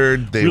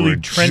 colored. They really were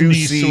trendy,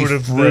 juicy, sort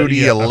of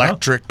fruity,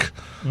 electric.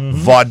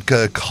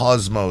 Vodka,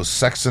 Cosmos,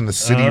 Sex and the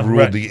City ruled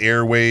right. the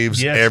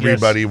airwaves. Yes,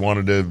 Everybody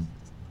wanted to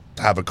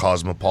have a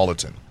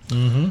Cosmopolitan.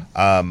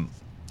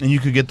 And you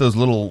could get those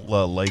little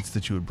lights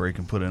that you would break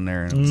and put in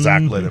there, and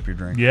Zach lit up your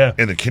drink. Yeah.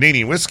 In the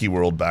Canadian whiskey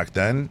world back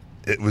then,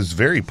 it was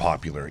very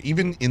popular.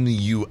 Even in the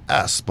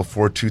U.S.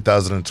 before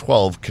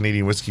 2012,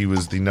 Canadian whiskey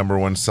was the number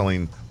one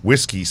selling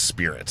whiskey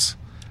spirit.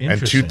 And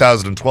Interesting.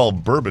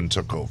 2012, bourbon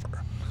took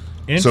over.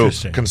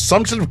 Interesting. So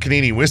consumption of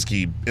Canadian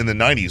whiskey in the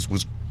 90s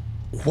was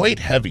quite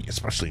heavy,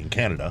 especially in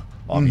Canada,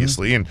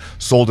 obviously, and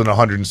sold in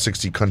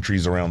 160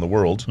 countries around the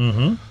world.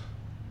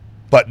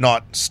 But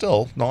not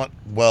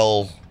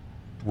well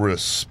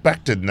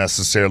respected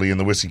necessarily in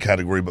the whiskey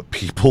category, but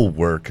people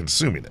were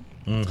consuming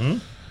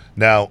it.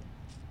 Now,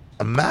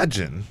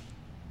 imagine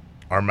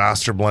our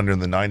master blender in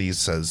the 90s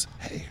says,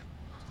 hey,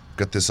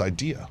 got this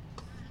idea.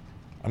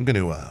 I'm going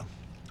to,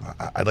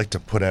 I'd like to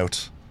put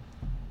out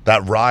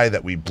that rye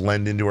that we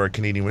blend into our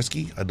Canadian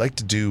whiskey. I'd like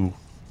to do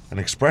an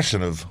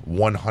expression of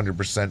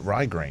 100%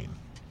 rye grain.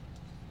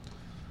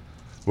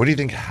 What do you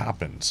think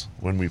happened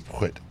when we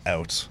put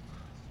out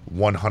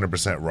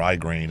 100% rye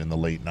grain in the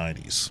late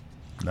 90s?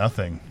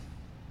 Nothing.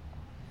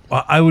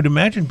 I would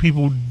imagine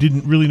people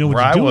didn't really know what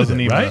Rye to do wasn't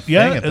with it, even a right? thing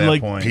Yeah, at and that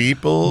like point.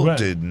 People Right.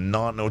 did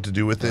not know what to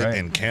do with it Right.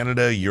 in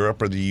Canada,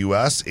 Europe, or the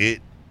U.S.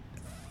 It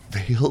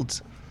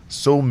failed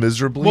so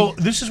miserably. Well,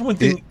 this is one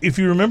thing. If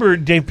you remember,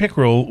 Dave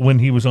Pickerel, when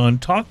he was on,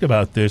 talked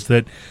about this.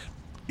 That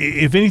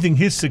if anything,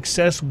 his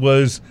success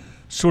was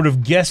sort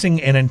of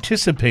guessing and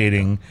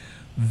anticipating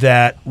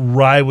that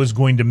rye was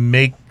going to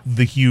make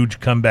the huge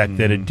comeback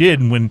that it did,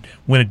 and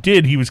when it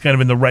did, he was kind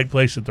of in the right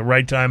place at the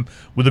right time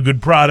with a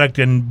good product,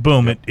 and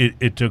boom,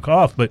 it took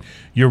off. But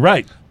you're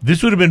right;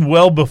 this would have been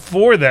well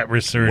before that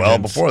resurgence. well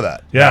before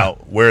that. Yeah. Now,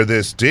 where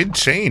this did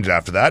change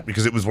after that,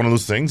 because it was one of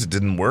those things, it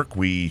didn't work,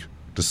 we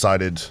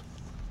decided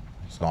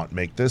let's not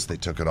make this. They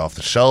took it off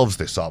the shelves.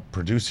 They stopped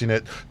producing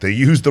it. They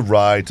used the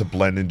rye to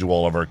blend into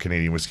all of our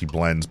Canadian whiskey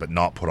blends, but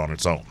not put on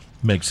its own.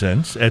 Makes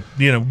sense.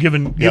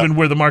 Given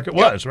where the market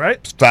was,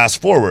 right?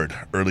 Fast forward,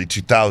 early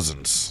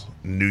 2000s,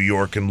 New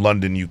York and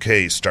London,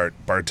 UK,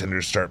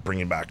 bartenders start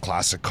bringing back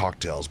classic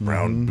cocktails,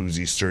 brown,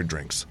 boozy stir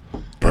drinks.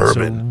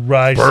 Bourbon.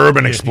 rye-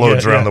 Bourbon yeah,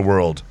 explodes yeah, around yeah. the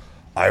world.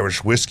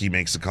 Irish whiskey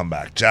makes a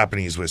comeback.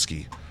 Japanese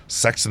whiskey.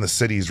 Sex in the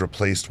City is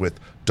replaced with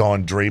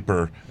Don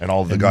Draper and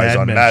all the And guys Mad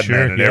on Men, Mad sure,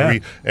 Men. And yeah.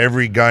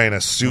 every guy in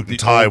a suit The and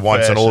tie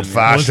wants an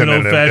old-fashioned, old-fashioned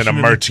Wants an and a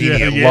old-fashioned martini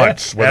and- at yeah,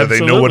 lunch, whether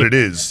they know what it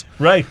absolutely. is.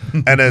 Right.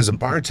 And as a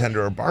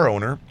bartender or bar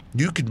owner,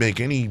 you could make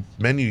any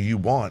menu you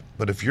want,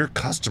 but if your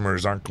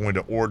customers aren't going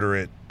to order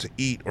it to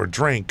eat or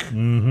drink,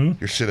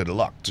 you're shit out of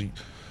luck. So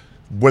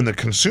when the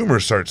consumer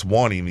starts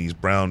wanting these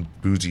brown,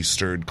 boozy,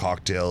 stirred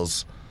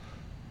cocktails,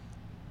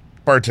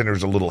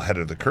 bartenders are a little ahead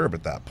of the curve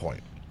at that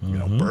point. You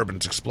know,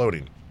 bourbon's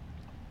exploding.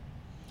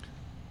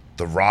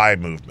 The rye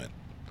movement.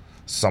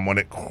 Someone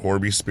at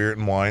Corby Spirit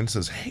and Wine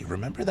says, hey,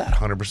 remember that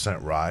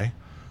 100% rye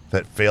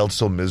that failed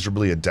so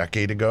miserably a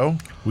decade ago?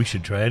 We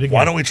should try it again.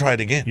 Why don't we try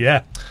it again?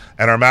 Yeah.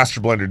 And our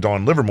master blender,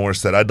 Don Livermore,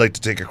 said, I'd like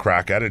to take a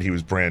crack at it. He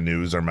was brand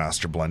new as our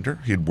master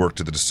blender. He had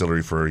worked at the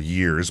distillery for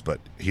years, but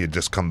he had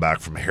just come back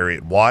from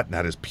Harriet Watt and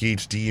had his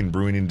PhD in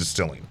brewing and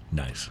distilling.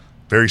 Nice.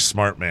 Very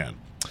smart man.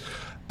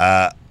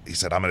 He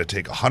said, I'm going to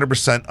take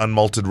 100%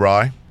 unmalted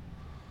rye.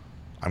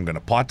 I'm going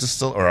to pot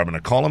distill, or I'm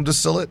going to column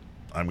distill it.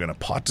 I'm going to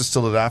pot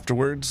distill it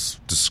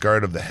afterwards,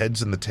 discard of the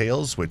heads and the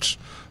tails, which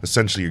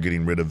essentially you're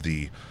getting rid of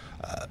the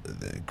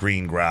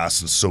green grass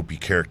and soapy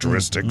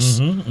characteristics.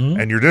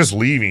 And you're just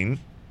leaving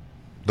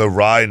the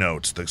rye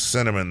notes, the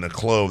cinnamon, the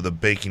clove, the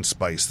baking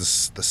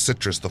spice, the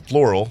citrus, the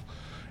floral,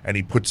 and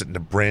he puts it into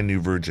brand new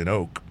virgin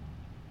oak.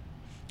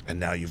 And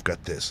now you've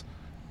got this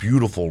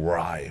beautiful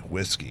rye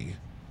whiskey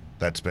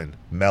that's been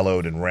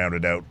mellowed and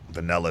rounded out,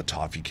 vanilla,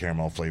 toffee,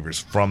 caramel flavors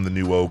from the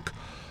new oak.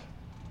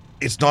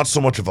 It's not so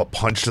much of a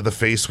punch to the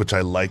face, which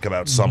I like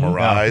about summer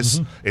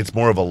ryes. It's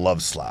more of a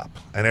love slap,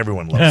 and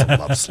everyone loves a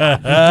love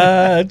slap.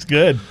 That's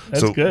good.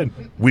 That's good.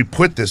 We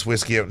put this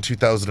whiskey out in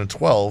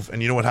 2012,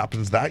 and you know what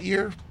happens that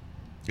year?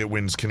 It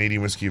wins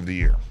Canadian Whiskey of the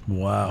Year.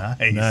 Wow.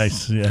 Nice.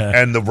 Nice. Yeah.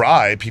 And the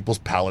rye, people's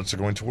palates are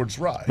going towards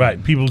rye.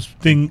 Right. People's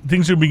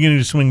things are beginning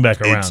to swing back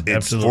around. It's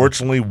Absolutely.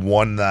 fortunately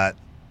won that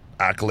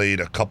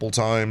accolade a couple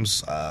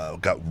times.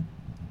 Got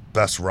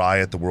Best Rye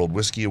at the World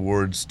Whiskey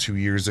Awards 2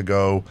 years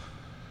ago.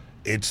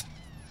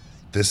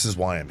 This is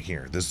why I'm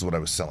here. This is what I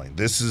was selling.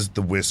 This is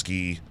the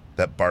whiskey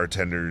that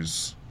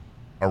bartenders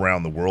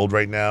around the world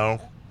right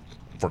now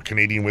for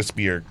Canadian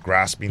whiskey are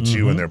grasping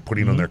to, and they're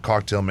putting on their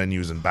cocktail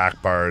menus and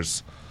back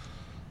bars.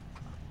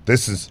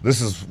 This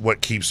is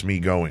what keeps me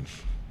going.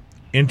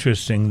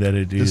 Interesting that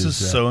it This is.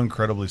 is so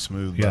incredibly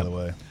smooth, yeah. by the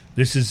way.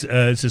 This is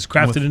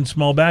crafted in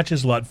small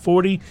batches. Lot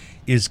 40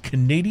 is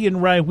Canadian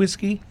rye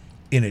whiskey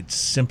in its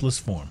simplest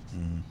form.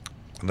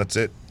 And that's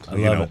it. I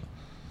love it.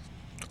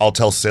 I'll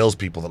tell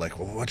salespeople, they're like,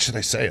 well, what should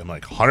I say? I'm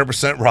like,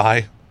 100%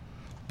 rye,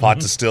 pot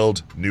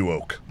distilled, new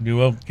oak.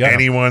 New oak. Yeah.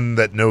 Anyone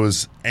that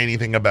knows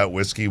anything about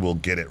whiskey will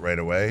get it right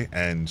away.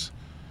 And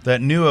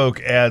That new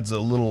oak adds a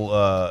little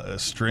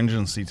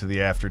astringency to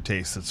the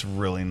aftertaste that's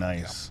really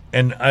nice.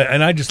 And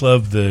I just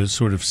love the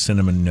sort of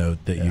cinnamon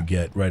note that you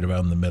get right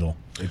around the middle.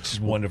 It's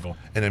just wonderful.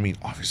 I mean,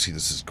 obviously,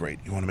 this is great.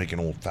 You want to make an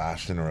old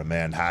fashioned or a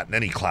Manhattan,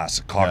 any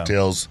classic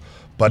cocktails,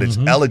 but it's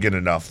elegant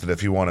enough that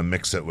if you want to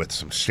mix it with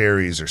some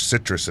sherries or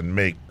citrus and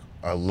make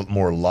a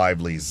more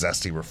lively,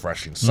 zesty,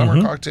 refreshing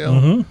summer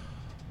cocktail,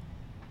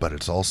 but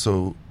it's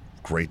also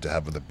great to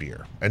have with a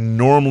beer. And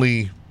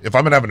normally, if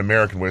I'm going to have an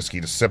American whiskey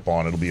to sip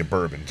on, it'll be a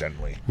bourbon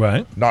generally.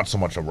 Right. Not so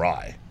much a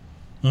rye.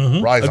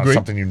 Rye's not Agreed.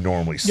 something you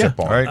normally sip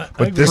on. All right,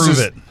 But this prove is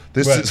it.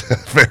 this Right. is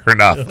fair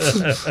enough.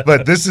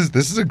 But this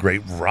is a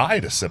great rye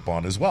to sip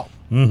on as well.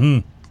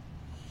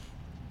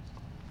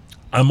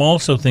 I'm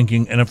also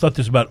thinking, and I've thought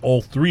this about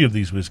all three of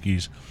these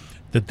whiskeys,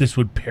 that this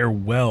would pair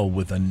well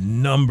with a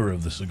number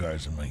of the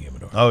cigars in my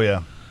humidor. Oh,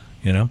 yeah.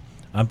 You know,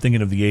 I'm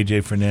thinking of the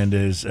AJ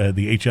Fernandez,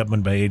 the H.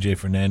 Upman by AJ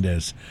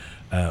Fernandez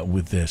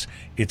with this.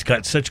 It's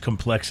got such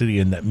complexity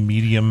in that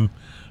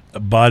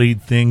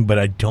medium-bodied thing, but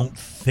I don't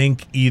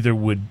think either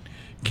would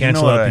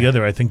cancel what out the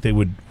other. I think they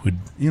would.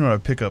 You know what I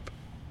pick up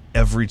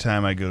every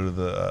time I go to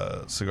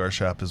the cigar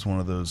shop is one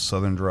of those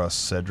Southern Draw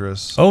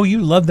Cedrus. Oh, you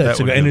love that That would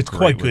cigar, go and it's great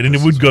quite with good, and it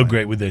this would as go well.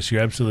 great with this.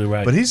 You're absolutely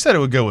right. But he said it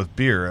would go with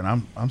beer,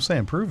 and I'm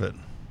saying prove it.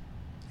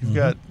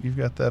 You've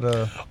got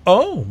that.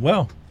 Oh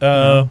well.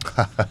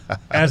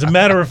 As a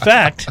matter of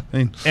fact,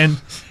 mean,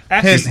 and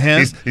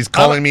actually, He's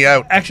calling me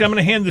out. Actually, I'm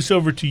going to hand this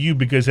over to you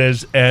because,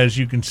 as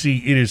you can see,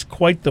 it is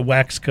quite the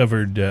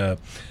wax-covered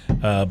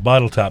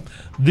bottle top.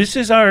 This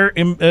is our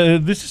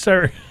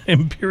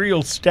Imperial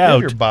You Stout.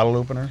 have your bottle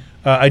opener.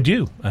 I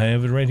do. I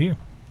have it right here.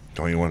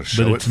 Don't you want to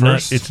But show it it's not.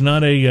 first? It's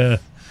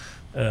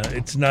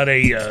not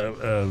a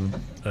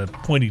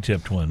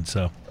pointy-tipped one.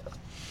 So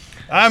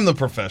I'm the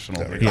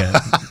professional. Here. yeah.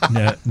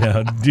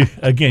 Now,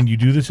 again, you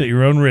do this at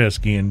your own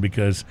risk, Ian,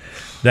 because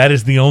that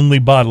is the only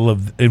bottle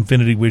of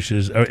Infinite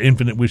Wishes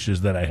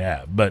that I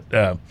have. But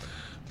it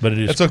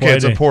is. It's okay. quite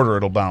It's a porter.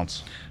 It'll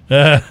bounce.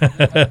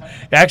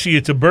 Actually,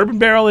 it's a bourbon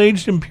barrel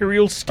aged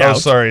Imperial Stout. Oh,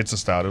 sorry. It's a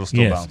stout. It'll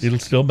still Yes, bounce. it'll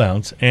still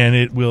bounce, and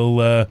it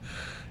will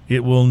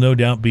no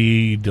doubt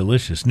be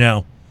delicious.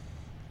 Now,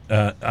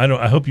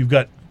 I hope you've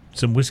got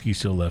some whiskey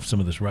still left,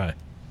 some of this rye.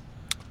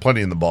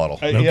 Plenty in the bottle.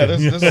 Yeah,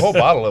 there's a whole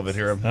bottle of it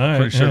here. I'm All right,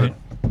 pretty sure. all right.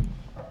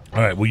 All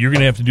right. Well, you're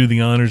going to have to do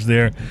the honors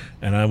there,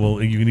 and I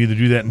will. You can either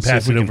do that and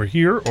pass it over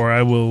here, or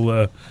I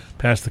will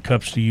pass the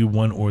cups to you,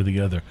 one or the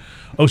other.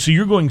 Oh, so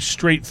you're going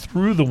straight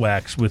through the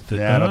wax with the?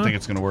 Yeah, I don't think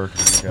it's going to work.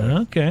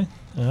 Okay.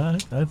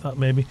 I thought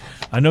maybe.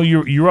 I know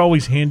you're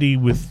always handy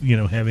with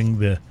having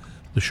the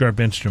sharp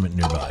instrument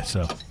nearby.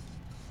 So.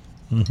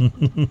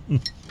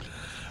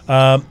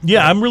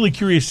 Yeah, I'm really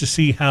curious to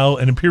see how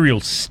an Imperial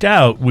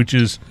Stout, which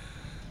is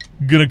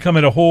going to come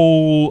at a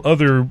whole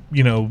other,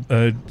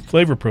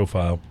 flavor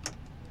profile,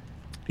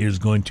 is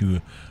going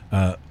to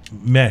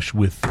mesh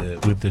with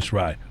this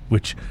rye,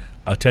 which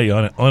I'll tell you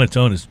on its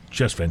own is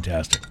just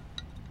fantastic.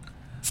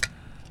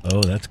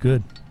 Oh, that's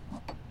good.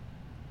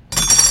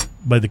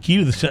 But the key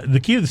to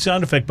the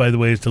sound effect, by the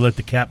way, is to let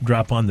the cap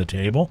drop on the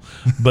table.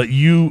 But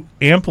you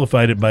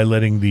amplified it by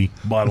letting the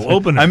bottle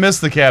opener. I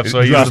missed the cap, so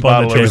I Drop used the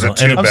on the bottle. table. It was a And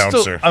two I'm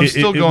bouncer. I'm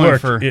still going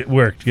worked. for It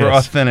worked for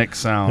yes. authentic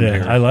sound. Yeah,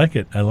 here. I like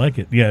it.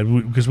 Yeah,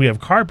 because we have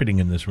carpeting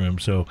in this room,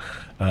 so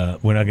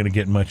we're not going to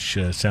get much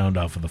sound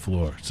off of the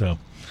floor. So,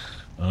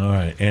 all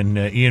right. And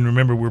Ian,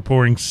 remember, we're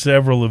pouring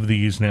several of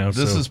these now.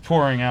 This so, is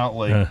pouring out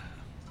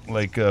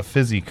like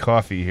fizzy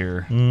coffee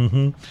here.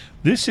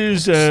 This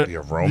is the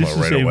aroma this is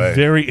right a away.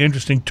 very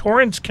interesting.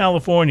 Torrance,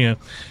 California,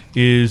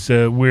 is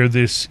where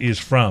this is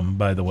from.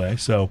 By the way,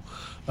 so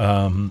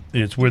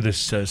it's where this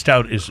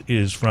stout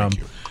is from,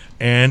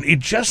 and it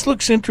just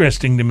looks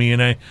interesting to me.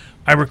 And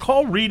I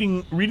recall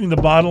reading the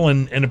bottle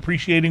and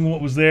appreciating what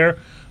was there.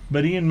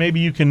 But Ian, maybe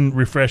you can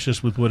refresh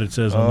us with what it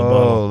says on the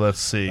bottle let's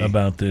see.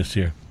 about this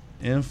here.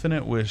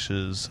 Infinite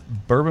Wishes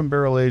Bourbon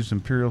Barrel Aged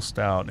Imperial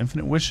Stout.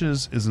 Infinite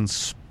Wishes is an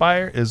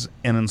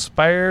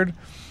inspired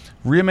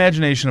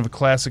reimagination of a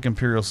classic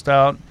Imperial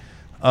Stout.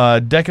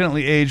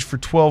 Decadently aged for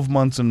 12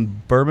 months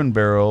in bourbon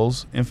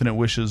barrels, Infinite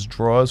Wishes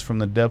draws from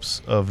the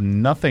depths of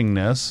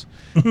nothingness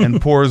and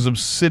pours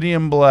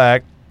obsidian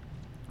black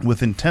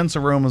with intense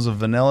aromas of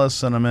vanilla,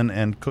 cinnamon,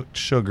 and cooked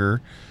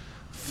sugar,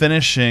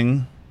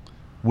 finishing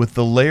with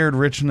the layered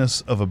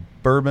richness of a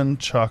bourbon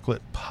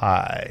chocolate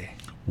pie.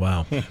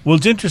 Wow. Well,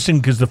 it's interesting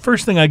because the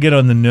first thing I get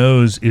on the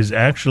nose is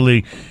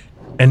actually,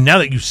 and now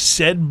that you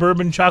said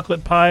bourbon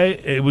chocolate pie,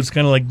 it was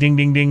kind of like ding,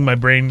 ding, ding. My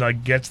brain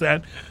gets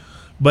that.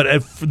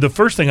 But the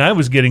first thing I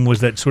was getting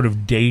was that sort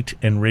of date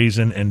and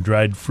raisin and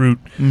dried fruit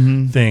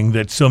thing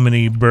that so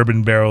many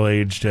bourbon barrel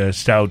aged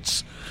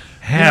stouts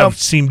have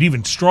seemed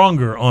even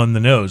stronger on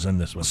the nose than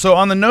this one. So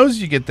on the nose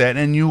you get that,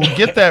 and you will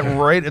get that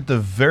right at the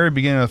very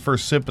beginning of the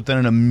first sip, but then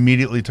it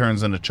immediately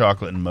turns into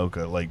chocolate and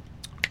mocha,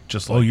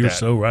 just like that. Oh, you're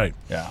so right.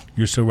 Yeah.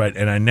 You're so right.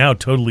 And I now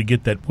totally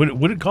get that. What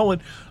did it call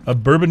it? A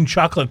bourbon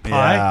chocolate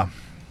pie? Yeah.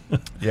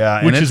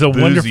 Yeah, Which and it's is a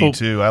boozy, wonderful-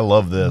 too. I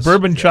love this.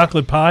 Bourbon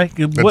chocolate pie?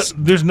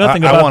 There's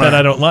nothing I about wanna- that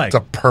I don't like. It's a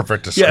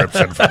perfect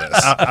description for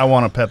this. I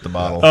want to pet the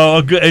bottle.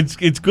 Oh, good.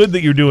 It's good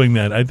that you're doing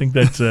that. I think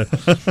that's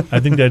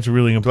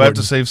really important. Do I have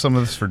to save some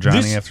of this for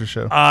Johnny This- after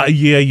show?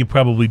 Yeah, you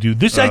probably do.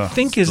 This I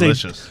think it's is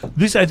delicious.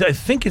 I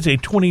think is a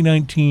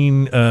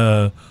 2019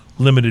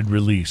 limited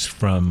release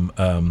from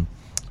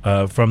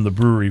the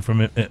brewery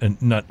from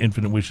not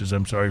Infinite Wishes.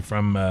 I'm sorry,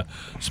 from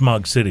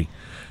Smog City,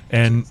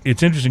 and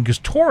it's interesting because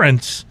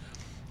Torrance,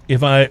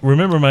 if I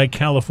remember my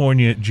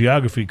California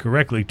geography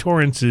correctly,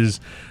 Torrance is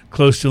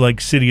close to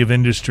City of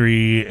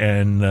Industry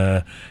and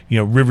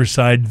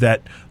Riverside,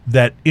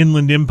 that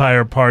Inland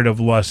Empire part of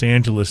Los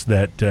Angeles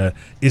that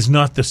is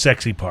not the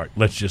sexy part.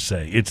 Let's just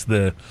say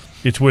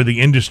it's where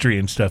the industry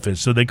and stuff is.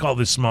 So they call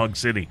this Smog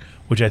City,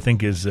 which I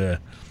think is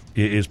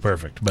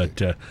perfect. But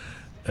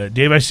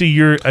Dave, I see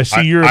you're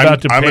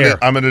about to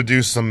pair. I'm gonna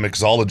do some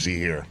mixology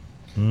here.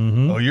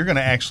 Oh, you're going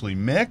to actually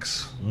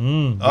mix?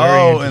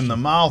 Very In the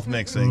mouth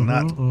mixing,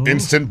 not...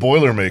 Instant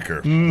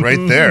Boilermaker, right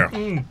there.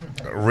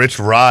 Rich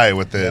rye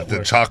with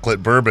the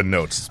chocolate bourbon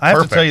notes. I have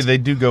Perfect. to tell you, they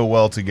do go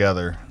well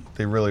together.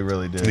 They really,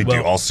 really do. They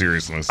do, all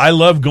seriousness. I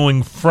love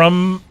going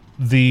from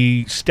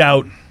the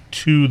stout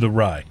to the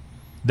rye.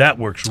 That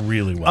works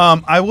really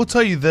well. I will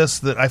tell you this,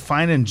 that I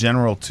find in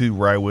general, too,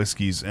 rye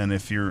whiskeys, and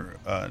if you're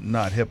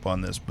not hip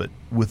on this, but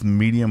with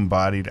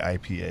medium-bodied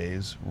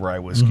IPAs, rye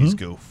whiskeys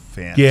go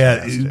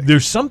fantastic.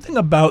 There's something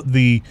about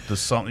those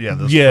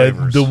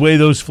flavors. the way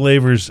those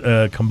flavors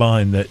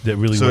combine that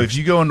really So works. if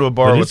you go into a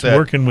bar But with it's that,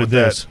 working with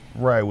this.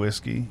 that rye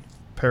whiskey,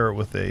 pair it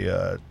with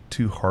a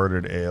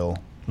Two-Hearted Ale,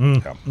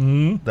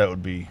 that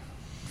would be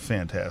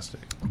fantastic.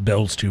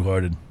 Bell's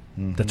Two-Hearted.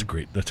 That's a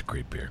great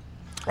beer.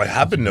 I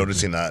have been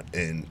noticing that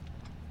in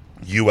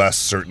U.S.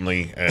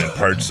 certainly, and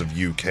parts of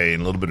U.K.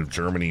 and a little bit of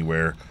Germany,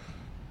 where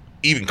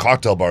even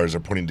cocktail bars are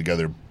putting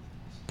together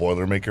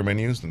Boilermaker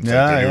menus. And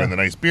they're doing the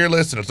nice beer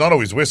list, and it's not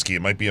always whiskey.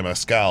 It might be a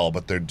mezcal,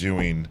 but they're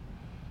doing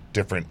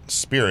different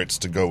spirits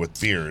to go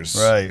with beers.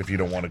 Right. If you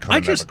don't want to come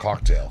and have a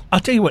cocktail. I'll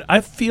tell you what. I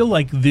feel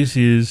like this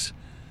is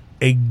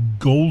a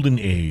golden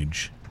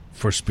age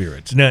for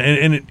spirits. Now,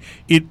 and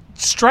it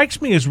strikes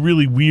me as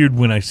really weird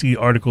when I see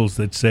articles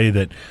that say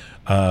that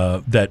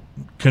that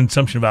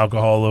consumption of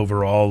alcohol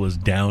overall is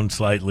down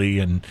slightly,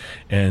 and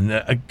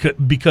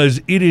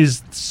because it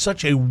is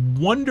such a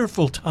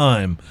wonderful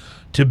time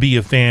to be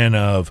a fan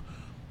of,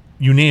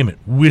 you name it,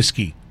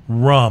 whiskey,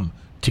 rum,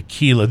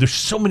 tequila. There's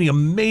so many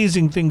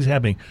amazing things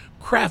happening.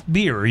 Craft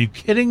beer, are you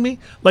kidding me?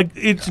 Like,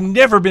 it's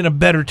never been a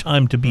better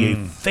time to be a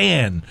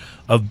fan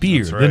of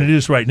beer than it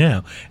is right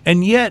now.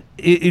 And yet,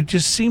 it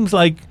just seems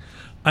like,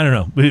 I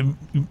don't know,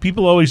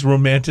 people always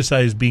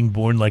romanticize being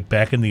born like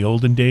back in the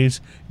olden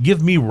days.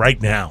 Give me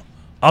right now.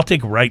 I'll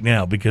take right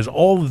now, because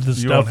all of the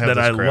stuff that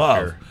I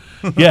love,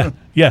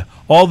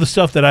 all the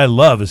stuff that I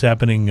love is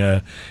happening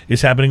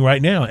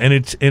right now, and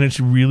it's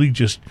really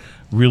just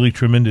really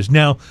tremendous.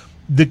 Now,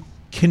 the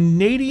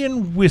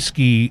Canadian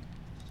whiskey,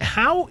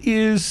 how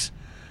is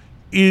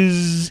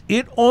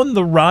it on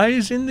the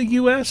rise in the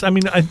U.S.? I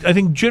mean, I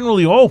think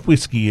generally all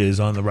whiskey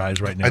is on the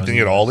rise right now. I think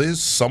it all is.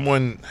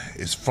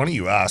 It's funny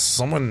you ask.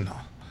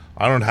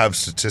 I don't have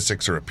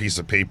statistics or a piece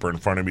of paper in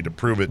front of me to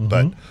prove it,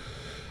 but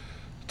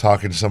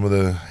talking to some of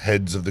the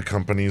heads of the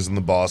companies and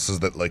the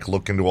bosses that like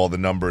look into all the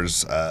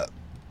numbers,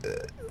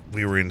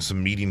 we were in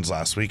some meetings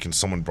last week and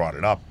someone brought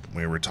it up.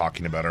 We were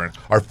talking about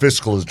our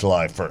fiscal is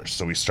July 1st,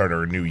 so we start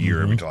our new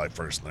year every July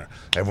 1st. And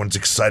everyone's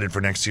excited for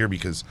next year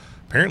because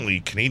apparently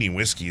Canadian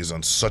whiskey is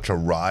on such a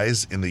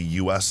rise in the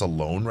U.S.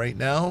 alone right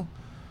now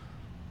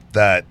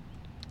that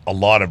a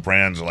lot of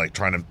brands are like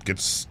trying to get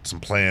some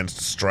plans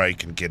to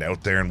strike and get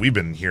out there. And we've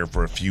been here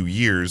for a few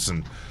years,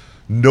 and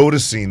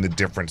noticing the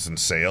difference in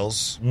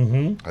sales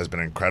has been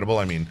incredible.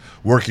 I mean,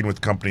 working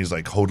with companies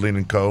like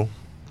Hoadley & Co.,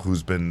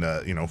 who's been,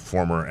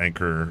 former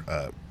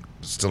Anchor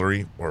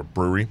distillery or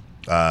brewery,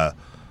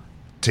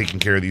 taking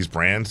care of these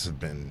brands have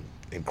been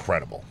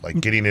incredible.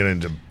 Like getting it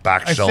into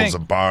back shelves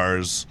of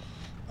bars,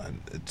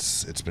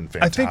 it's been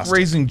fantastic. I think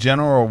raising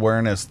general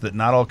awareness that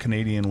not all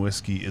Canadian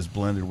whiskey is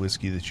blended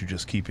whiskey that you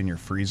just keep in your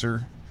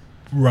freezer,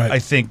 right, I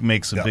think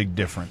makes a big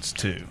difference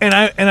too. And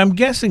I'm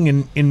guessing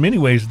in many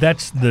ways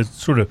that's the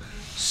sort of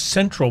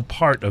central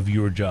part of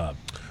your job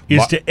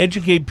is to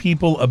educate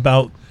people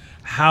about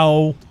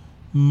how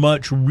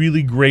much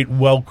really great,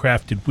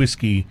 well-crafted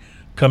whiskey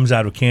comes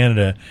out of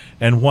Canada,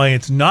 and why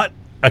it's not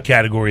a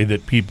category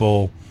that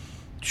people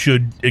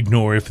should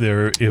ignore if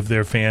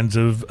they're fans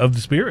of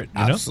the spirit.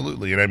 You know?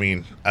 Absolutely. And I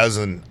mean, as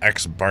an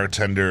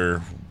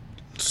ex-bartender,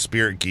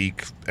 spirit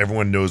geek,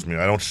 everyone knows me.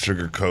 I don't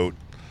sugarcoat,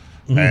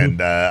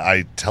 and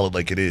I tell it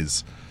like it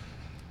is.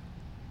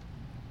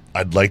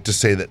 I'd like to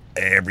say that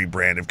every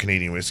brand of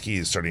Canadian whiskey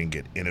is starting to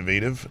get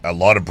innovative. A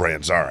lot of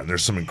brands are, and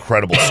there's some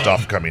incredible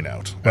stuff coming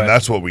out. And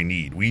that's what we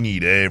need. We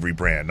need every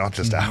brand, not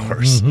just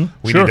ours.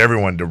 We need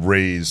everyone to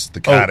raise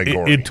the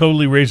category. It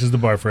totally raises the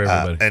bar for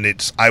everybody.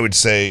 And I would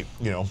say,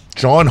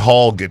 John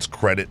Hall gets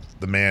credit,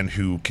 the man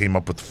who came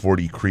up with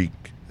 40 Creek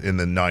in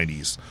the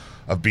 90s,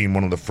 of being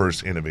one of the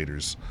first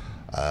innovators.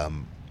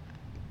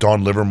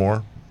 Don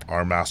Livermore,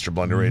 our master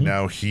blender right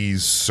now,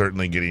 he's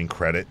certainly getting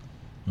credit.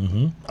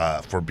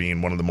 For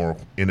being one of the more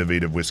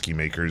innovative whiskey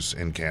makers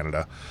in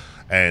Canada.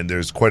 And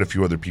there's quite a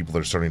few other people that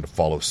are starting to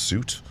follow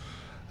suit.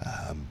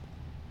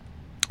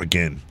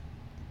 Again,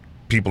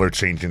 people are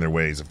changing their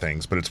ways of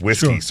things, but it's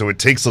whiskey, so it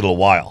takes a little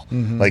while.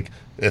 Like,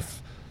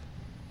 if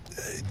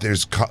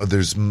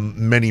there's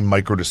many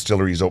micro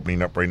distilleries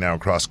opening up right now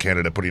across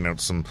Canada, putting out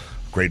some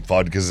great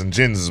vodkas and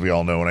gins, as we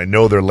all know. And I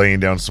know they're laying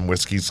down some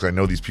whiskeys, because I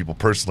know these people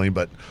personally,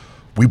 but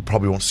we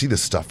probably won't see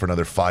this stuff for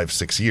another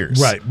 5-6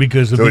 years. Right,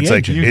 because of so the it's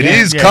like, aging. it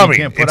is coming.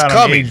 You can't put it's out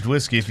coming. an aged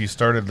whiskey if you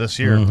started this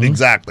year.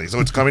 Exactly. So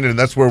it's coming in, and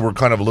that's where we're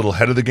kind of a little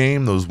ahead of the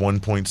game, those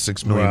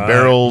 1.6 million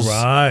barrels.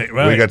 Right.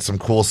 We got some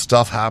cool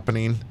stuff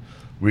happening.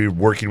 We're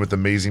working with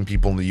amazing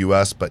people in the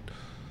U.S., but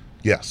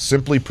yeah,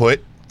 simply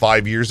put,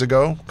 5 years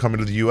ago, coming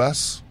to the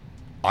U.S.,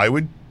 I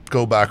would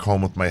go back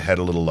home with my head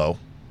a little low.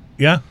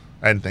 Yeah.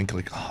 And think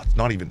like, I'm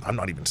not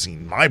even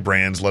seeing my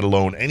brands, let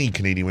alone any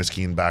Canadian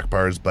whiskey in back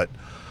bars. But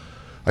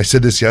I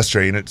said this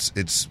yesterday, and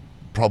it's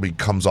probably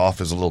comes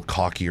off as a little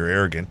cocky or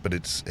arrogant, but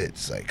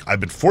it's like, I've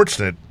been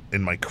fortunate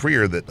in my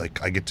career that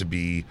like I get to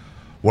be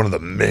one of the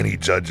many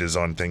judges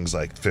on things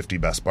like 50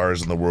 best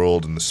bars in the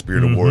world and the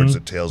Spirit Awards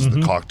at Tales of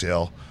the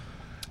Cocktail.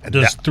 And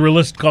Does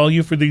Thrillist call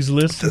you for these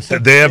lists?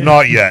 they have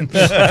not yet.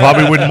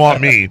 Probably wouldn't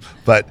want me.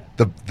 But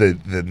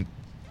the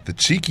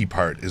cheeky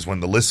part is when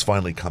the lists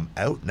finally come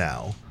out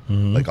now.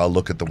 Like I'll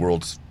look at the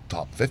world's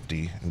top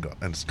 50 and go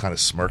and kind of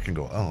smirk and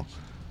go, oh,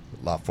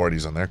 Lot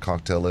 40's on their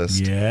cocktail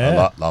list.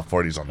 Yeah. Lot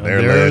 40's on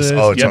their their list.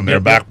 list. Oh, it's Yep, on their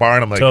yep, back yep. bar.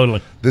 And I'm like,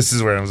 Totally. this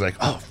is where I was like,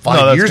 oh, No, 5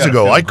 that's years gotta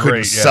ago, feel I couldn't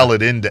great, yeah. sell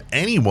it into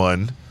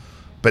anyone.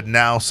 But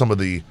now some of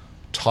the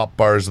top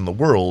bars in the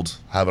world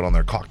have it on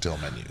their cocktail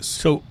menus.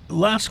 So,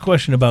 last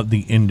question about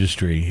the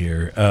industry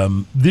here.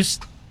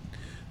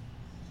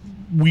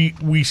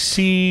 We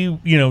see,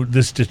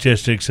 the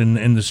statistics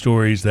and the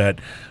stories that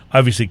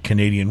obviously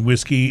Canadian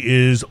whiskey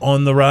is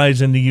on the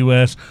rise in the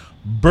U.S.,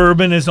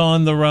 bourbon is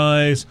on the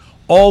rise,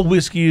 all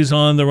whiskey is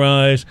on the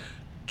rise,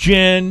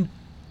 gin,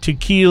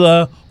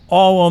 tequila,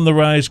 all on the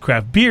rise,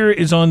 craft beer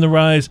is on the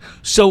rise.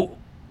 So,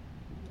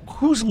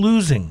 who's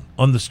losing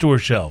on the store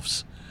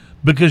shelves?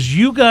 Because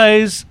you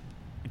guys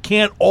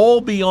can't all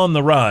be on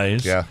the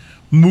rise,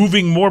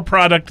 moving more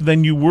product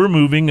than you were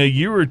moving a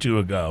year or two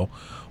ago,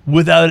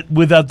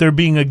 without there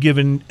being a give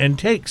and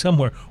take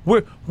somewhere.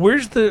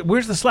 Where's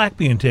the slack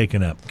being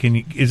taken up?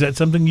 Is that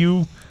something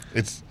you?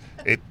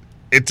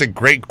 It's a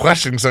great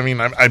question because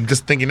I'm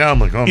just thinking now. I'm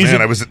like, oh Is man,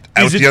 it- I was is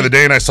out it the other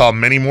day and I saw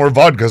many more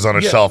vodkas on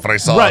a shelf, and I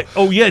saw right.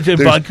 Oh yeah, the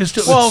there's- vodka's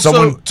too.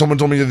 someone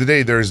told me the other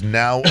day there is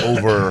now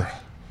over.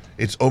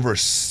 It's over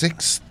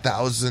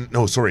 6,000.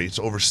 No, sorry, it's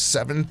over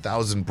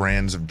 7,000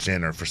 brands of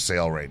gin are for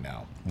sale right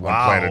now on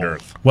planet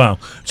Earth. Wow.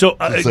 So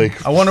It's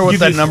like I wonder what Give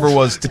that you- number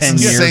was 10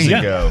 years insane.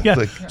 ago. Yeah.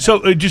 Like-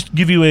 So just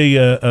give you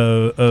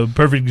a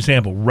perfect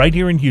example. Right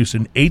here in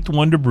Houston, Eighth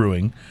Wonder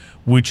Brewing,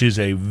 which is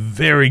a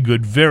very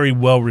good, very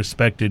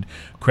well-respected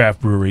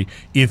craft brewery.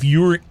 If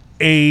you're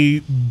a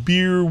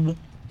beer,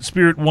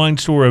 spirit, wine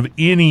store of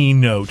any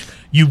note,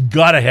 you've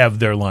got to have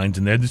their lines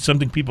in there. There's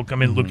something people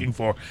come in looking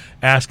for,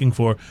 asking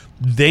for.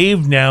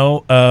 They've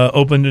now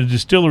opened a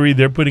distillery.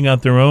 They're putting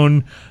out their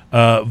own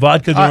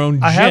vodka, their own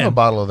gin. I have a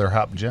bottle of their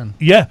hop gin.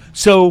 Yeah.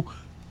 So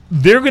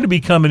they're going to be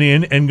coming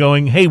in and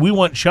going, hey, we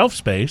want shelf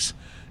space.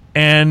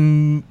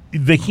 And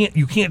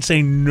you can't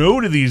say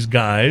no to these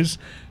guys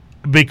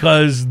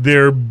because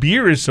their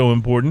beer is so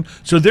important.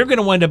 So they're going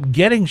to wind up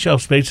getting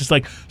shelf space. It's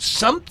like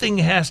something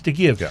has to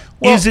give. Yeah.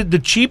 Is it the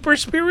cheaper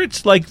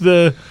spirits like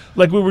we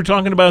were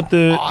talking about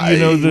the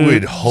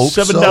would hope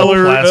so. $7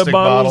 Plastic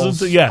bottles?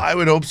 bottles. And yeah. I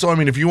would hope so.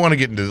 If you want to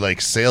get into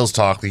like sales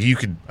talk, like you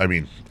could.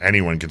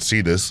 Anyone can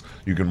see this.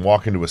 You can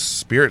walk into a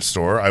spirit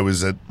store. I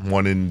was at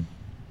one in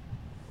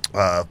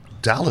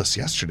Dallas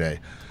yesterday,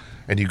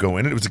 and you go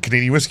in, and it was a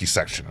Canadian whiskey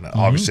section. And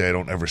obviously, I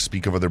don't ever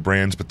speak of other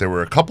brands, but there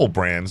were a couple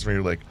brands where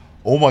you're like,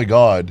 oh my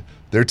god,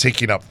 they're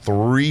taking up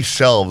 3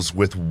 shelves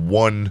with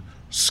one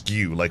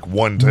SKU, like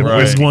one type of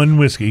whiskey. One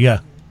whiskey, yeah.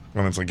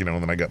 And it's like, and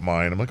then I got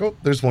mine. I'm like, oh,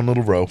 there's one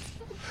little row.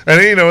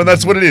 And, and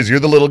that's what it is. You're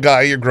the little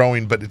guy, you're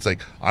growing. But it's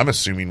like, I'm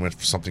assuming when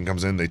something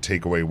comes in, they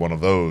take away one of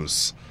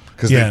those.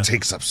 Because it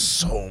takes up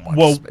so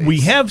much space. We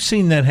have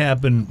seen that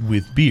happen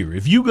with beer.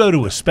 If you go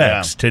to a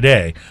Specs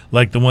today,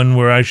 like the one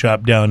where I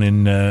shop down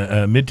in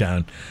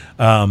Midtown,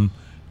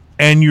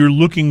 and you're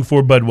looking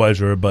for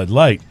Budweiser or Bud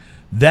Light,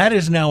 that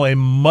is now a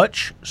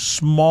much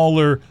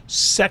smaller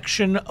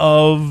section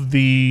of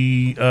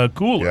the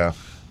cooler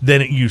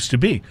than it used to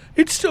be.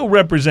 It still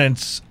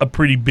represents a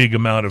pretty big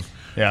amount of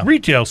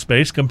retail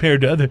space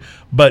compared to other,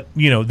 but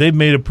they've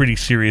made a pretty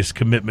serious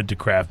commitment to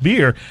craft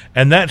beer,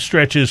 and that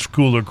stretches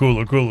cooler,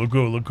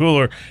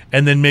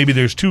 and then maybe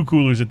there's 2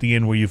 coolers at the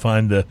end where you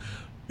find the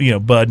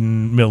Bud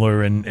and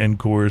Miller and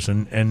Coors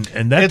and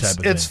that type of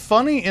thing. It's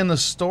funny in the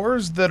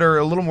stores that are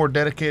a little more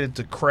dedicated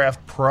to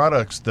craft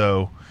products,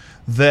 though,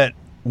 that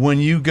when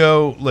you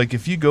go, like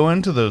if you go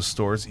into those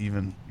stores,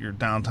 even your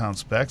downtown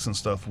Specs and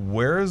stuff,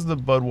 where is the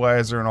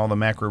Budweiser and all the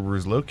macro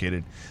brews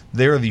located?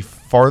 They're the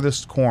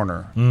farthest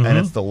corner, and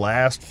it's the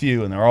last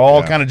few, and they're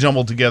all kind of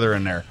jumbled together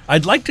in there.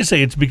 I'd like to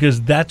say it's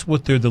because that's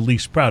what they're the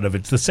least proud of.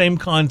 It's the same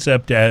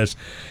concept as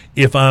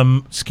if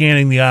I'm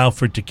scanning the aisle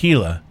for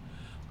tequila,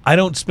 I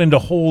don't spend a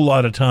whole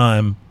lot of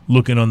time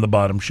looking on the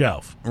bottom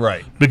shelf.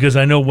 Right. Because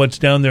I know what's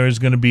down there is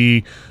going to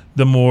be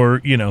the more,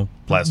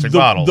 Plastic the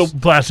bottles. The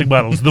plastic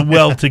bottles, the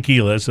well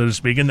tequila, so to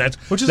speak. And that's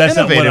Which is that's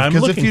not what innovative, I'm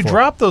because if looking you for.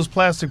 drop those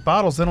plastic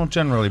bottles, they don't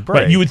generally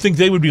break. Right, you would think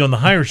they would be on the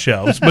higher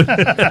shelves, but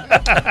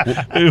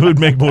it would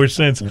make more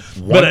sense.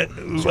 But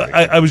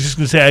I was just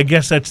going to say, I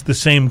guess that's the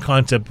same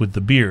concept with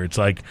the beer. It's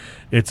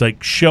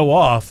like show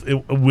off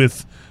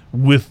with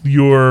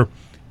your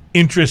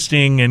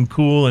interesting and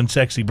cool and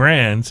sexy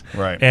brands,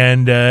 Right.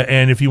 And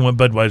if you want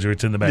Budweiser,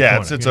 it's in the back. yeah,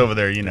 corner. it's over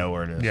there. You know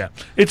where it is. Yeah,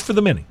 it's for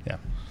the mini. Yeah.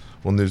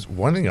 Well, there's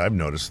one thing I've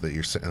noticed that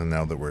you're saying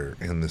now that we're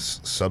in this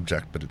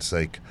subject, but it's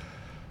like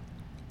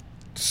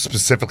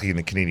specifically in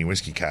the Canadian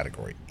whiskey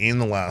category. In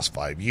the last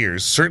 5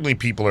 years, certainly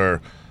people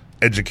are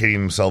educating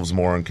themselves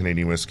more on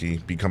Canadian whiskey,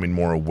 becoming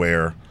more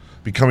aware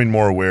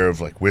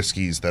of like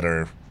whiskeys that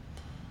are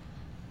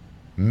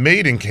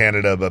made in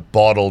Canada but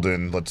bottled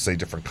in, let's say,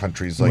 different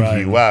countries like Right,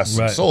 the U.S.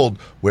 and right. sold,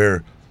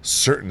 where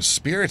certain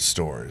spirit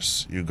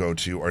stores you go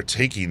to are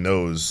taking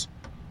those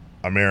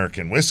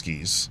American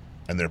whiskeys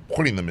and they're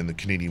putting them in the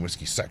Canadian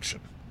whiskey section.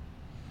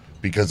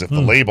 Because if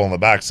the label on the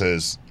back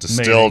says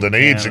distilled and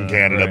aged in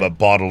Canada, right. but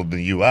bottled in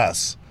the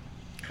U.S.,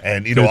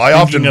 and So I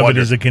often thinking of wonder,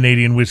 it as a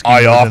Canadian whiskey.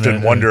 I more than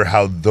often a- wonder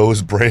how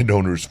those brand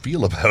owners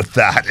feel about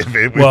that. If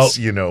it was,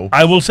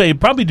 I will say it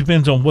probably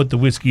depends on what the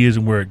whiskey is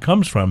and where it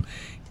comes from.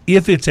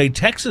 If it's a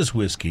Texas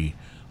whiskey,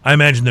 I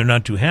imagine they're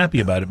not too happy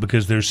about it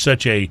because there's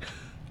such a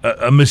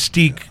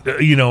mystique,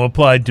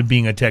 applied to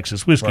being a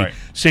Texas whiskey. Right.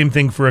 Same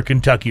thing for a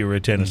Kentucky or a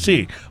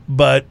Tennessee.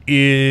 But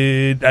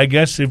I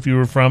guess if you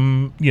were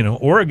from,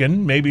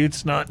 Oregon, maybe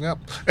it's not. Yep.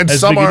 And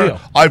as some big a are.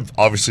 deal. I've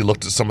obviously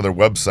looked at some of their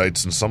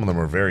websites, and some of them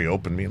are very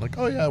open, being like,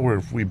 "Oh yeah,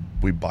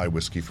 we buy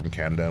whiskey from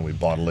Canada and we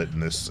bottle it in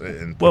this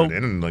and put it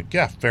in," and like,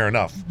 yeah, fair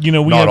enough. We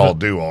Not have all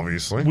do,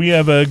 obviously. We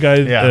have a guy,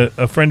 Yeah.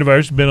 a friend of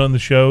ours, been on the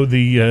show,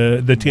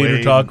 the Tater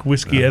Wade. Talk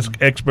whiskey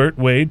expert,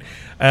 Wade,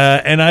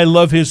 and I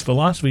love his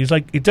philosophy. He's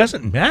like, it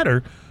doesn't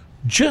matter,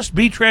 just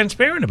be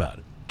transparent about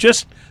it.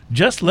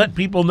 Just let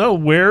people know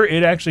where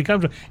it actually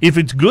comes from. If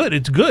it's good,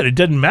 it's good. It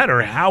doesn't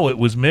matter how it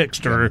was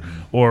mixed or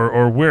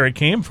where it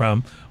came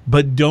from.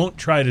 But don't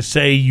try to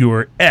say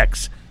you're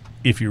X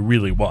if you're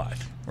really Y.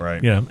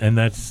 Right. Yeah, and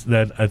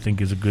that I think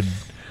is a good.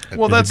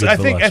 Well, is a that's good I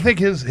philosophy. think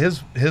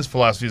his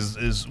philosophy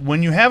is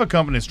when you have a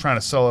company that's trying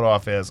to sell it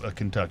off as a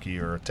Kentucky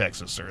or a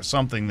Texas or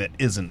something that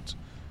isn't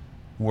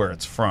where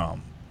it's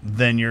from,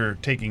 then you're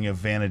taking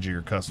advantage of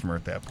your customer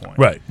at that point.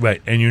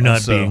 Right, and you're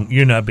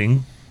not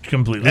being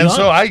completely And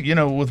honest.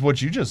 so with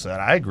what you just said,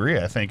 I agree.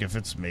 I think if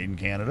it's made in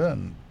Canada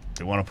and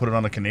they want to put it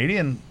on a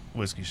Canadian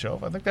whiskey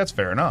shelf, I think that's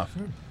fair enough.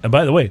 And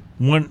by the way,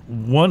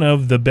 one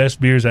of the best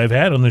beers I've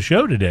had on the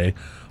show today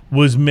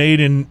was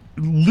made in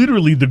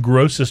literally the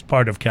grossest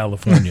part of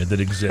California that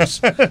exists,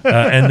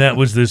 and that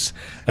was this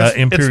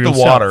Imperial the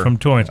Stout water. from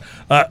Torrance.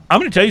 I'm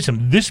going to tell you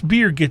something. This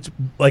beer gets,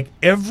 like,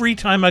 every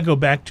time I go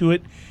back to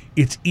it,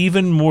 it's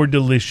even more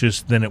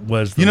delicious than it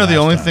was the The last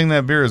only time. thing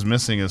that beer is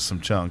missing is some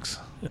chunks.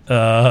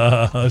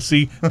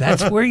 See,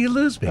 that's where you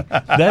lose me.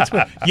 That's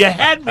where you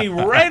had me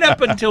right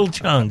up until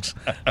chunks.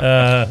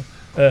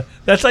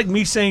 That's like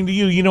me saying to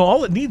you,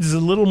 all it needs is a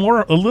little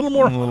more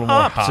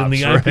hops in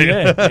the hops, right?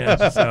 IPA.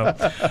 Yeah,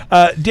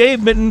 so,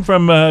 Dave Mitten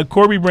from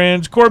Corby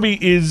Brands. Corby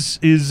is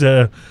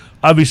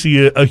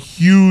obviously a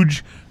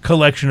huge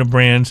collection of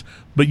brands,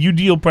 but you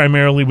deal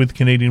primarily with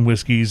Canadian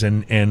whiskeys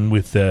and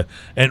with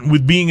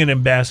being an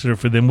ambassador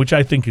for them, which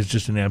I think is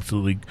just an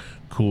absolutely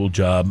cool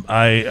job.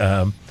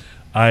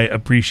 I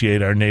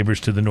appreciate our neighbors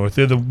to the north.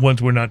 They're the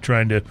ones we're not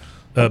trying to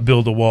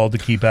build a wall to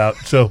keep out.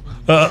 So,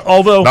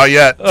 although Not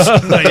yet.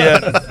 Not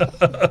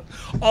yet.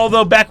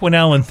 although back when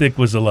Alan Thicke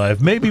was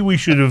alive, maybe we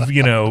should have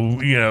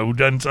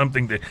done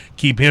something to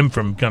keep him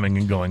from coming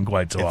and going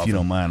quite so If often. you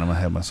don't mind, I'm gonna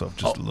have myself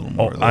just a little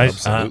more. of I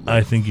those.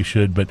 I think you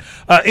should. But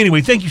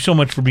anyway, thank you so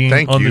much for being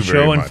Thank on you the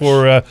very show and much.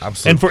 for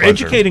Absolute pleasure.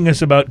 educating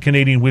us about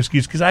Canadian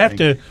whiskeys. Because I have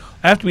to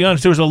be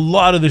honest, there was a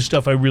lot of this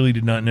stuff I really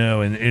did not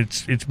know, and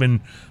it's been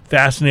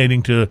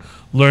fascinating to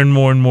learn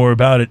more and more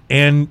about it,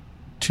 and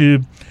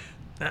to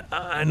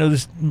I know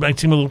this might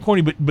seem a little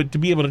corny, but to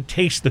be able to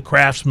taste the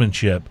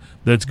craftsmanship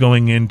that's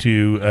going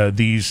into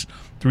these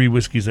three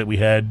whiskeys that we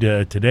had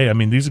today. I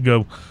mean, these would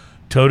go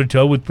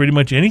toe-to-toe with pretty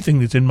much anything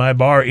that's in my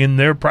bar in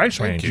their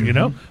price range,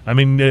 I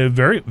mean,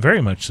 very,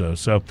 very much so.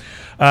 So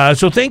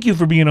thank you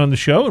for being on the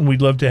show, and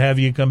we'd love to have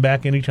you come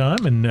back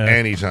anytime. And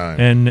Anytime.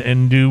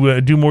 And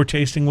do more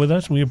tasting with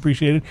us. We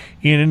appreciate it.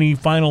 Ian, any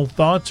final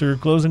thoughts or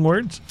closing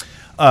words?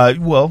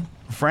 Well,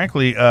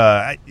 frankly,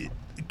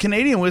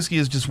 Canadian whiskey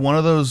is just one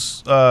of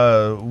those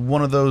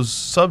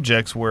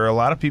subjects where a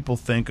lot of people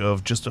think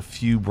of just a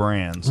few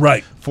brands.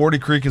 Right. 40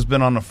 Creek has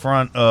been on the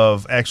front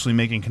of actually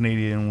making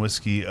Canadian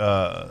whiskey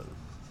a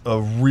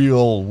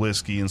real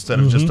whiskey instead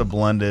of just a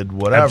blended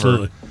whatever.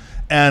 Absolutely.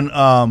 And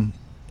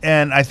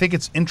I think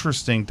it's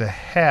interesting to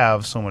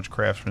have so much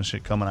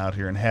craftsmanship coming out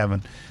here and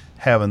having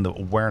the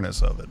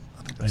awareness of it.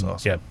 I think that's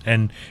awesome. Yeah,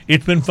 and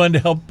it's been fun to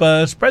help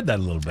spread that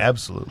a little bit.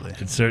 Absolutely.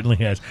 It certainly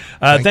has.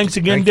 Thanks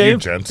again, thank you, Dave.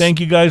 gents. Thank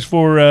you guys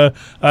for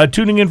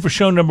tuning in for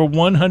show number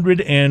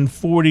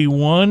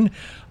 141.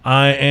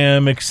 I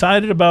am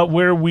excited about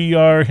where we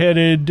are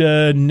headed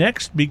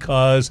next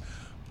because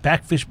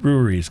Backfish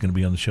Brewery is going to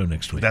be on the show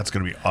next week. That's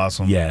going to be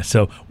awesome. Yeah,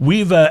 so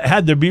we've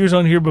had their beers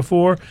on here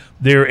before.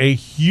 They're a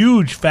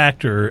huge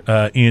factor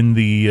in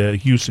the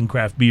Houston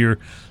craft beer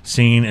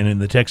scene and in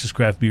the Texas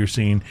craft beer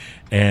scene,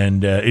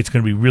 and it's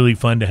going to be really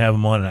fun to have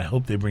them on, and I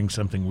hope they bring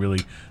something really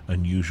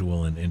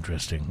unusual and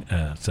interesting.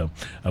 So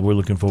we're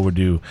looking forward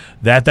to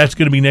that. That's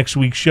going to be next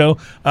week's show.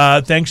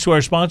 Thanks to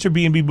our sponsor,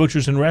 B&B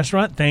Butchers and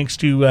Restaurant. Thanks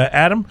to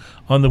Adam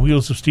on the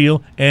Wheels of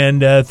Steel,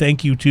 and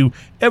thank you to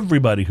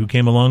everybody who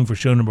came along for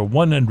show number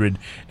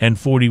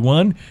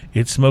 141.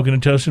 It's Smoking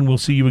and Toasting. We'll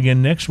see you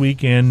again next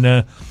week, and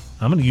I'm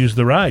going to use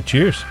the rye.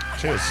 Cheers.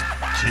 Cheers.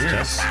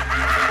 Cheers.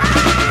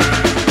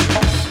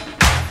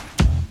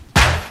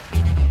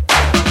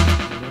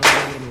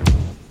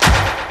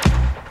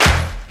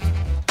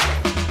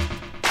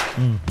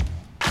 Mm.